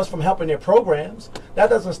stop us from helping their programs.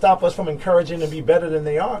 That doesn't stop us from encouraging them to be better than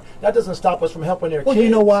they are. That doesn't stop us from helping their kids. Well,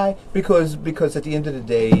 you know why? Because at the end of the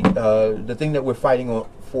day, the thing that we're fighting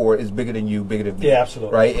for is bigger than you, bigger than me. Yeah,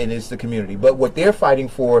 absolutely. Right? And it's the community. But what they're fighting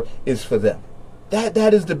for is for them.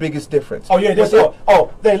 That is the biggest difference. Oh yeah,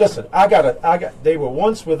 they listen. They were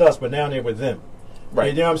once with us, but now they're with them.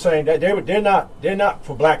 Right. You know what I'm saying? They're not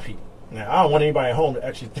for black people. Now, I don't want anybody at home to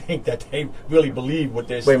actually think that they really believe what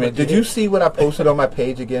they're saying. Wait a minute. Did you see what I posted on my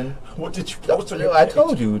page again? What did you post on your page? I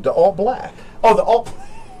told you, the all black. Oh, the all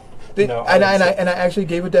No, and I actually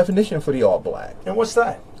gave a definition for the all black. And what's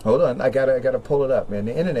that? Hold on. I gotta pull it up, man.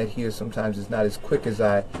 The internet here sometimes is not as quick as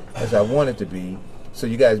I want it to be. So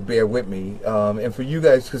you guys bear with me. And for you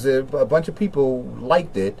guys, because a bunch of people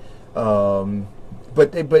liked it.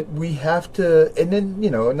 But we have to, and then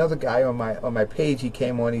another guy on my page, he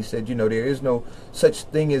came on, he said, there is no such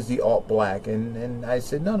thing as the alt black, and I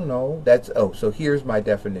said no, so here's my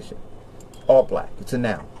definition. Alt black, it's a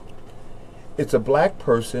noun. It's a black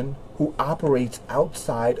person who operates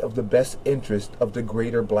outside of the best interest of the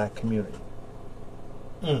greater black community.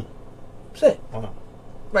 That's it.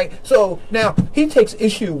 Right. So now he takes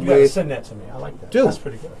issue with. You gotta send that to me. I like that. Dude, that's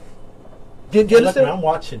pretty good. Did you understand? I'm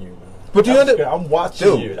watching you, man. But I'm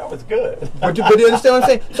watching you. That was good. But you understand what I'm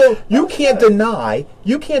saying? So you can't deny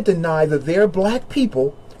that there are black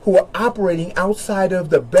people who are operating outside of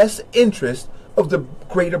the best interest of the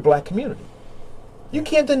greater black community. You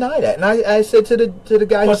can't deny that. And I said to the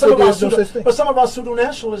guy who said there's no such thing. But some of our pseudo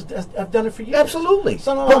nationalists have done it for years. Absolutely.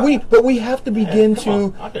 But we have to begin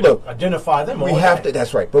to look, identify them. We have to.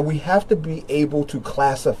 That's right. But we have to be able to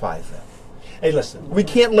classify them. Hey, listen. We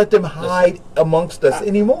can't let them hide amongst us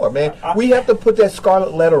anymore, man. We have to put that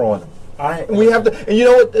scarlet letter on them. We have to, and you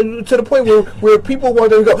know what? To the point where people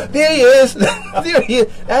want to go, there he is, there he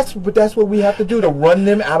is. That's what we have to do to run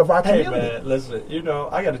them out of our community. Hey man, listen. You know,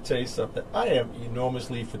 I got to tell you something. I am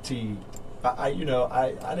enormously fatigued. I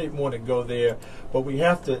didn't want to go there, but we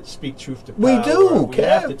have to speak truth to power. We do. We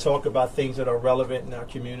have to talk about things that are relevant in our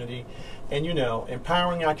community, and you know,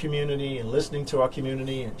 empowering our community and listening to our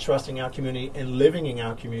community and trusting our community and living in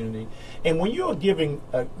our community. And when you're giving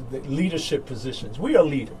the leadership positions, we are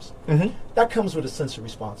leaders. That comes with a sense of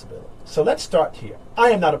responsibility. So let's start here. I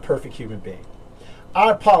am not a perfect human being. I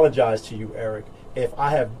apologize to you, Eric, if I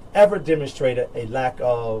have ever demonstrated a lack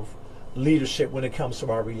of leadership when it comes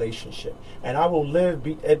to our relationship. And I will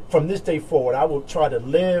from this day forward, I will try to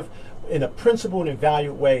live in a principled and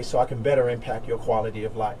valued way so I can better impact your quality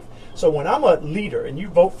of life. So when I'm a leader and you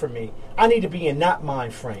vote for me, I need to be in that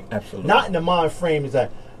mind frame. Absolutely. Not in the mind frame is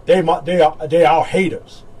that they are our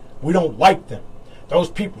haters. We don't like them. Those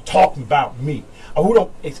people talking about me.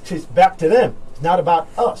 It's back to them. It's not about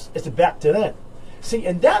us. It's back to them. See,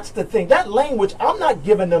 and that's the thing. That language, I'm not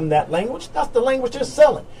giving them that language. That's the language they're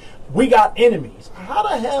selling. We got enemies. How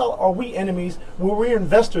the hell are we enemies when we're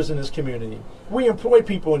investors in this community? We employ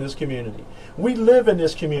people in this community. We live in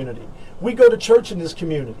this community. We go to church in this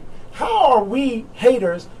community. How are we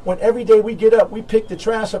haters when every day we get up, we pick the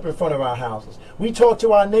trash up in front of our houses? We talk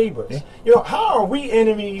to our neighbors. Yeah. You know, how are we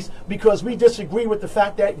enemies because we disagree with the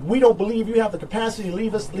fact that we don't believe you have the capacity to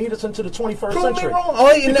lead us into the 21st century? Me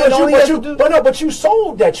wrong. But you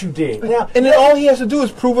sold that you did. Now, and then all he has to do is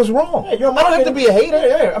prove us wrong. Yeah, I don't have to be a hater.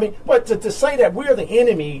 Yeah. I mean, but to say that we're the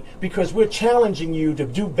enemy because we're challenging you to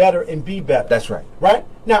do better and be better. That's right. Right?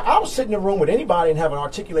 Now, I will sit in a room with anybody and have an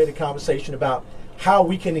articulated conversation about how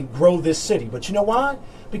we can grow this city. But you know why?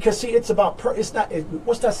 Because see, it's about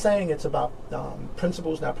what's that saying? It's about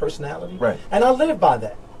principles, not personality. Right. And I live by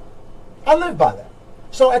that. I live by that.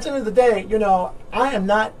 So at the end of the day, you know, I am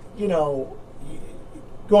not, you know,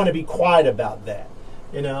 going to be quiet about that.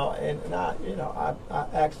 You know, and I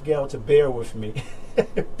asked Gail to bear with me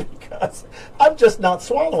because I'm just not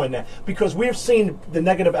swallowing that, because we've seen the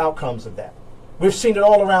negative outcomes of that. We've seen it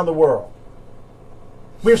all around the world.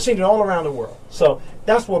 We've seen it all around the world. So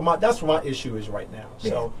that's what my issue is right now.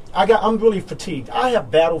 So I'm really fatigued. I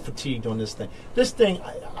have battle fatigued on this thing. This thing,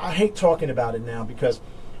 I hate talking about it now because,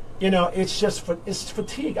 you know, it's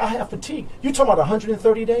fatigue. I have fatigue. You talking about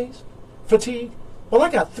 130 days fatigue? Well, I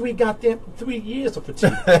got 3 years of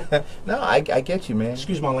fatigue. No, I get you, man.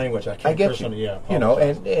 Excuse my language. I get you. Yeah, you know,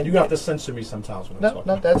 and you have to censor me sometimes when I'm talking.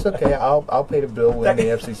 No, that's okay. I'll pay the bill when the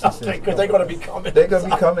FCC says because they're going to be coming. They're going to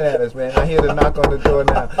be coming at us, man. I hear the knock on the door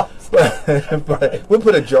now. But we'll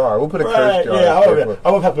put a jar. We'll put a curse jar. Yeah,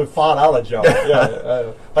 I would have a $5 jar.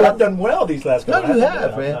 Yeah, but I've done well these last couple. No, you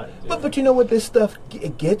have, man. But you know what? This stuff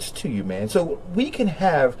it gets to you, man. So we can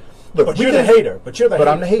have. Look, but you're the hater. But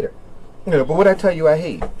I'm the hater. You know, but what I tell you, I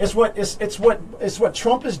hate. It's what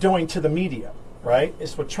Trump is doing to the media, right?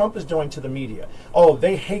 It's what Trump is doing to the media. Oh,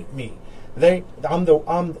 they hate me. This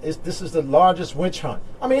is the largest witch hunt.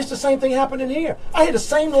 I mean, it's the same thing happening here. I hear the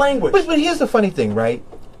same language. But here's the funny thing, right?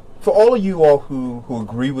 For all of you all who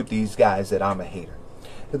agree with these guys that I'm a hater,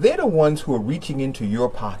 they're the ones who are reaching into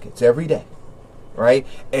your pockets every day, right?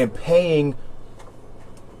 And paying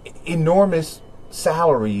enormous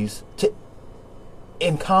salaries to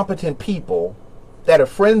incompetent people that are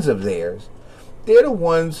friends of theirs. They're the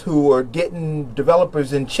ones who are getting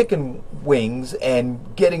developers in chicken wings and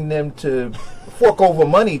getting them to fork over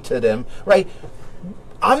money to them, right?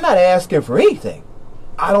 I'm not asking for anything.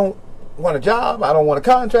 I don't want a job. I don't want a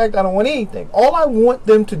contract. I don't want anything. All I want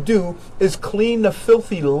them to do is clean the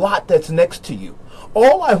filthy lot that's next to you.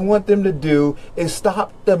 All I want them to do is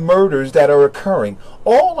stop the murders that are occurring.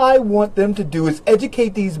 All I want them to do is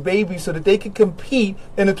educate these babies so that they can compete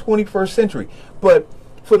in the 21st century. But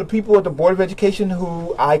for the people at the Board of Education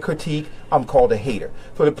who I critique, I'm called a hater.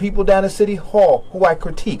 For the people down at City Hall who I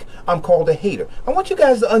critique, I'm called a hater. I want you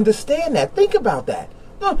guys to understand that. Think about that.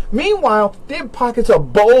 No, meanwhile, their pockets are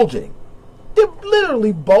bulging. They're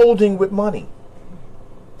literally bulging with money.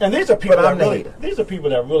 And these are people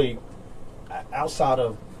that really outside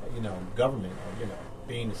of, you know, government, or, you know,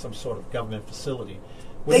 being in some sort of government facility,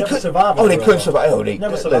 they couldn't survive. Oh, they couldn't survive. Oh,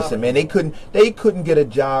 listen, man. They couldn't get a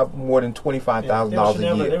job more than $25,000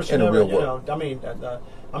 a year in the real world. I mean,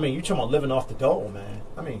 you talking about living off the dole, man.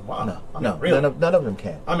 I mean, wow. No, really. None of them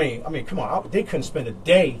can. I mean, come on. They couldn't spend a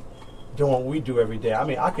day doing what we do every day. I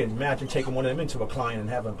mean, I can imagine taking one of them into a client and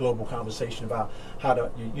having a global conversation about how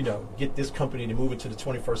to, get this company to move into the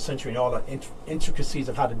 21st century and all the intricacies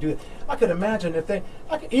of how to do it. I could imagine if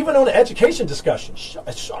even on the education discussion,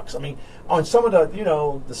 shucks. I mean, on some of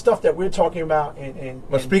the, the stuff that we're talking about.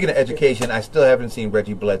 Well, speaking of education, I still haven't seen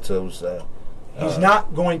Reggie Bledsoe's. He's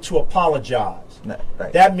not going to apologize. No,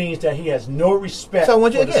 right. That means that he has no respect. So I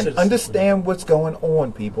want you again understand what's going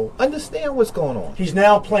on, people. Understand what's going on. He's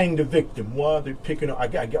now playing the victim. Well, they're picking up.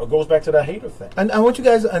 It goes back to that hater thing. And I want you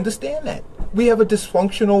guys to understand that we have a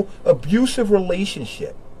dysfunctional, abusive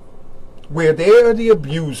relationship where they're the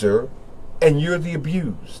abuser and you're the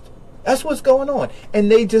abused. That's what's going on. And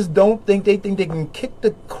they just don't think they can kick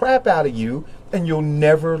the crap out of you and you'll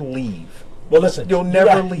never leave. Well, listen, you'll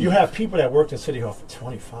never leave. You have people that worked in City Hall for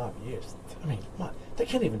 25 years. I mean, what? They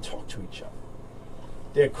can't even talk to each other.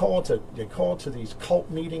 They're called to these cult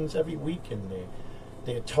meetings every week, and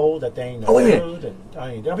they're told that they ain't heard. And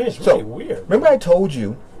I mean, it's really weird. Remember, I told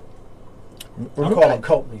you. I call them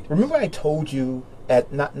cult meetings. Remember, I told you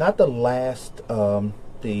at not the last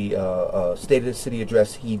the State of the City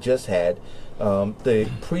address he just had, the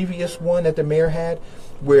previous one that the mayor had,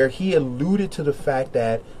 where he alluded to the fact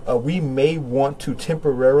that we may want to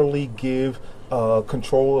temporarily give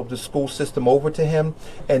control of the school system over to him,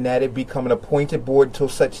 and that it become an appointed board until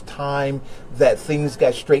such time that things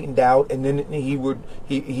got straightened out, and then he would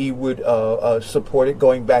support it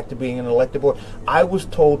going back to being an elected board. I was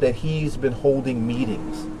told that he's been holding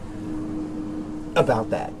meetings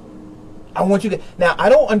about that. I want you to now. I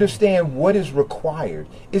don't understand what is required.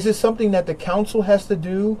 Is it something that the council has to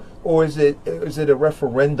do, or is it a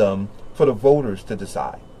referendum for the voters to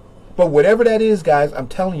decide? But whatever that is, guys, I'm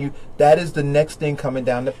telling you, that is the next thing coming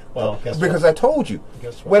down the because I told you.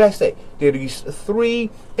 What I say, there are these three,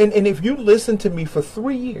 and if you listen to me for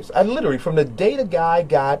 3 years, I literally, from the day the guy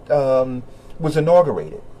was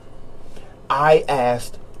inaugurated, I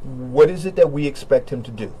asked, what is it that we expect him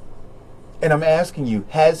to do? And I'm asking you,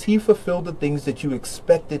 has he fulfilled the things that you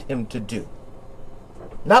expected him to do?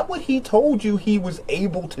 Not what he told you he was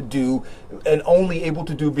able to do and only able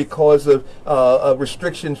to do because of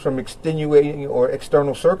restrictions from extenuating or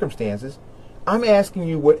external circumstances. I'm asking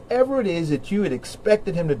you, whatever it is that you had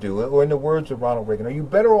expected him to do, or in the words of Ronald Reagan, are you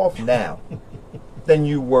better off now than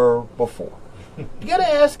you were before? You got to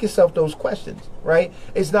ask yourself those questions, right?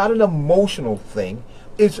 It's not an emotional thing.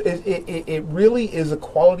 It really is a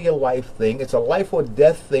quality of life thing. It's a life or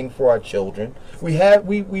death thing for our children. We have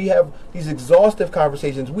these exhaustive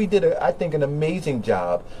conversations. We did, I think, an amazing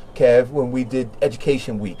job, Kev, when we did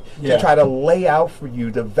Education Week, to try to lay out for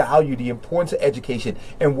you the value, the importance of education,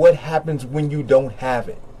 and what happens when you don't have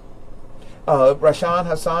it. Rashan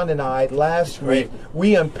Hassan and I last week,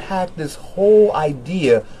 we unpacked this whole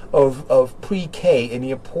idea of pre-K and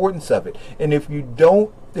the importance of it. And if you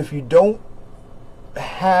don't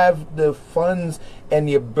have the funds and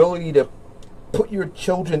the ability to put your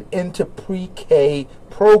children into pre-K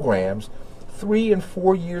programs, 3 and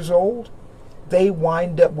 4 years old, they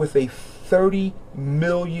wind up with a 30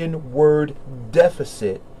 million word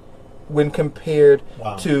deficit when compared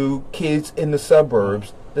to kids in the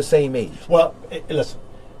suburbs the same age. Well, listen,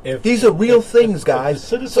 these are real things, guys.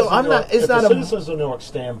 So I'm not. It's not. If the citizens of Newark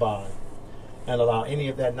stand by and allow any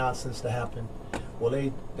of that nonsense to happen, well,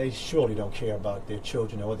 they surely don't care about their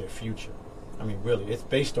children or their future. I mean, really, it's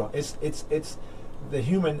based on it's the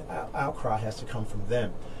human outcry has to come from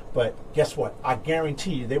them. But guess what? I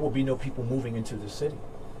guarantee you, there will be no people moving into the city,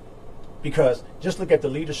 because just look at the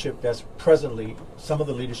leadership that's presently, some of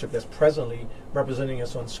the leadership that's presently representing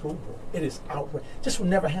us on school board. It is outrageous. This will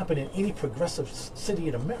never happen in any progressive city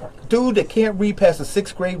in America. Dude that can't read past the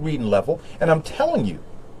 6th grade reading level, and I'm telling you,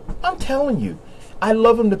 I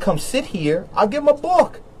love him to come sit here. I'll give him a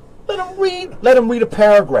book. Let him read a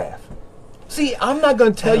paragraph. See, I'm not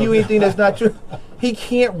going to tell you anything that's not true. He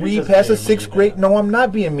can't read past the 6th grade. No, I'm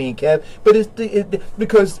not being mean, Kev. But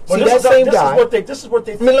because that same guy. This is what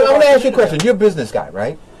they. I mean, I want to ask you a question. You're a business guy,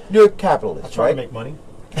 right? You're a capitalist, right? Trying to make money.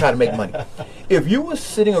 Trying to make money. If you were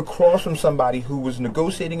sitting across from somebody who was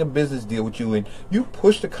negotiating a business deal with you, and you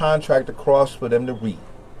pushed a contract across for them to read,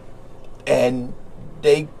 and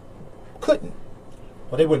they couldn't.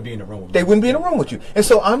 Well, they wouldn't be in the room with you. They wouldn't be in the room with you. And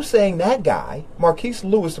so I'm saying that guy, Marquise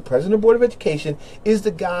Lewis, the president of the Board of Education, is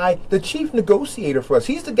the guy, the chief negotiator for us.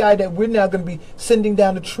 He's the guy that we're now going to be sending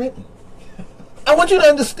down to Trenton. I want you to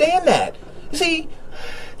understand that. You see,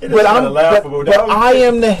 but I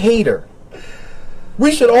am the hater.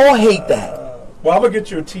 We should all hate that. Well, I'm going to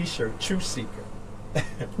get you a T-shirt, Truth Seeker.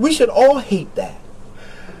 We should all hate that.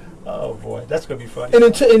 Oh, boy. That's going to be funny.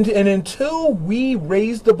 And until we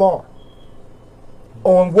raise the bar,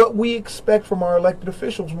 on what we expect from our elected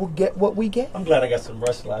officials, we'll get what we get. I'm glad I got some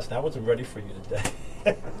rest last night. I wasn't ready for you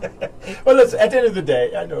today. Well, listen, at the end of the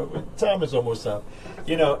day, I know time is almost up.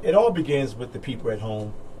 You know, it all begins with the people at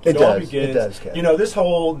home. It all begins, Kevin. you know, this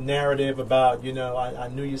whole narrative about, you know, I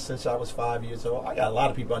knew you since I was 5 years old. I got a lot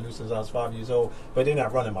of people I knew since I was 5 years old, but they're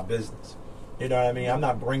not running my business. You know what I mean? I'm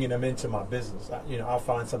not bringing them into my business. You know, I'll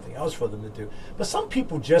find something else for them to do. But some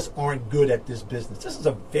people just aren't good at this business. This is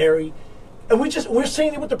a very, and we're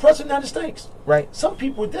seeing it with the President of the United States. Right. Some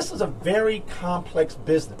people, this is a very complex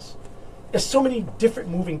business. There's so many different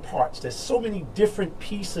moving parts. There's so many different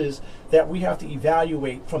pieces that we have to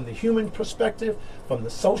evaluate from the human perspective, from the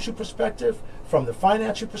social perspective, from the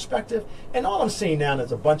financial perspective. And all I'm seeing now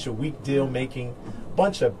is a bunch of weak deal making,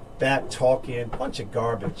 bunch of back talking, bunch of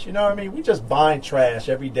garbage. You know what I mean? We just buying trash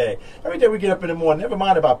every day. Every day we get up in the morning, never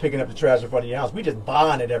mind about picking up the trash in front of your house. We just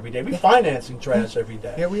buying it every day. We financing trash every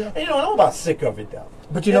day. Yeah, we are. And you know, I'm about sick of it though.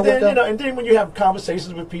 But you know what? You know, and then when you have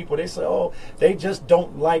conversations with people, they say, "Oh, they just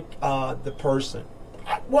don't like the person."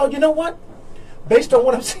 Well, you know what? Based on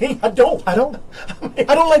what I'm seeing, I don't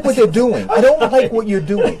like what they're doing. I don't like what you're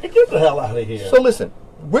doing. Get the hell out of here. So listen,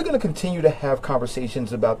 we're going to continue to have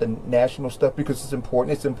conversations about the national stuff because it's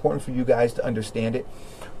important. It's important for you guys to understand it.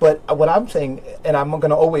 But what I'm saying, and I'm going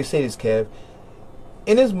to always say this, Kev,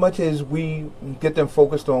 in as much as we get them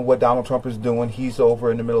focused on what Donald Trump is doing, he's over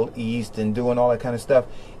in the Middle East and doing all that kind of stuff.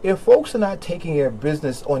 If folks are not taking their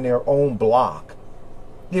business on their own block,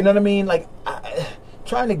 you know what I mean? Like,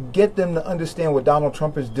 trying to get them to understand what Donald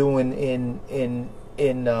Trump is doing in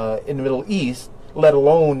the Middle East, let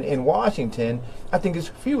alone in Washington, I think is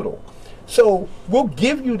futile. So we'll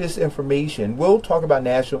give you this information. We'll talk about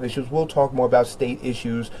national issues. We'll talk more about state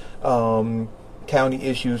issues, county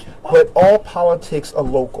issues, but all politics are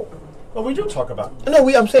local. Well, we do talk about it. No,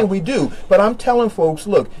 I'm saying we do, but I'm telling folks,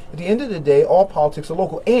 look, at the end of the day, all politics are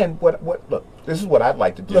local. And look, this is what I'd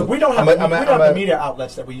like to do. Look, we don't have the media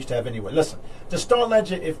outlets that we used to have anyway. Listen, the Star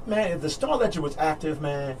Ledger, if the Star Ledger was active,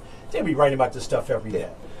 man, they'd be writing about this stuff every day.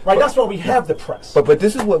 Right, that's why we have the press. But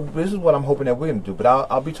this is what I'm hoping that we're going to do. But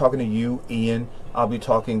I'll be talking to you, Ian. I'll be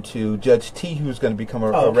talking to Judge T, who's going to become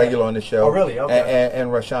a regular on the show. Oh, really? Okay. And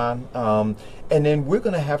Rashawn. And then we're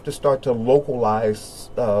going to have to start to localize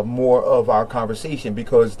more of our conversation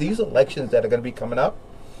because these elections that are going to be coming up,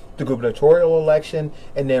 the gubernatorial election,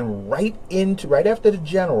 and then right after the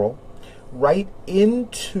general, right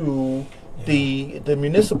into the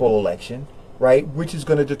municipal election, right, which is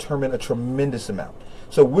going to determine a tremendous amount.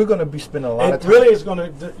 So we're going to be spending a lot of time. It really is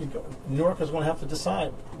going to, Newark is going to have to decide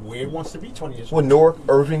where it wants to be 20 years from now. Well, Newark,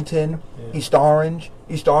 Irvington, East Orange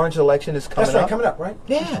election is coming up. That's right, coming up, right?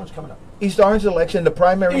 Yeah. East Orange coming up. East Orange election, the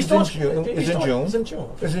primary is in June. It's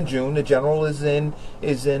in June. The general is in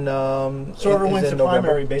so whoever wins the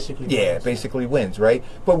primary basically wins. Yeah, basically wins, right?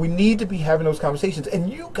 But we need to be having those conversations,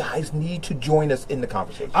 and you guys need to join us in the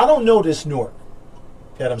conversation. I don't know this Newark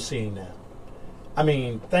that I'm seeing now. I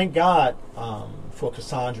mean, thank God for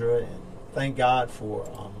Cassandra, and thank God for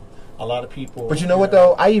a lot of people. But you know what,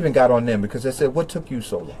 though? I even got on them because I said, what took you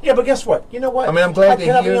so long? Yeah, but guess what? You know what? I mean, I'm glad to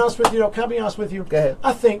hear. Can I be honest with you? Can I be honest with you? Go ahead.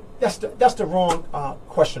 I think that's the wrong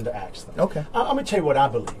question to ask them. Okay. I'm going to tell you what I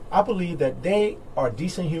believe. I believe that they are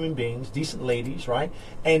decent human beings, decent ladies, right?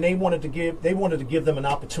 And they wanted to give them an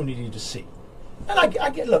opportunity to see. And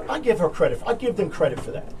I give her credit. I give them credit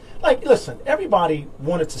for that. Like, listen, everybody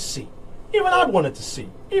wanted to see. Even I wanted to see.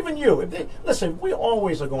 Even you. Listen, we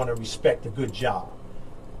always are going to respect a good job.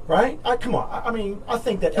 Right? Come on. I mean, I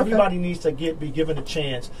think that everybody needs to be given a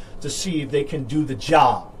chance to see if they can do the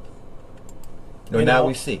job. No, now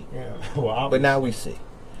we see. Yeah. Well, but now we see.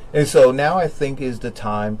 And so now I think is the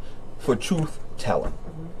time for truth telling.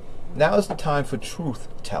 Now is the time for truth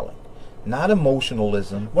telling. Not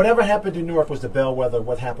emotionalism. Whatever happened in Newark was the bellwether of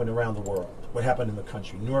what happened around the world, what happened in the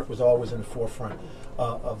country. Newark was always in the forefront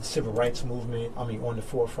of the civil rights movement. I mean, on the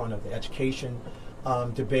forefront of the education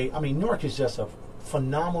debate. I mean, Newark is just a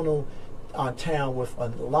phenomenal town with a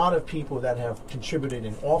lot of people that have contributed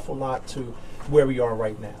an awful lot to where we are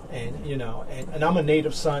right now. And, you know, and I'm a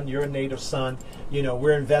native son, you're a native son. You know,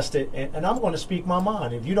 we're invested, and I'm going to speak my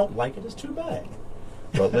mind. If you don't like it, it's too bad.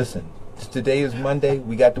 Well, listen. Today is Monday.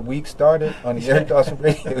 We got the week started on the Eric Dawson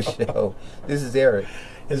Radio Show. This is Eric.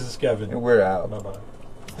 This is Kevin. And we're out. Bye-bye.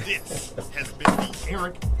 This has been the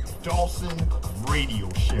Eric Dawson Radio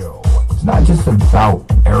Show. It's not just about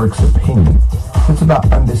Eric's opinion. It's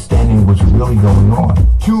about understanding what's really going on.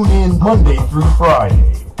 Tune in Monday through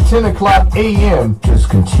Friday, 10 o'clock a.m. Just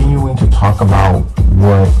continuing to talk about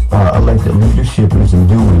what elected leadership isn't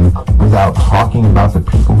doing without talking about the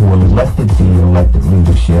people who elected the elected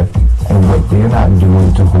leadership and what they're not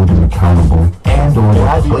doing to hold them accountable. And and or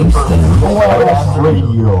replace them. Flash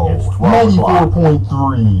Radio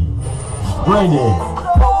 94.3. Reggae,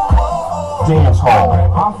 dancehall,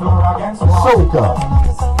 soca,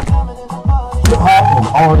 hip hop and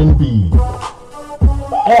R&B,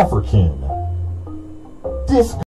 African, disco.